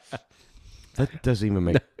 That doesn't even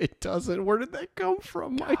make. It doesn't. Where did that come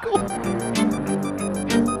from, Michael?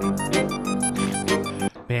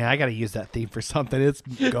 Man, I got to use that theme for something. It's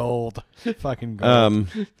gold. Fucking gold.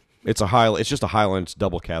 It's just a Highlands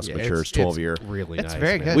double cask mature. It's 12-year. Really It's nice.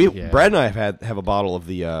 very man. good. Yeah. Brad and I have a bottle of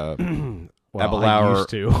the Well, I Aberlour used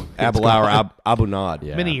to. Aberlour Abu Nad.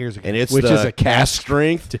 Yeah. Many years ago. And it's Which the is a cask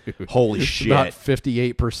strength. Dude. Holy It's shit! about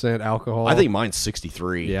 58% alcohol. I think mine's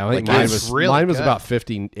 63. Yeah, I think Like, mine it's was really mine was good. about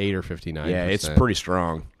 58 or 59. Yeah, it's pretty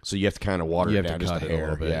strong. So you have to kind of water You it have down to just cut a it a hair.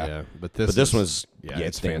 little bit. Yeah, but this is- one's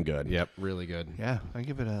it's damn good. Yep, really good. Yeah, I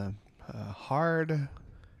give it a hard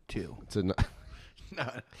 2. It's a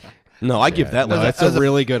No, I give that. no, like, it's a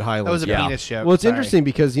really good Highland. That was a Scotch. penis joke. Well, it's Sorry. interesting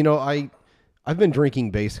because I've been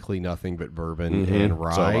drinking basically nothing but bourbon Mhm. and So have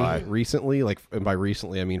rye I. recently. Like, and by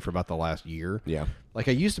recently I mean for about the last year. Yeah. Like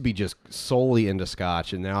I used to be just solely into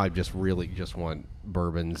Scotch, and now I just really just want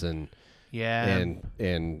bourbons and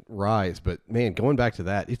ryes. But man, going back to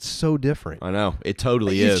that, it's so different. I know it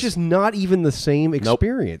totally is. It's just not even the same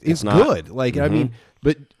experience. it's It's not. good. Like I Mhm. mean,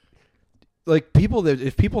 but like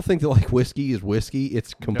if people think that like whiskey is whiskey,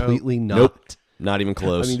 it's completely not. Nope. Not even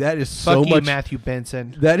close. I mean, that is so Fuck you, much. Matthew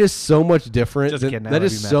Benson. That is so much different. Just Than, kidding, I that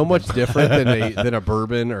love is you, so Matthew much Benson. different than a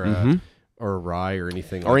bourbon or a rye or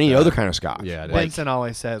anything. or like any that. other kind of Scotch. Yeah, it is. Benson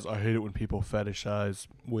always says, I hate it when people fetishize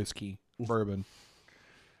whiskey, bourbon.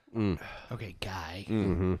 Okay, guy.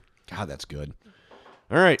 Mm-hmm. God, that's good.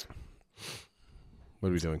 All right. What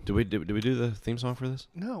are we doing? Did we do the theme song for this?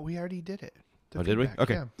 No, we already did it. The Oh, did we? feedback,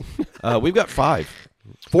 Okay. yeah. We've got 4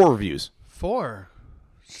 reviews 4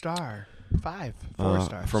 star. 5. 4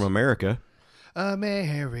 stars. from America.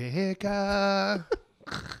 America.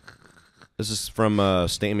 This is from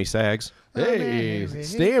Stammy Sags. Hey,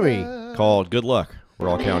 Stammy. Called "Good Luck." We're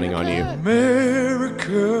all counting on you.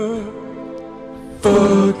 America,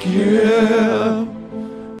 fuck yeah.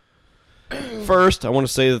 First, I want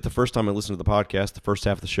to say that the first time I listened to the podcast, the first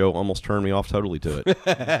half of the show almost turned me off totally to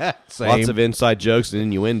it. Same. Lots of inside jokes and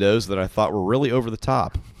innuendos that I thought were really over the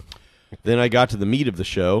top. Then I got to the meat of the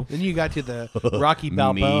show. Then you got to the Rocky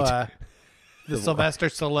Balboa, the Sylvester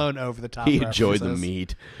Stallone over the top. He enjoyed the references.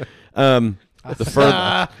 meat. The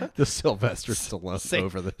further, the Sylvester Stallone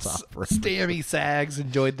over the top. Stammy Sags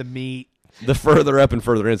enjoyed the meat. the further up and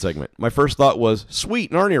further in segment. My first thought was,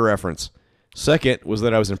 sweet Narnia reference. Second was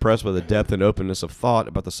that I was impressed by the depth and openness of thought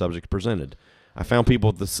about the subject presented. I found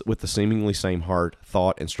people with the seemingly same heart,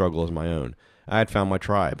 thought, and struggle as my own. I had found my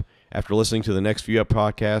tribe. After listening to the next few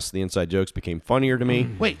podcasts, the inside jokes became funnier to me.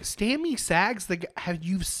 Wait, Stammy Sags, have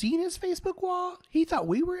you seen his Facebook wall? He thought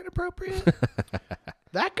we were inappropriate?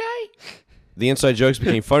 That guy? The inside jokes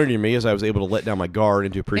became funnier to me as I was able to let down my guard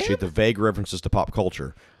and to appreciate the vague references to pop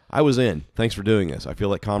culture. I was in. Thanks for doing this. I feel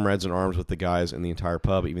like comrades in arms with the guys in the entire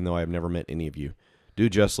pub, even though I have never met any of you. Do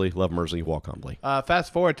justly, love Mersley, walk humbly.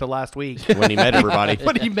 Fast forward to last week. When he met everybody.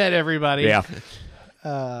 When he met everybody. Yeah.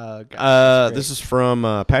 God, this is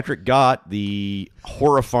from Patrick Gott, the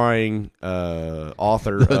horrifying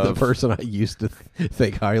author of... The person I used to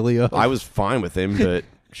think highly of. I was fine with him, but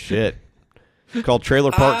shit. It's called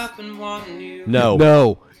Trailer Park...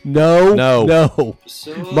 No.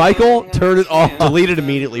 Michael, turn it off. Delete it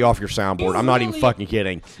immediately off your soundboard. I'm not even fucking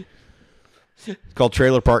kidding. It's called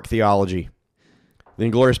Trailer Park Theology. The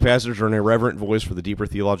Inglorious Bastards are an irreverent voice for the deeper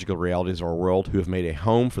theological realities of our world who have made a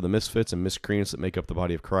home for the misfits and miscreants that make up the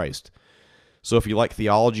body of Christ. So if you like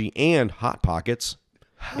theology and Hot Pockets,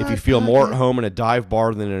 if you feel more at home in a dive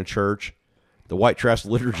bar than in a church, the White Trash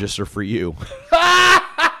Liturgists are for you.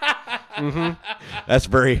 That's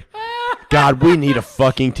very... God, we need a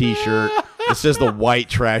fucking t-shirt that says the White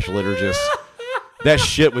Trash Liturgists. That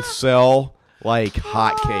shit would sell like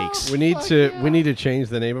hotcakes. We need to change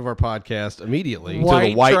the name of our podcast immediately to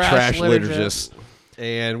the White Trash Liturgists.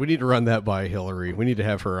 And we need to run that by Hillary. We need to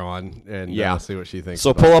have her on and see what she thinks.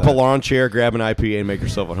 So about pull up that. a lawn chair, grab an IPA, and make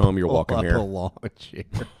yourself at home. You're welcome Pull up here. a lawn chair.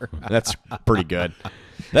 That's pretty good.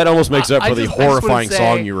 That almost makes up for the horrifying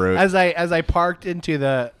song you wrote. As I parked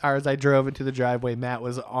as I drove into the driveway, Matt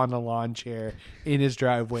was on a lawn chair in his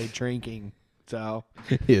driveway drinking. So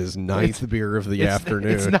his ninth beer of the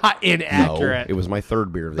afternoon. It's not inaccurate. No, it was my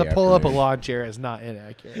third beer of the The afternoon. pull up a lawn chair is not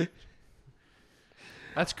inaccurate.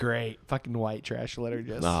 That's great. Fucking White Trash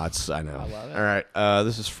Liturgists. No, I know. I love it. All right.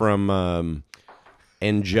 This is from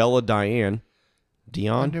Angela Diane.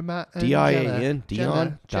 Under my D-I-A-N?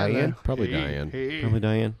 Angela. Diane? Probably Diane. Probably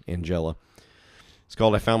Diane. Angela. It's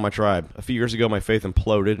called I Found My Tribe. A few years ago, my faith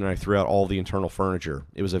imploded, and I threw out all the internal furniture.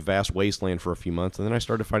 It was a vast wasteland for a few months, and then I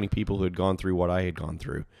started finding people who had gone through what I had gone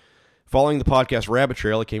through. Following the podcast Rabbit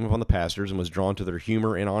Trail, I came upon the pastors and was drawn to their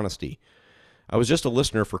humor and honesty. I was just a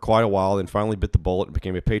listener for quite a while, then finally bit the bullet and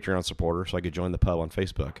became a Patreon supporter so I could join the pub on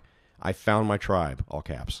Facebook. I found my tribe, all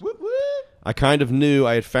caps. Woo woo. I kind of knew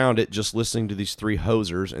I had found it just listening to these three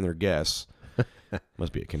hosers and their guests.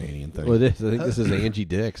 Must be a Canadian thing. Well, I think this is Angie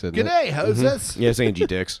Dix. Isn't G'day, it? hoses. Yeah, it's Angie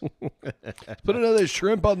Dix. Put another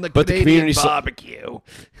shrimp on the But the Canadian community barbecue.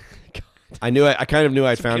 I kind of knew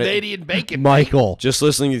I'd found Canadian bacon. Michael. Just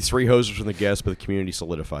listening to these three hosers from the guests, but the community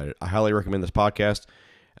solidified it. I highly recommend this podcast,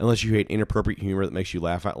 unless you hate inappropriate humor that makes you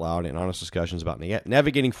laugh out loud and honest discussions about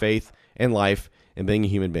navigating faith and life and being a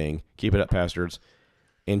human being. Keep it up, bastards.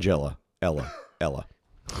 Angela. Ella.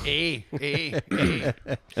 Hey. And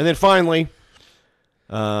then finally,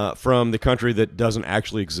 from the country that doesn't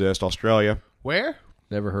actually exist, Australia, Where?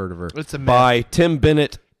 Never heard of her. It's a myth. by Tim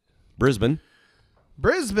Bennett, Brisbane.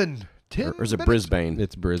 Brisbane. Or is it Brisbane?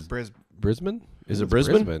 It's Brisbane. Is it It's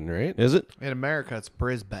Brisbane? right? Is it? In America, it's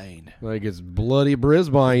Brisbane. Like it's bloody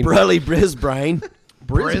Brisbane.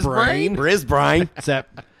 Brisbane. Brisbane.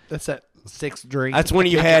 That's that sixth drink. That's when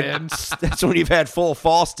you had. That's when you've had full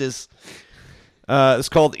Fosters. It's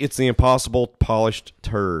called "It's the Impossible Polished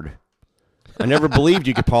Turd." I never believed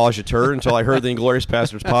you could polish a turd until I heard the Inglorious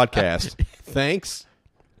Bastards podcast. Thanks.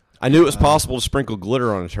 I knew it was possible to sprinkle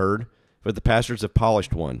glitter on a turd, but the pastors have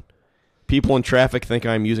polished one. People in traffic think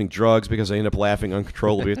I'm using drugs because I end up laughing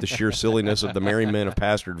uncontrollably at the sheer silliness of the merry men of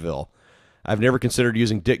Pastordville. I've never considered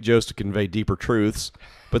using dick jokes to convey deeper truths,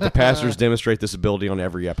 but the pastors demonstrate this ability on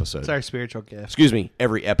every episode. It's our spiritual gift. Excuse me,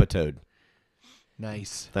 every episode.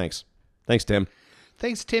 Nice. Thanks, Tim.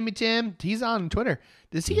 Thanks, Timmy Tim. He's on Twitter.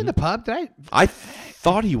 Is he in the pub? I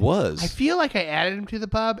thought he was. I feel like I added him to the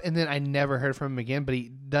pub, and then I never heard from him again, but he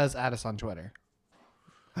does add us on Twitter.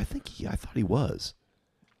 I thought he was.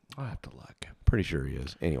 I'll have to look. Pretty sure he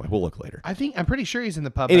is. Anyway, we'll look later. I'm pretty sure he's in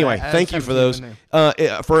the pub. Anyway, but I thank just you for haven't seen those. him in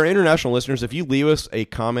there. For our international listeners, if you leave us a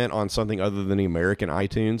comment on something other than the American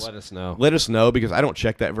iTunes, Let us know. Let us know, because I don't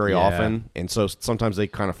check that very Yeah. often, and so sometimes they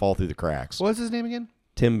kind of fall through the cracks. What was his name again?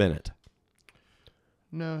 Tim Bennett.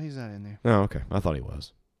 No, he's not in there. Oh, okay. I thought he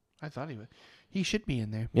was. I thought he would. He should be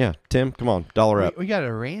in there. Yeah, Tim, come on, dollar up. We got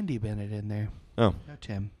a Randy Bennett in there. Oh. No,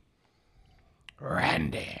 Tim.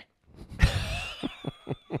 Randy.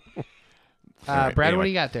 right, Brad, anyway. what do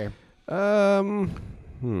you got there?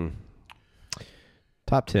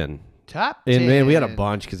 Top 10. Top And man, we had a 10.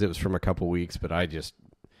 bunch because it was from a couple weeks, but I just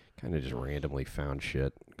kind of just randomly found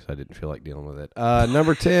shit because I didn't feel like dealing with it.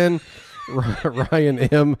 Number 10, Ryan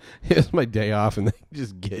M. It's my day off, and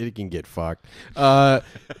it can get fucked.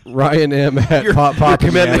 Ryan M. at Pop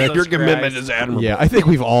Your commitment is admirable. Yeah, I think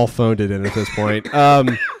we've all phoned it in at this point.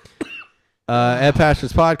 Ed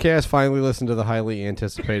Pastor's podcast, finally listened to the highly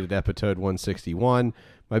anticipated episode 161.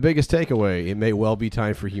 My biggest takeaway, it may well be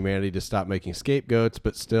time for humanity to stop making scapegoats,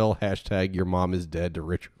 but still, hashtag your mom is dead to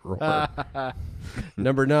Richard Rohr.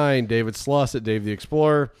 Number 9, David Sluss at Dave the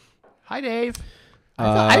Explorer. Hi, Dave.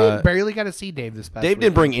 I barely got to see Dave this past Dave week.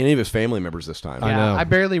 didn't bring any of his family members this time. Yeah, I know. I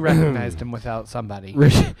barely recognized him without somebody.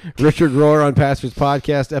 Richard Rohr on Pastor's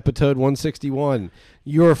podcast, episode 161.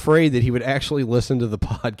 You're afraid that he would actually listen to the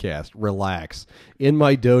podcast. Relax. In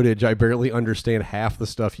my dotage, I barely understand half the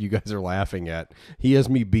stuff you guys are laughing at. He has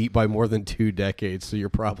me beat by more than 2 decades, so you're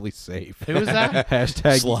probably safe. Who is that?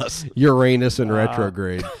 Hashtag Sluss. Uranus in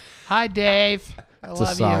retrograde. Hi, Dave. I It's love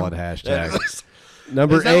a solid you. hashtag.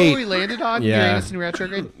 Number Is that 8. what we landed on? Yeah. Uranus in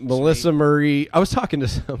retrograde? Melissa Murray. I was talking to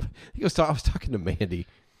somebody. I was talking to Mandy,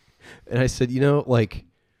 and I said,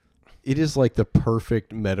 it is like the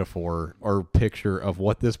perfect metaphor or picture of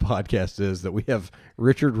what this podcast is, that we have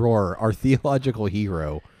Richard Rohr, our theological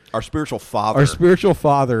hero, Our spiritual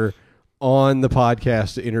father. on the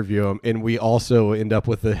podcast to interview him, and we also end up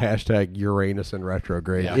with the hashtag Uranus in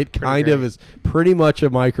retrograde. Yeah, it pretty kind great. of is pretty much a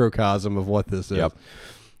microcosm of what this is. Yep.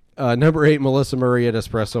 Number 8, Melissa Murray at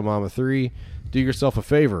Espresso Mama 3. Do yourself a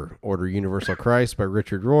favor. Order Universal Christ by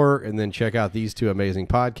Richard Rohr, and then check out these 2 amazing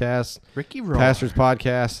podcasts. Ricky Rohr. Pastor's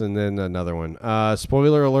Podcast, and then another one.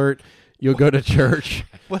 Spoiler alert, you'll go to church.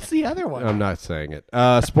 What's the other one? I'm not saying it.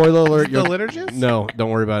 Spoiler alert. The liturgist? No,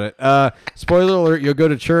 don't worry about it. Spoiler alert, you'll go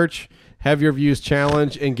to church, have your views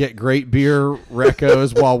challenged, and get great beer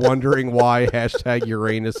recos while wondering why hashtag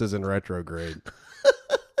Uranus is in retrograde.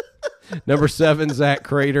 Number 7, Zach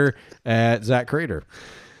Crater at Zach Crater.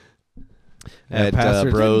 At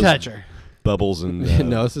Pastor's- Bros, Touch her. Bubbles, and...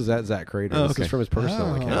 No, this is at Zach Crater. Oh, This okay. is from his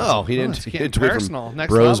personal account. No, he didn't. it's He getting didn't tweet personal. from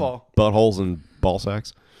Next Bros, level. buttholes, and ball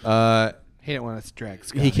sacks. He didn't want us to drag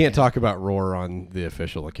Scott. He can't talk about Rohr on the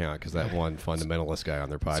official account because that one fundamentalist guy on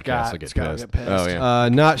their podcast will get Scott pissed. get pissed. Oh, yeah.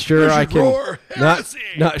 Not sure I can Rohr,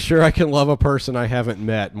 not sure I can love a person I haven't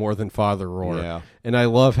met more than Father Rohr. Yeah. And I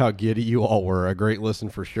love how giddy you all were. A great listen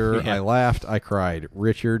for sure. Yeah. I laughed. I cried.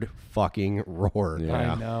 Richard fucking Rohr.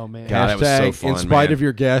 Yeah. I know, man. God, that was so Hashtag, fun, in spite man. of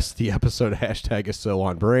your guest, the episode hashtag is so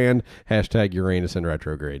on brand. Hashtag Uranus in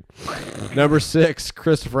retrograde. Number 6,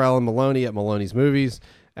 Christopher Allen Maloney at Maloney's Movies.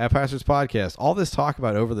 At Pastor's Podcast. All this talk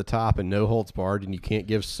about over the top and no holds barred, and you can't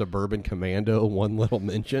give Suburban Commando one little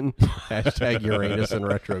mention. Hashtag Uranus in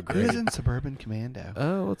retrograde. Who's in Suburban Commando?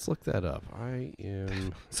 Oh, let's look that up. I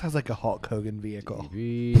am Sounds like a Hulk Hogan vehicle.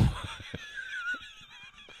 TV.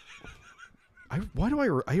 I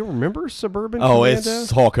remember Suburban Oh, Commando?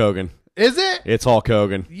 it's Hulk Hogan. Is it? It's Hulk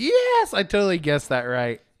Hogan. Yes, I totally guessed that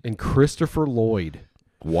right. And Christopher Lloyd.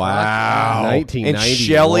 Wow. 1991. And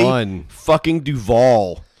Shelley fucking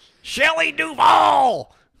Duvall. Shelley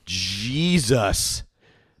Duvall. Jesus.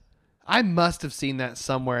 I must have seen that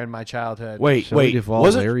somewhere in my childhood. Wait, Shelley Duvall,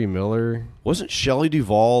 wasn't Larry Miller. wasn't Shelley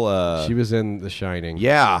Duvall? She was in The Shining.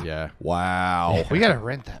 Yeah. Yeah. Wow. We gotta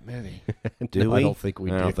rent that movie. Do No, we? I don't think we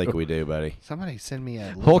do. I don't think we do, buddy. Somebody send me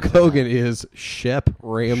a Hulk Hogan is Shep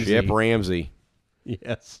Ramsey. Shep Ramsey.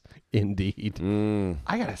 Yes, indeed.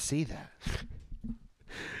 I gotta see that.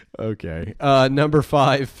 Okay. Number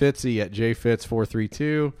 5, Fitzy at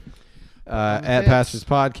JFitz432. At Fitz. Pastor's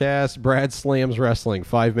Podcast, Brad slams wrestling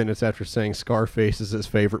 5 minutes after saying Scarface is his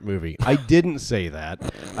favorite movie. I didn't say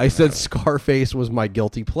that. I said Scarface was my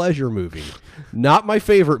guilty pleasure movie, not my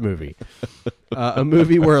favorite movie. A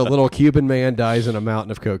movie where a little Cuban man dies in a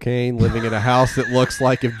mountain of cocaine, living in a house that looks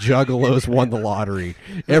like if Juggalos won the lottery.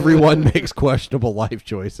 Everyone makes questionable life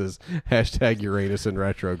choices. Hashtag Uranus in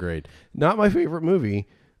retrograde. Not my favorite movie,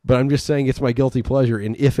 but I'm just saying it's my guilty pleasure,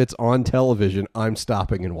 and if it's on television, I'm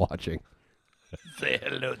stopping and watching. Say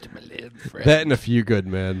hello to my little friend. That and A Few Good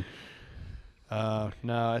Men.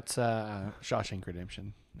 No, it's Shawshank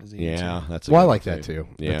Redemption. Is the Yeah, answer. that's a Well, I good like one, that too.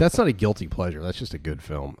 Yeah. But that's not a guilty pleasure. That's just a good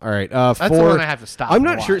film. All right. That's the four, one I have to stop I'm and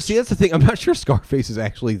not sure. watch. See, that's the thing. I'm not sure Scarface is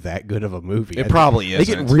actually that good of a movie. It probably I think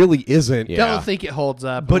isn't. it really isn't. Yeah. Don't think it holds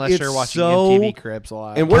up But unless it's you're watching so- MTV Cribs a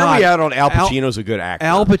lot. And where are we God, at on Al Pacino's a good actor?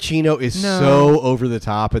 Al Pacino is No. so over the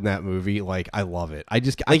top in that movie. Like, I love it. I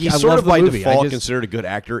just Like he's I sort love of the by movie. default I just, considered a good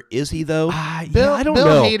actor. Is he though? Bill, I don't Bill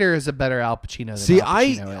know. Hader is a better Al Pacino than See, Al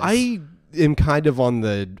Pacino is. I am kind of on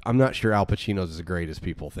the. I'm not sure Al Pacino's as great as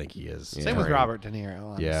people think he is. Same with Robert De Niro,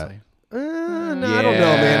 honestly. Yeah. No, I don't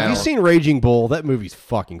know, man. Have you seen Raging Bull? That movie's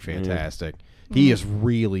fucking fantastic. He is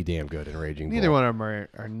really damn good in Raging Bull. Neither one of them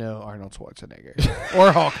are no Arnold Schwarzenegger.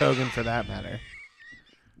 Or Hulk Hogan, for that matter.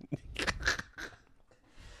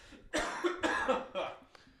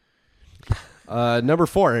 Number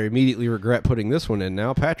 4, I immediately regret putting this one in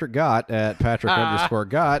now. Patrick Gott at Patrick _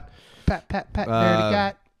 Gott. Pat, nerdy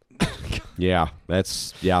got. Yeah,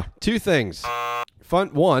 that's Two things.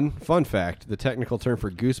 Fun fact: the technical term for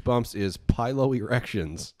goosebumps is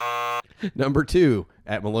piloerections. Number 2,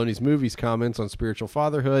 at Maloney's Movies comments on spiritual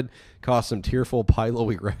fatherhood caused some tearful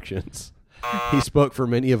piloerections. He spoke for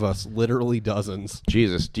many of us, literally dozens.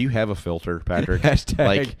 Jesus. Do you have a filter, Patrick? Hashtag.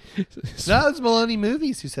 Like, No, it's Maloney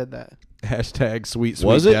Movies who said that. Hashtag sweet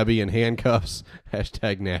Was it? Debbie in handcuffs.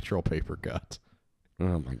 Hashtag natural paper cut.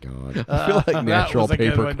 oh my god. I feel like that natural was a good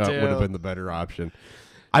paper one, cut too. would have been the better option.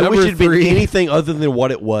 I Number wish it'd been 3 anything other than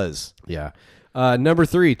what it was. Yeah. Number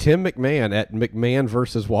 3, Tim McMahon at McMahon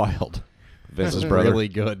versus Wild. Vince's That's brother. really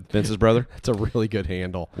good. Vince's brother. That's a really good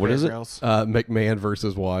handle. What is it? McMahon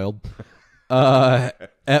versus Wild.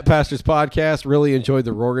 At Pastor's Podcast, really enjoyed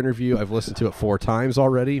the Rourke interview. I've listened to it 4 times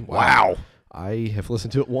already. Wow. I have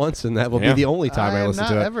listened to it once, and that will Yeah. be the only time I have listen not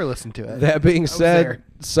to it. ever listened to it. That being I was said, there.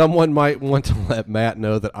 someone might want to let Matt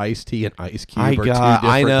know that Ice-T and Ice Cube are two different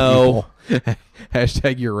I know. people.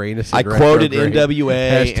 Hashtag Uranus. I and quoted retrograde.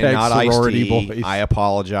 NWA Hashtag and not sorority Ice-T. boys. I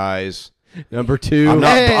apologize. Number 2.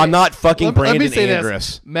 I'm not fucking let me Brandon say Andrus.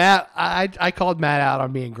 This. Matt, I called Matt out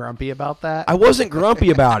on being grumpy about that. I wasn't grumpy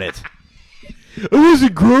about it. I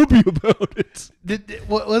wasn't grumpy about it.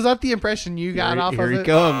 Was that the impression you got off Here of he it?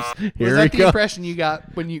 comes. Was Here that he the comes. impression you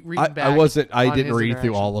got when you read back? I on didn't his read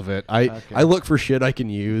through interaction? all of it. I look for shit I can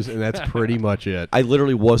use, and that's pretty much it. I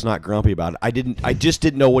literally was not grumpy about it. I just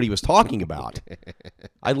didn't know what he was talking about.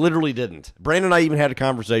 I literally didn't. Brandon and I even had a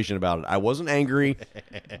conversation about it. I wasn't angry.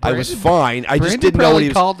 I was fine. I just Brandon didn't know what probably he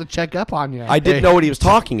was. called to check up on you. I didn't know what he was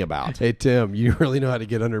talking about. Hey, Tim, you really know how to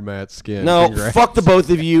get under Matt's skin. No, Congrats. fuck the both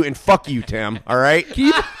of you, and fuck you, Tim. All right,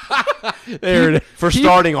 There it is. for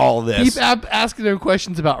starting all of this. Keep asking him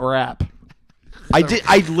questions about rap.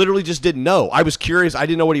 I literally just didn't know. I was curious. I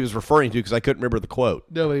didn't know what he was referring to because I couldn't remember the quote.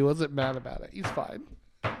 No, he wasn't mad about it. He's fine.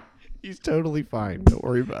 He's totally fine. Don't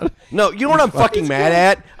worry about it. No, you know what I'm fucking mad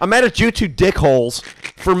at? I'm mad at you two dickholes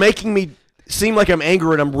for making me seem like I'm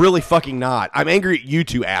angry and I'm really fucking not. I'm angry at you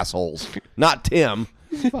two assholes, not Tim.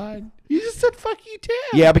 He's fine. You just said fuck you, Tim.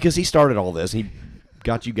 Yeah, because he started all this. He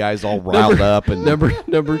got you guys all riled up. And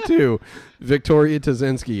Number 2, Victoria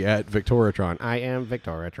Tazinski at Victoratron. I am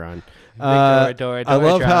Victoratron. I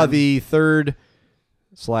love how the 3rd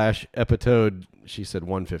 / episode, she said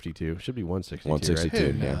 152. Should be 162. 162,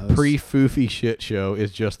 right? yeah. Pre-foofy shit show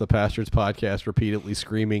is just the Pastor's Podcast repeatedly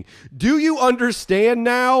screaming, "Do you understand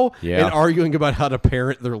now?" Yeah. And arguing about how to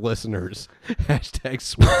parent their listeners. Hashtag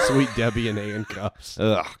sweet Debbie in handcuffs.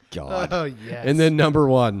 Ugh, God. Oh, yes. And then number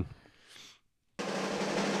 1.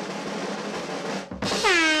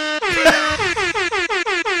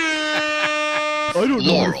 I don't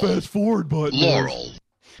know how to fast forward button. Laurel.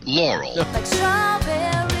 Like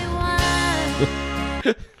strawberry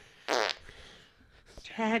wine.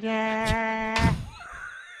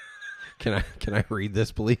 Can I read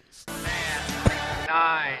this, please? 9,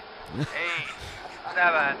 8,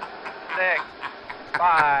 7, 6,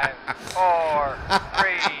 5, 4,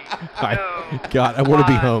 3, 2. God, I want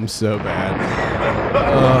to be home so bad.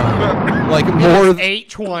 Like more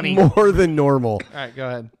 8:20. more than normal. All right, go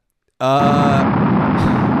ahead.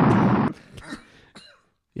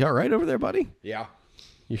 You all right over there, buddy? Yeah.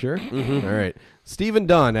 You sure? Mm-hmm. All right. Stephen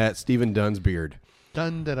Dunn at Stephen Dunn's Beard.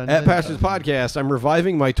 Dun, dun, dun, At dun, Pastor's dun. Podcast, I'm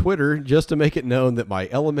reviving my Twitter just to make it known that my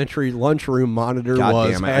elementary lunchroom monitor God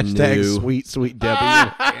was damn it, I hashtag knew. sweet Debbie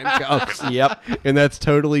in handcuffs. Yep. And that's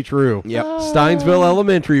totally true. Yep. Steinsville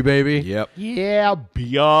Elementary, baby. Yep. Yeah,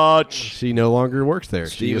 Biatch. She no longer works there.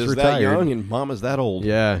 She Steve is is retired. that young and Mama's that old.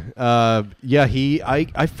 Yeah. I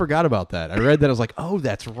forgot about that. I read that. I was like, oh,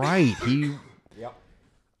 that's right.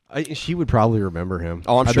 She would probably remember him.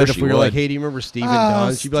 Oh, I'm I sure bet if she we were would. like, hey, do you remember Stephen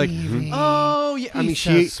Dunn? She'd be like, Stevie. oh, yeah. I mean, He's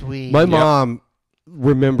so she, sweet. my Yep. mom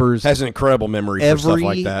remembers has an incredible memory for every stuff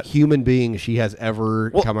like that. human being she has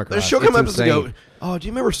ever come across. She'll come It's up and go, insane. "Oh, do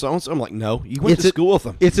you remember so and so?" I'm like, "No, you went to school with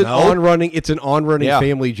them." It's an No. on-running Yeah.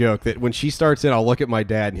 family joke that when she starts in, I'll look at my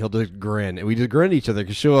dad and he'll just grin, and we just grin at each other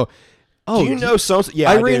because she'll. Oh, do you know so?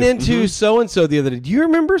 Yeah, I do. ran into so and so the other day. Do you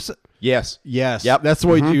remember? Yes. Yes. Yep. That's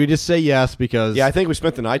what we do. We just say yes because. Yeah, I think we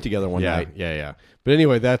spent the night together one night. Yeah. But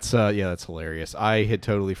anyway, that's that's hilarious. I had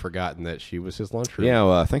totally forgotten that she was his lunchroom. Yeah,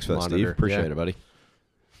 well, thanks for that, Steve. monitor. Appreciate Yeah. it, buddy.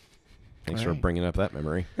 Thanks for bringing up that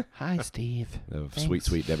memory Hi, Steve. of Thanks.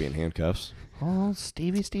 sweet Debbie in handcuffs. Oh,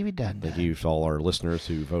 Stevie Dunn. Thank you to all our listeners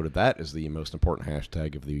who voted that as the most important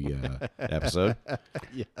hashtag of the episode.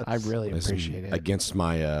 Yes. I really As appreciate it. Against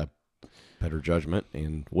my better judgment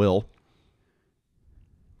and will.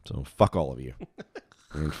 So fuck all of you.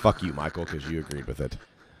 And fuck you, Michael, because you agreed with it.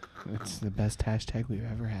 It's the best hashtag we've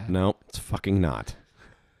ever had. No, it's fucking not.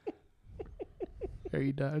 Are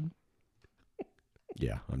you done?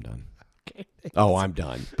 Yeah, I'm done. Okay. Oh, I'm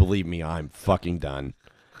done. Believe me, I'm fucking done.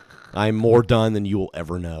 I'm more done than you will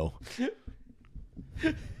ever know.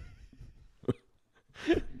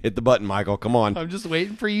 Hit the button, Michael. Come on. I'm just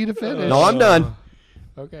waiting for you to finish. No, I'm done.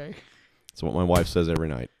 Okay. That's what my wife says every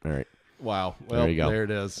night. All right. Wow. Well, There you go. there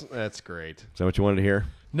it is. That's great. Is that what you wanted to hear?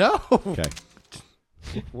 No. Okay.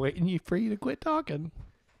 Waiting for you to quit talking.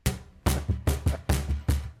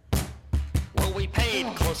 Well, we paid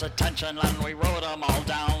close attention and we wrote them all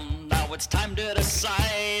down. Now it's time to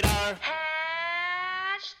decide our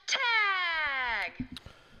Hashtag.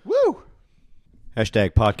 Woo!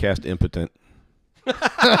 Hashtag podcast impotent.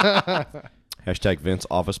 Hashtag Vince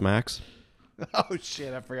Office Max. Oh,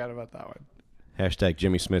 shit. I forgot about that one. Hashtag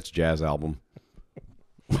Jimmy Smith's jazz album.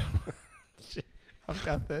 I've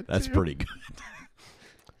got that. That's too. pretty good.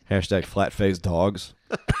 Hashtag flat-faced dogs.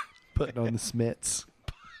 Putting on the Smiths.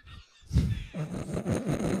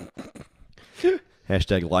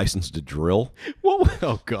 Hashtag license to drill. What?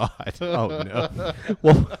 Oh God. Oh no.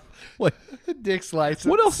 Well, what? Dick's license.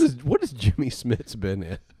 What has Jimmy Smith's been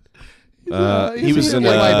in? He was in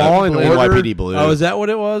Law and Order. NYPD Blue. Oh, is that what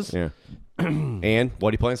it was? Yeah. And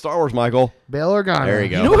what do you play in Star Wars, Michael? Bail Organa. There you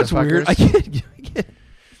go. You know what's weird? I Motherfuckers. can't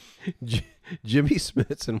Jimmy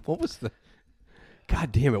Smith's and what was the?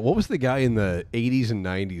 God damn it! What was the guy in the 80s and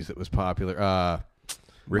 90s that was popular?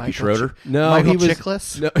 Ricky Michael Schroeder? No, Michael he was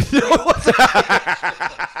Chiklis?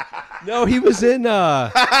 No, he was in.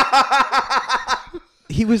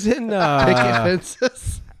 He was in. Picket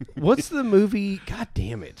Fences. What's the movie? God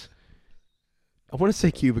damn it! I want to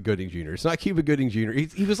say Cuba Gooding Jr. It's not Cuba Gooding Jr.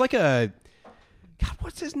 He was like a. God,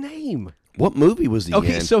 what's his name? What movie was he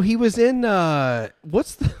Okay, in? so he was in.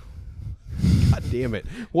 What's the? God damn it!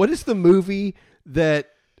 What is the movie that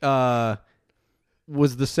was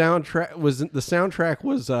the soundtrack? The soundtrack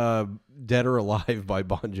was "Dead or Alive" by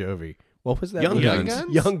Bon Jovi. What was that? Young movie?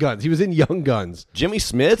 Guns. Young Guns. He was in Young Guns. Jimmy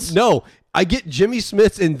Smith's? No, I get Jimmy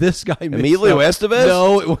Smith's and this guy. mixed Emilio up. Estevez?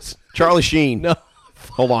 No, it was Charlie Sheen. no.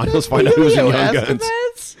 Hold on, let's find out who was in Young Emilio Guns.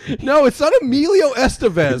 Estevez? No, it's not Emilio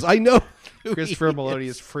Estevez. I know. who Christopher he Maloney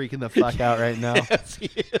is. is freaking the fuck out right now. Yes, he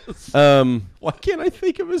is. Why can't I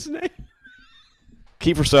think of his name?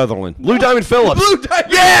 Kiefer Sutherland. Lou Diamond Phillips. Lou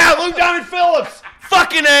Diamond. Yeah, Lou Diamond Phillips.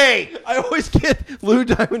 Fucking A. I always get Lou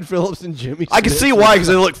Diamond Phillips and Jimmy. I can Smith. see why, because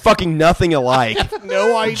they look fucking nothing alike.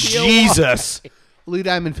 No idea. Jesus. Lou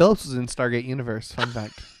Diamond Phillips was in Stargate Universe. Fun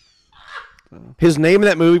fact. His name in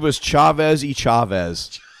that movie was Chavez y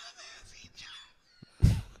Chavez.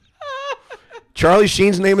 Charlie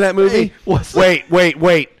Sheen's name in that movie? Hey, what's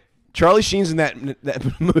wait. Charlie Sheen's in that name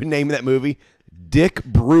in that movie? Dick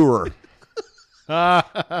Brewer.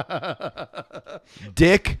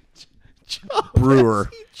 Dick Brewer.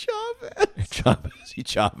 Chavez y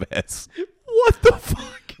Chavez. What the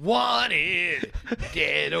fuck? Wanted,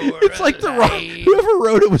 dead or It's like whoever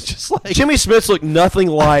wrote it was just like Jimmy Smith's look nothing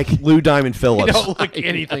like Lou Diamond Phillips. don't look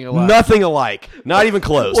anything alike. Nothing alike. Not even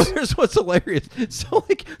close. Well, here's what's hilarious. So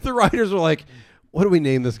like the writers were like, "What do we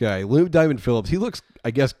name this guy? Lou Diamond Phillips. He looks, I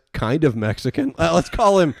guess, kind of Mexican. Let's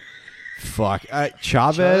call him,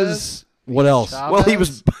 Chavez. What else? Chavez? Well, he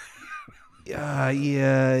was.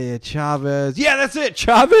 Yeah, Chavez. Yeah, that's it.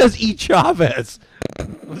 Chavez y Chavez.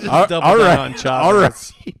 Double down on Chavez. All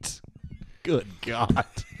right. Good God.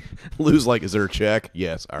 Lou's like, is there a check?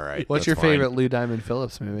 Yes. All right. What's that's your fine. favorite Lou Diamond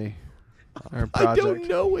Phillips movie? Or I project? don't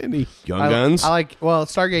know any. Young Guns? I like. Well,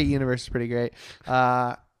 Stargate Universe is pretty great.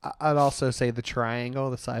 I'd also say The Triangle,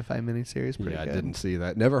 the sci-fi miniseries, pretty Yeah, I good. didn't see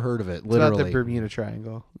that. Never heard of it. It's Literally. about the Bermuda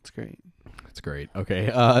Triangle. It's great. It's great. Okay.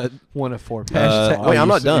 One of 4 wait, pages. I'm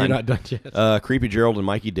not done. You're not done yet. Creepy Gerald and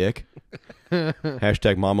Mikey Dick.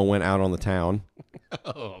 Hashtag Mama went out on the town.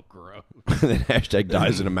 Oh, gross. And then hashtag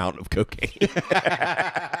dies in a mountain of cocaine.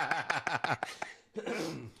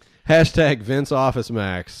 Hashtag Vince Office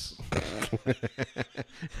Max.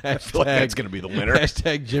 I feel like that's going to be the winner.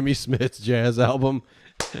 Hashtag Jimmy Smith's jazz album.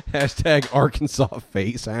 Hashtag Arkansas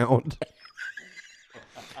Face Hound.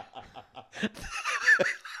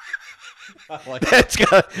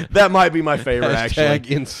 That might be my favorite, Hashtag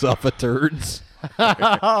actually. Insuffaturds.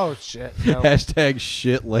 Oh, shit. No. Hashtag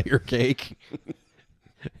Shit Layer Cake.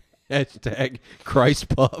 Hashtag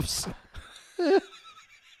Christ Puffs.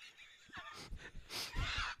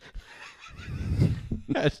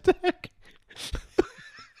 Hashtag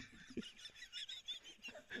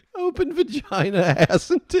Open Vagina Ass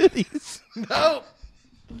and Titties. No.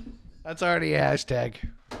 That's already a hashtag.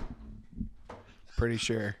 Pretty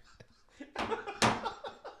sure.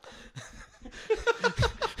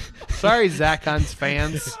 Sorry, Zach Hunt's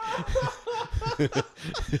fans.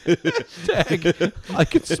 Hashtag I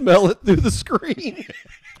can smell it through the screen.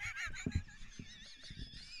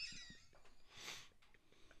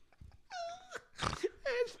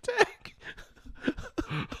 Hashtag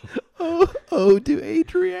oh to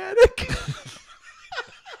Adriatic.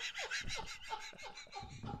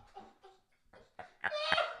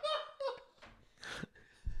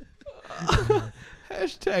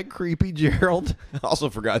 Hashtag Creepy Gerald. I also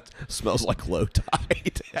forgot smells like low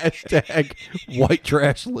tide. Hashtag White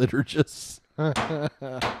Trash Liturgists.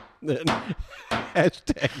 Then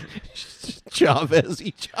hashtag Chavez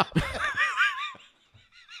y Chavez.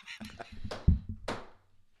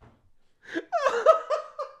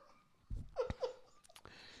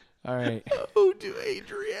 All right. Oh, to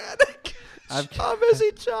Adriatic. Chavez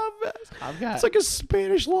y Chavez. I've got. It's like a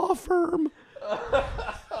Spanish law firm. All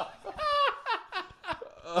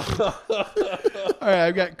right,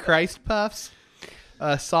 I've got Christ Puffs,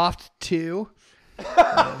 Soft 2,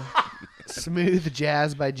 Smooth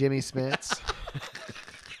Jazz by Jimmy Smits.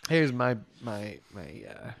 Here's my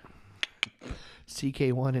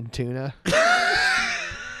CK1 and tuna.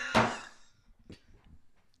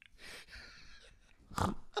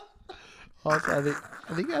 Also,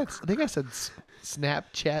 I think I said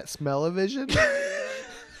Snapchat Smell-O-Vision. Did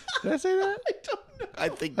I say that? I don't know. I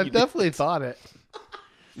think I've definitely thought it.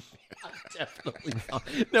 Definitely not.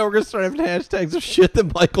 Now we're gonna start having hashtags of shit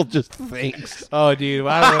that Michael just thinks. Oh, dude,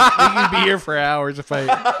 I don't know. We could be here for hours if I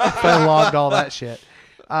logged all that shit.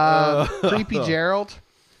 Creepy Gerald.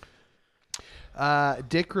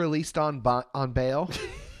 Dick released on bail.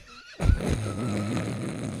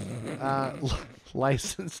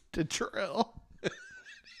 Licensed to drill.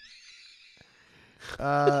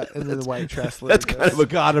 And then the White Trash. That's kind of a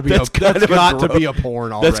Gotta be that's a, kind that's of a got to gro- be a porn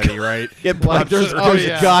that's already, got- right? It Like there's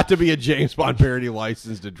yeah. got to be a James Bond parody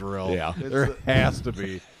License to Drill. Yeah. There has to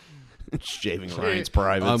be. Shaving Ryan's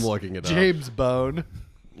privates. I'm looking it James Bone. up.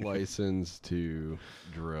 License to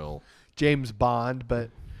Drill. James Bond, but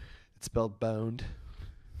it's spelled boned.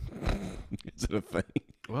 Is it a thing?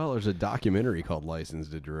 Well, there's a documentary called License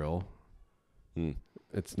to Drill.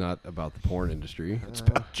 It's not about the porn industry. It's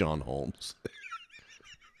about John Holmes.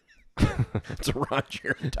 It's a Ron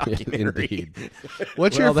Jeremy documentary. Indeed.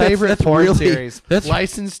 What's Well, your that's- favorite that's porn really- series? that's-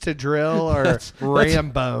 License to Drill or That's-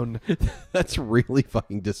 Rambone? That's really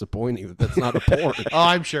fucking disappointing that that's not a porn. Oh,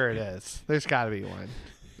 I'm sure it is. There's got to be one.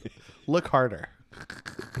 Look harder.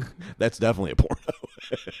 That's definitely a porno.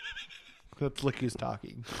 Let's look who's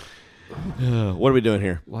talking. What are we doing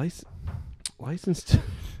here? License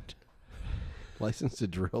to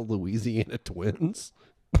Drill Louisiana Twins?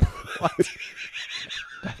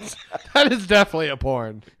 That is definitely a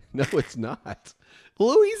porn. No, it's not.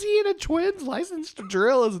 Louisiana Twins License to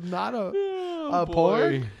Drill is not a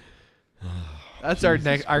porn. That's our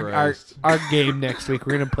next our game next week.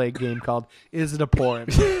 We're gonna play a game called "Is It a Porn?"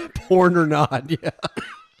 Porn or not? Yeah.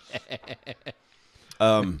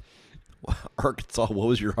 Arkansas. What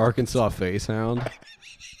was your Arkansas Face Hound?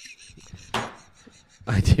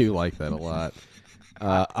 I do like that a lot.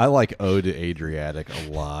 I like Ode to Adriatic a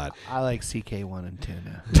lot. I like CK1 and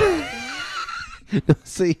tuna.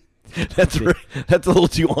 See, that's a little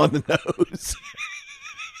too on the nose.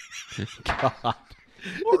 God.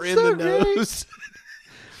 Or It's in so the nose.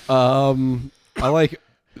 I like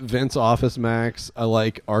Vince Office Max. I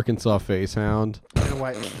like Arkansas Face Hound. And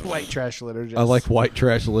white trash liturgist. I like White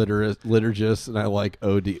Trash Liturgist, and I like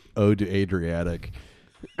Ode to Adriatic.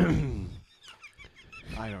 I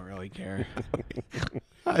don't really care.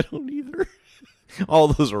 I don't either. All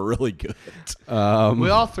those are really good. We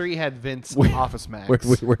all three had Vince Office Max.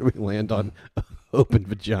 Where do we land on open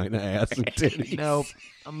vagina, ass, and titties? Nope.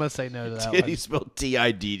 I'm gonna say no to that Titty one. spelled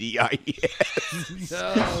TIDDIES.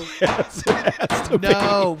 No,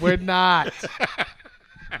 no, we're not.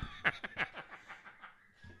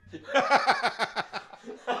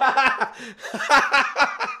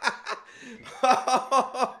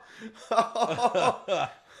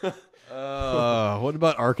 What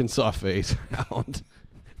about Arkansas face round?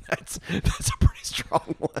 That's a pretty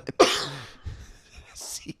strong one.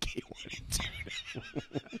 CK1 and 2.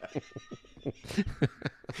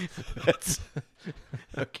 That's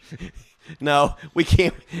okay. No, we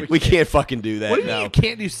can't. We can't fucking do that. What do you mean no. you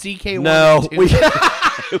can't do CK1? No, and 2? we can't.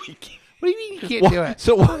 What do you mean you can't do it?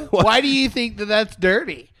 So why do you think that that's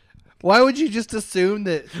dirty? Why would you just assume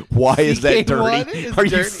that? Why is that CK1 dirty? is Are you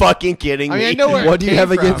dirty? fucking kidding I me? mean, I know where what it do you came have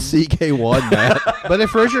from. against CK1, Matt? But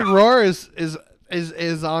if Richard Rohr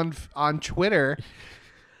is on Twitter,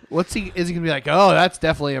 is he gonna be like? Oh, that's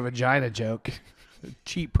definitely a vagina joke,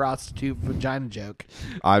 cheap prostitute vagina joke.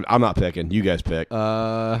 I'm not picking. You guys pick.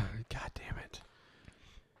 God damn it!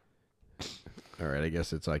 All right, I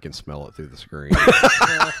guess I can smell it through the screen.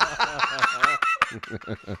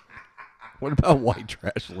 What about white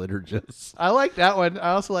trash liturgists? I like that one.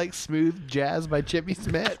 I also like Smooth Jazz by Chippy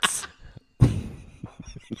Smits.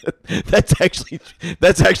 That's actually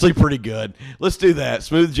pretty good. Let's do that.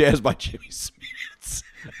 Smooth Jazz by Jimmy Smits.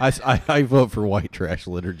 I vote for white trash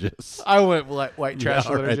liturgists. I went white trash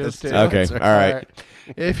all right, liturgist too. that's Okay, all right.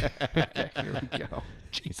 Okay, here we go.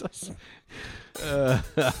 Jesus.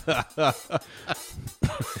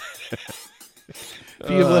 If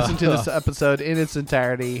you've listened to this episode in its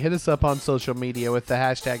entirety, hit us up on social media with the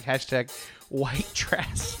hashtag white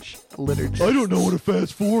trash liturgy. I don't know what a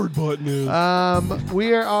fast forward button is.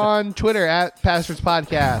 We are on Twitter at Pastors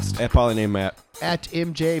Podcast. At Polly named Matt. At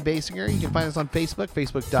MJ Basinger. You can find us on Facebook,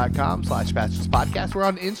 facebook.com/Pastors Podcast. We're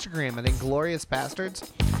on Instagram at Inglorious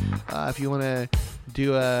Bastards. If you want to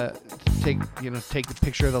do take the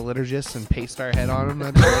picture of the liturgists and paste our head on them,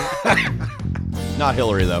 that'd be great. Not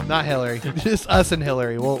Hillary though. Not Hillary. Just us and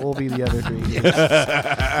Hillary. We'll be the other three.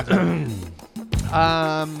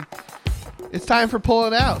 It's time for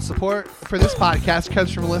Pulling Out. Support for this podcast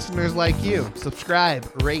comes from listeners like you. Subscribe,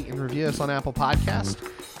 rate, and review us on Apple Podcasts.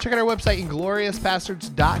 Check out our website,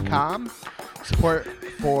 ingloriousbastards.com. Support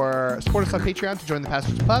us on Patreon to join the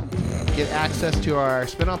Pastors Pub. Get access to our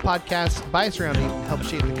spin-off podcast, Bias Rounding, to help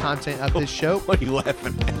shape the content of this show. What are you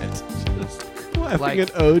laughing at? Just laughing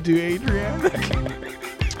at ode to Adrian.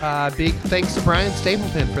 Big thanks to Brian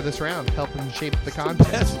Stapleton for this round, helping shape the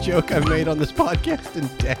content. Best joke I've made on this podcast in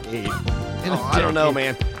decades. I don't know,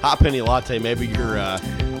 man. Hot penny latte. Maybe you're. I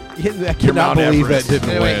cannot believe that didn't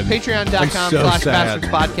Anyway, win. patreon.com/Bastards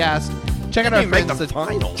Podcast. Check out our Make friends, the the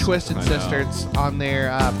finals. Twisted Sisters, on their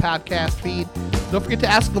podcast feed. Don't forget to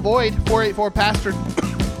Ask the Void, 484-PASTOR.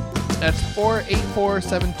 That's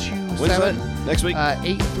 484-727. When's that? Next week?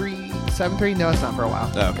 8373. No, it's not for a while.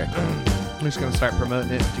 Oh, okay. I'm just going to start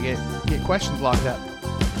promoting it to get questions locked up.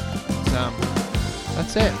 So,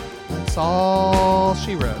 that's it. That's all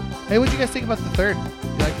she wrote. Hey, what'd you guys think about the third?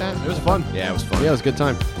 You like that? It was fun. Yeah, it was fun. Yeah, it was a good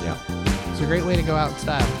time. Yeah. It's a great way to go out in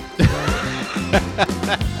style.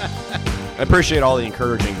 I appreciate all the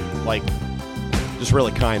encouraging, just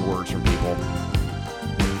really kind words from people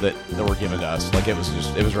that were given to us.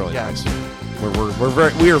 It was really nice.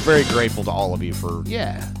 We are very grateful to all of you for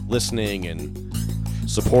listening and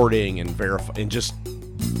supporting and verifying and just.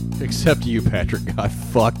 Except you, Patrick. God,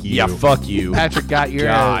 fuck you. Yeah, fuck you, Patrick.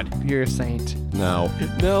 You're a saint. No,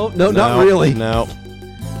 not really. No,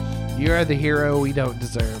 you are the hero we don't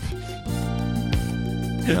deserve.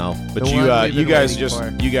 No, but The you one we've been guys waiting just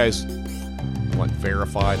for. you guys want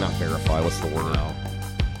verify, not verify. What's the word?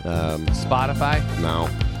 Spotify. No.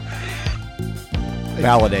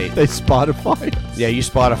 Validate. They Spotify. Yeah, you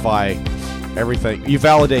Spotify everything. You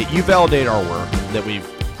validate our work that we've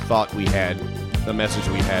thought we had, the message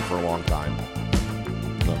we've had for a long time.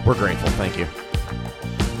 So, we're grateful. Thank you.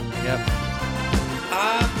 Yep.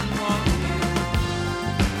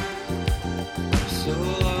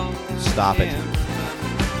 Stop it.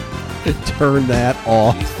 Turn that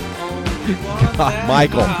off. God,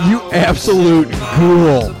 Michael. You absolute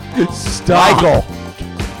ghoul. Stop.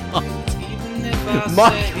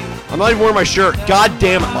 Mike. I'm not even wearing my shirt. God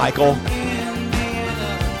damn it, Michael.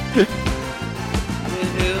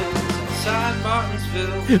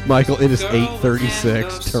 Michael, it is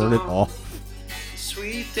 8:36. Turn it off.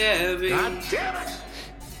 Sweet Debbie. God damn it.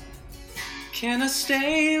 Can I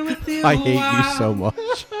stay with you? I hate you so much.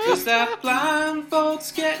 Cause that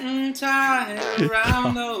blindfold's getting tight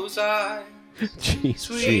around those eyes.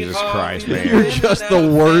 Jesus Christ, man. You're just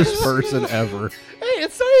the worst person ever. Hey,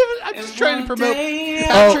 it's not even. I'm just trying to promote.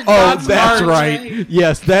 Oh, that's right.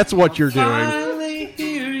 Yes, that's what you're doing.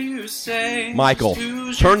 Michael,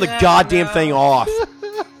 turn the goddamn thing off.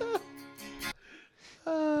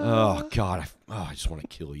 Oh, God. Oh, I just want to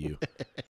kill you.